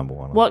 She's number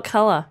 1. What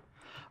colour?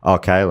 Oh,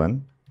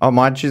 Kaylin. Oh,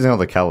 mind choosing all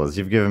the colours.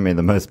 You've given me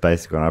the most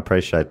basic one. I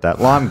appreciate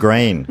that. Lime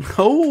green.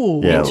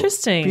 Oh, Yeah.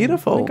 Interesting.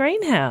 beautiful. The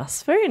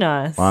greenhouse. Very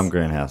nice. Lime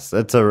greenhouse.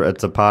 It's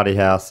a party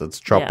house. It's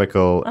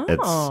tropical.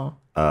 Oh.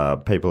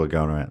 It's people are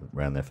going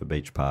around there for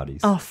beach parties.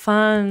 Oh,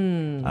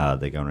 fun.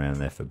 They're going around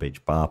there for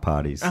beach bar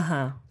parties.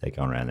 Uh-huh. They're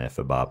going around there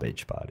for bar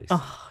beach parties.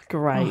 Oh,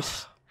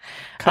 great.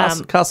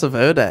 Casa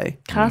Verde.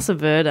 Casa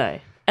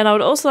Verde. And I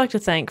would also like to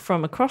thank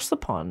from across the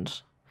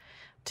pond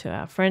to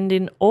our friend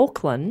in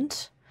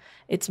Auckland.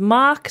 It's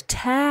Mark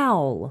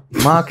Towell.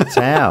 Mark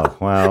Tao.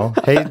 Well,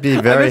 he'd be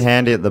very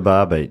handy at the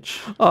bar beach.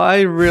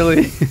 I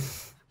really,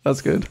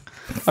 that's good.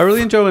 I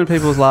really enjoy when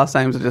people's last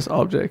names are just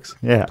objects.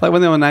 Yeah. Like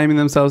when they were naming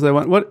themselves, they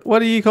went, what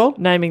are you called?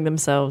 Naming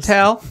themselves.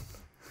 Towel.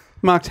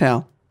 Mark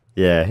Towel.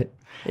 Yeah.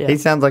 Yeah. He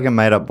sounds like a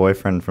made-up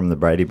boyfriend from the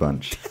Brady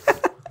Bunch.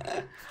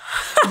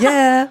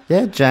 Yeah.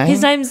 Yeah, Jane.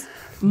 His name's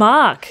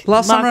Mark.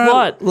 Last Mark summer,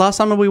 what?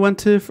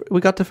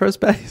 we got to first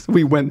base.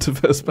 We went to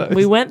first base.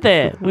 We went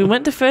there. We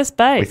went to first We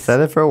base. sat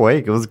there for a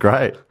week. It was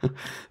great.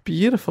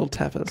 Beautiful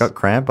tapas. Got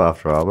cramp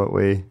after a while, but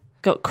we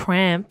Got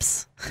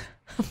cramps.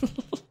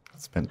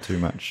 spent too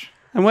much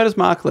And where does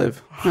Mark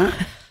live? Huh?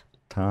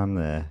 time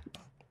there.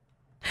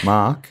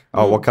 Mark.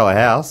 Oh, what colour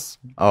house?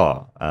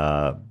 Oh,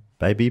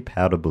 baby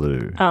powder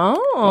blue.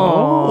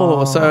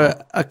 Oh. So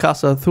a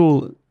Casa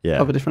Azul Yeah.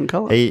 of a different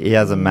colour. He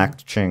has a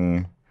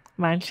matching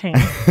Matching.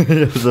 he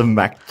has a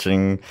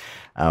matching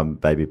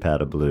baby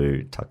powder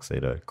blue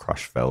tuxedo,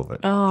 crushed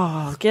velvet.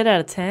 Oh, get out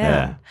of town.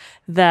 Yeah.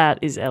 That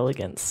is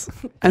elegance.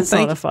 And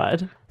thank-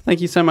 Personified. Thank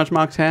you so much,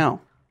 Mark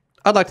Towell.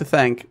 I'd like to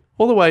thank,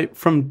 all the way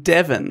from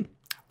Devon.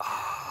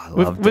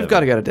 We've got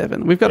to go to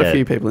Devon. We've got a Yeah.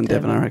 few people in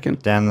Devon, I reckon.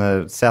 Down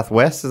the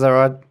southwest, is that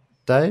right,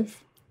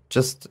 Dave?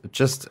 Just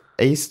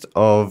east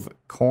of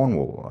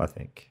Cornwall, I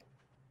think.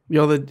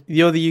 You're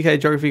the UK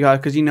geography guy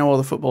because you know all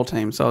the football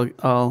teams, so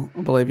I'll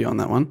believe you on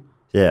that one.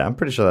 Yeah, I'm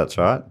pretty sure that's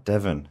right.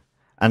 Devon.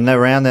 And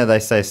around there they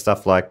say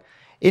stuff like,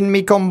 in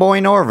me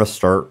combine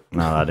harvester.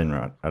 No, I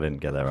didn't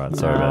get that right.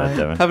 Sorry about that,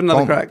 Devon. Have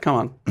another crack.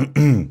 Come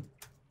on.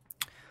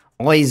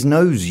 Eyes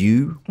knows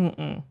you.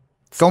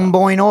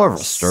 Combine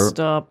harvester.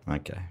 Stop.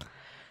 Okay.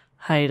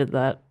 Hated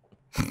that.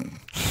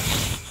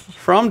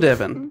 From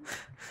Devon,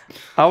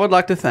 I would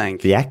like to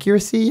thank. The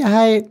accuracy you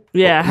hate?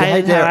 Yeah, I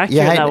hated how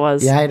accurate that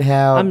was. You hate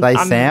how I'm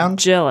sound?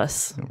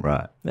 jealous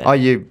Right. Are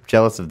you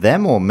jealous of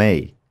them or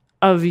me?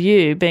 of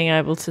you being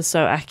able to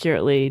so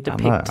accurately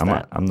depict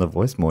that. I'm the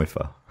voice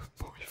morpher.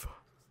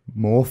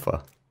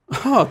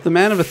 Oh, the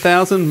man of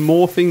 1,000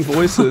 morphing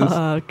voices.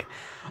 Fuck.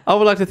 I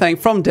would like to thank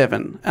from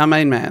Devon, our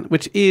main man,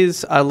 which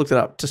is, I looked it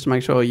up just to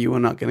make sure you were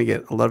not going to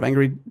get a lot of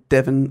angry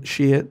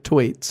Devonshire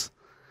tweets,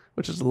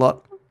 which is a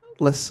lot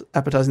less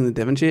appetizing than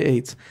Devonshire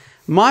eats.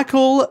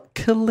 Michael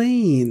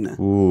Colleen.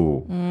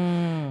 Ooh.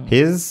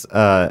 His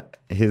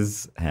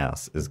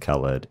house is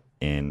coloured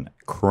in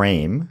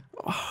cream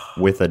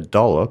with a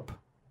dollop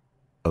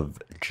of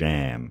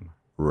jam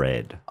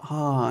red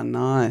Oh,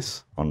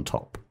 nice. on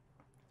top.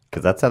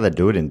 Because that's how they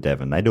do it in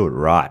Devon. They do it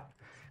right.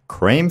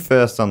 Cream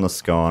first on the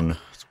scone,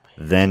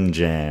 then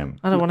jam.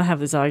 I don't want to have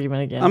this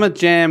argument again. I'm a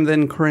jam,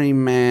 then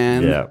cream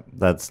man. Yeah,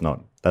 that's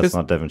not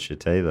Devonshire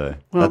tea though.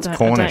 Well, that's I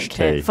Cornish don't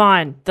care. tea.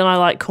 Fine, then I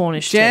like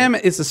Cornish Jam tea.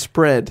 is a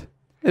spread.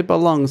 It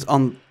belongs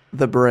on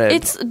the bread.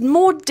 It's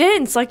more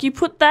dense. Like you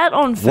put that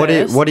on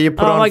first. What do you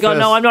put oh on my god,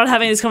 no! first? I'm not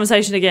having this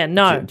conversation again.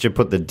 No. Do you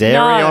put the dairy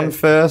No. on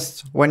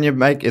first when you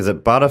make? Is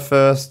it butter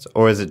first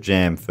or is it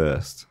jam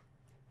first?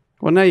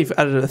 Well, now you've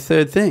added a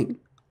third thing.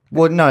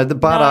 Well, no, the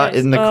butter No,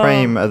 in the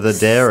cream of the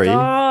dairy.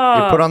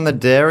 stop. You put on the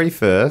dairy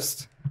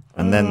first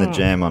and then the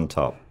jam on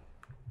top.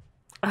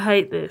 I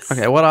hate this.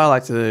 Okay, what I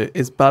like to do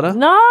is butter,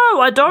 No,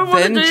 I don't want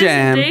to Then do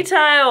jam. this in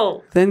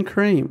detail. then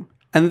cream,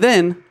 and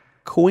then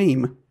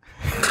queen.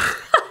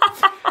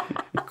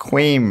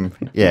 Queen.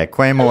 Yeah,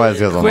 Queen always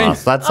goes on Queen.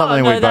 last. That's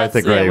something no, we both that's-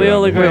 agree yeah, with. we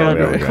all agree on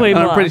Yeah, it. yeah. Queen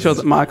And I'm pretty last. sure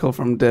that Michael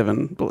from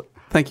Devon,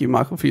 thank you,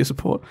 Michael, for your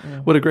support,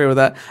 would agree with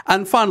that.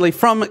 And finally,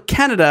 from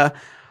Canada,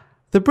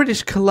 the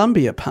British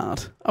Columbia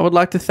part, I would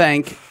like to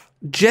thank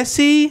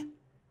Jesse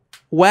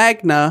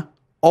Wagner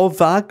or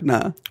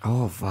Wagner.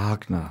 Oh,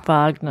 Wagner.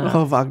 Wagner.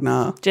 Oh,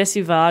 Wagner.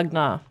 Jesse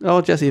Wagner.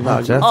 Oh, Jesse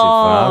Wagner. Jesse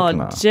Oh,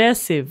 Wagner.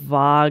 Jesse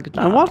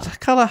Wagner. And what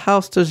colour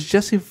house does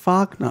Jesse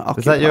Wagner occupy?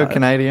 Is that your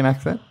Canadian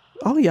accent?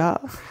 Oh, yeah.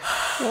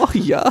 Oh,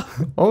 yeah.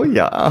 Oh,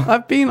 yeah.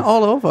 I've been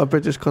all over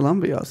British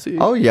Columbia, see.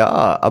 Oh,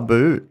 yeah. A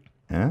boot.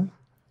 Yeah.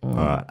 All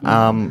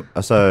right.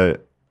 So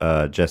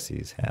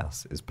Jesse's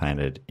house is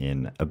painted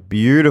in a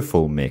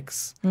beautiful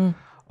mix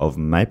of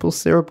maple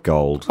syrup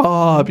gold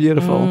Oh,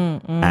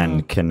 beautiful.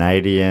 and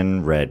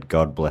Canadian red.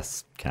 God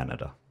bless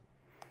Canada.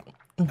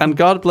 And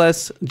God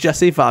bless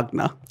Jesse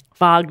Wagner.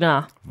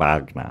 Wagner.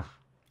 Wagner.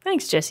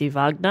 Thanks, Jesse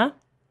Wagner.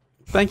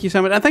 Thank you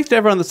so much. And thanks to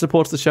everyone that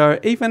supports the show.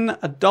 Even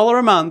 $1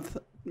 a month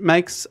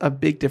makes a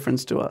big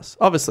difference to us.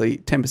 Obviously,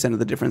 10% of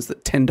the difference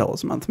that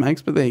 $10 a month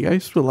makes, but there you go.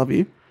 Still love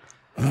you.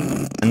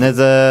 And there's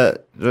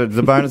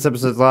the bonus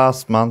episodes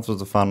last month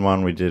was a fun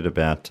one we did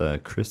about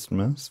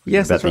Christmas.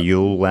 Yes, about that's the right.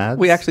 Yule lads.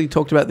 We actually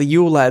talked about the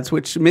Yule lads,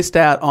 which missed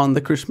out on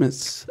the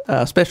Christmas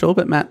special,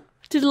 but Matt.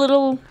 Did a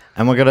little.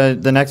 And we're gonna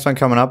the next one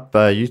coming up.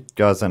 You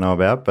guys don't know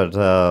about, but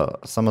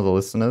some of the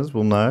listeners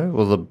will know.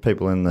 Well, the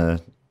people in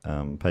the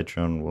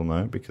Patreon will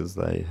know because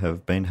they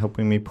have been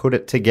helping me put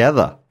it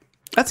together.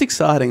 That's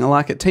exciting. I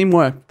like it.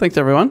 Teamwork. Thanks,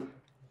 everyone.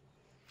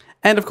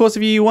 And, of course,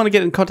 if you want to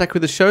get in contact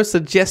with the show,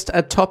 suggest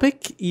a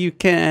topic, you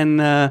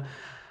can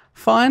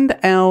find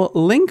our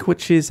link,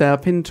 which is our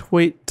pinned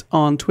tweet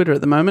on Twitter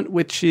at the moment,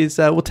 which is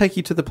will take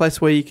you to the place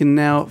where you can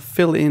now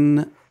fill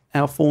in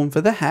our form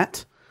for the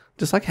hat,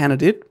 just like Hannah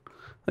did.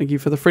 Thank you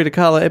for the Frida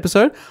Kahlo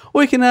episode.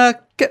 Or you can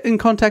get in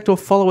contact or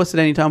follow us at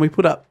any time. We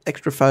put up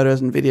extra photos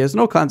and videos and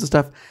all kinds of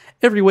stuff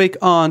every week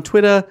on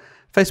Twitter,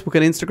 Facebook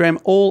and Instagram,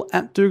 all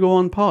at Do Go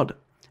On Pod.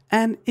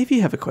 And if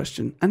you have a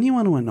question and you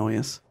want to annoy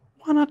us,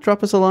 why not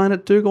drop us a line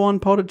at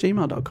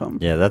dogoonpod@gmail.com.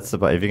 Yeah, that's the.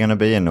 If you're going to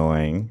be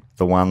annoying,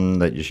 the one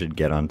that you should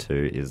get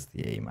onto is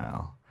the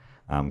email.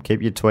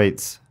 Keep your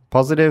tweets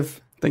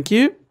positive Thank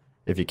you.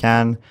 if you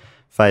can.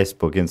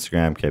 Facebook,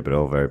 Instagram, keep it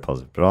all very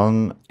positive. But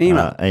on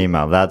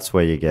email, that's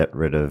where you get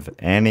rid of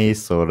any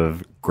sort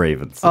of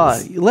grievances.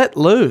 Oh, let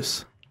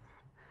loose.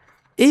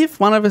 If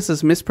one of us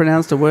has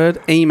mispronounced a word,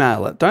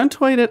 email it. Don't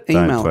tweet it,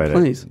 email it,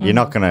 please. You're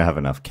not going to have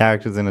enough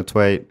characters in a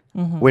tweet.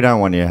 We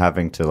don't want you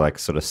having to like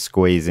sort of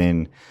squeeze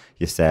in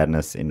your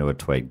sadness into a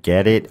tweet.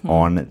 Get it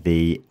on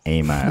the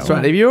email. That's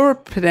right. If you're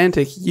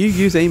pedantic, you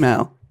use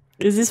email.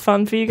 Is this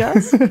fun for you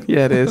guys?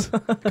 Yeah, it is.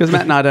 Because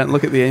Matt and I don't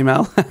look at the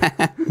email.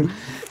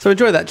 So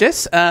enjoy that,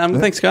 Jess.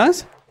 Thanks,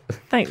 guys.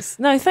 Thanks.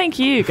 No, thank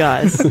you,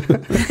 guys.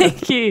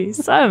 Thank you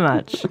so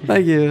much.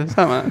 Thank you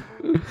so much.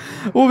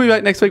 We'll be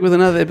back next week with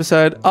another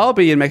episode. I'll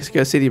be in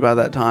Mexico City by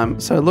that time,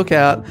 so look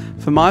out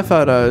for my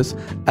photos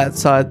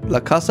outside La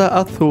Casa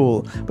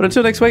Azul. But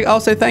until next week, I'll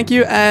say thank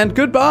you and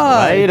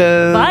goodbye.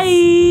 Later.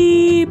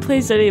 Bye.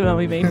 Please don't email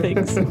me mean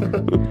things.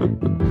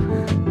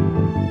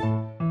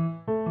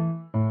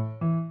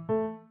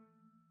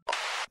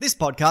 This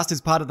podcast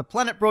is part of the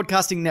Planet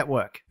Broadcasting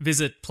Network.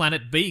 Visit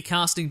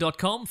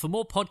planetbcasting.com for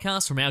more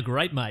podcasts from our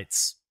great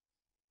mates.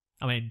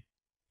 I mean,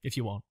 if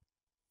you want.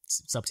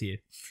 It's up to you.